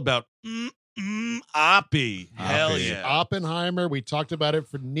all about Oppie. Hell yeah. Oppenheimer. We talked about it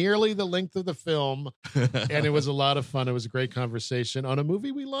for nearly the length of the film, and it was a lot of fun. It was a great conversation on a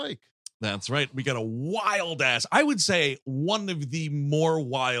movie we like. That's right. We got a wild ass, I would say one of the more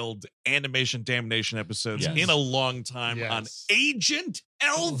wild animation damnation episodes in a long time on Agent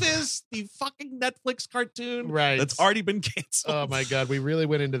Elvis, the fucking Netflix cartoon that's already been canceled. Oh my God. We really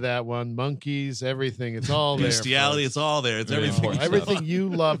went into that one. Monkeys, everything. It's all there. Bestiality, it's all there. It's Really everything. important. Everything you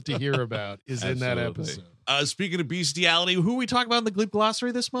love to hear about is in that Absolutely. episode. Speaking of bestiality, who are we talking about in the Gleep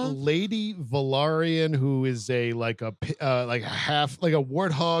Glossary this month? Lady Valarian, who is a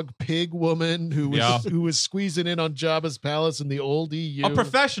warthog pig woman who was squeezing in on Jabba's palace in the old EU. A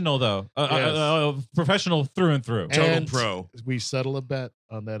professional, though. Professional through and through. Total pro. We settle a bet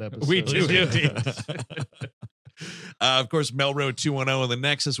on that episode. We do. Of course, Melrose 210 and the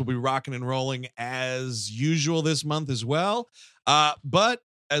Nexus will be rocking and rolling as usual this month as well. But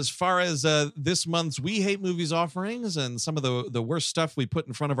as far as this month's We Hate Movies offerings and some of the worst stuff we put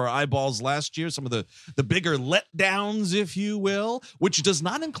in front of our eyeballs last year, some of the bigger letdowns, if you will, which does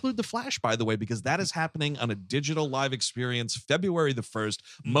not include The Flash, by the way, because that is happening on a digital live experience February the 1st,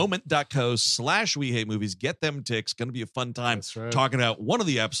 moment.co/We Hate Movies. Get them ticks. Going to be a fun time talking about one of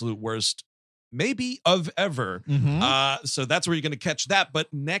the absolute worst maybe of ever. So that's where you're going to catch that.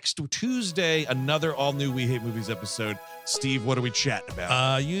 But next Tuesday, another all new We Hate Movies episode. Steve, what are we chatting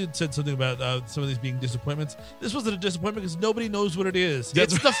about? You said something about some of these being disappointments. This wasn't a disappointment because nobody knows what it is.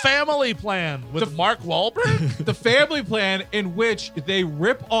 It's The Family Plan with Mark Wahlberg. The Family Plan, in which they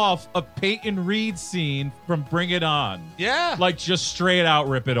rip off a Peyton Reed scene from Bring It On. Yeah. Like just straight out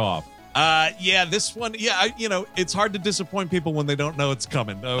rip it off. This one, it's hard to disappoint people when they don't know it's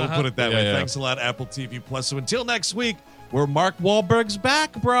coming. We'll put it that way. Yeah. Thanks a lot, Apple TV Plus. So until next week, where Mark Wahlberg's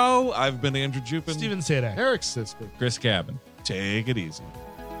back, bro. I've been Andrew Jupin. Steven Sadak. Eric's sister. Chris Cabin. Take it easy.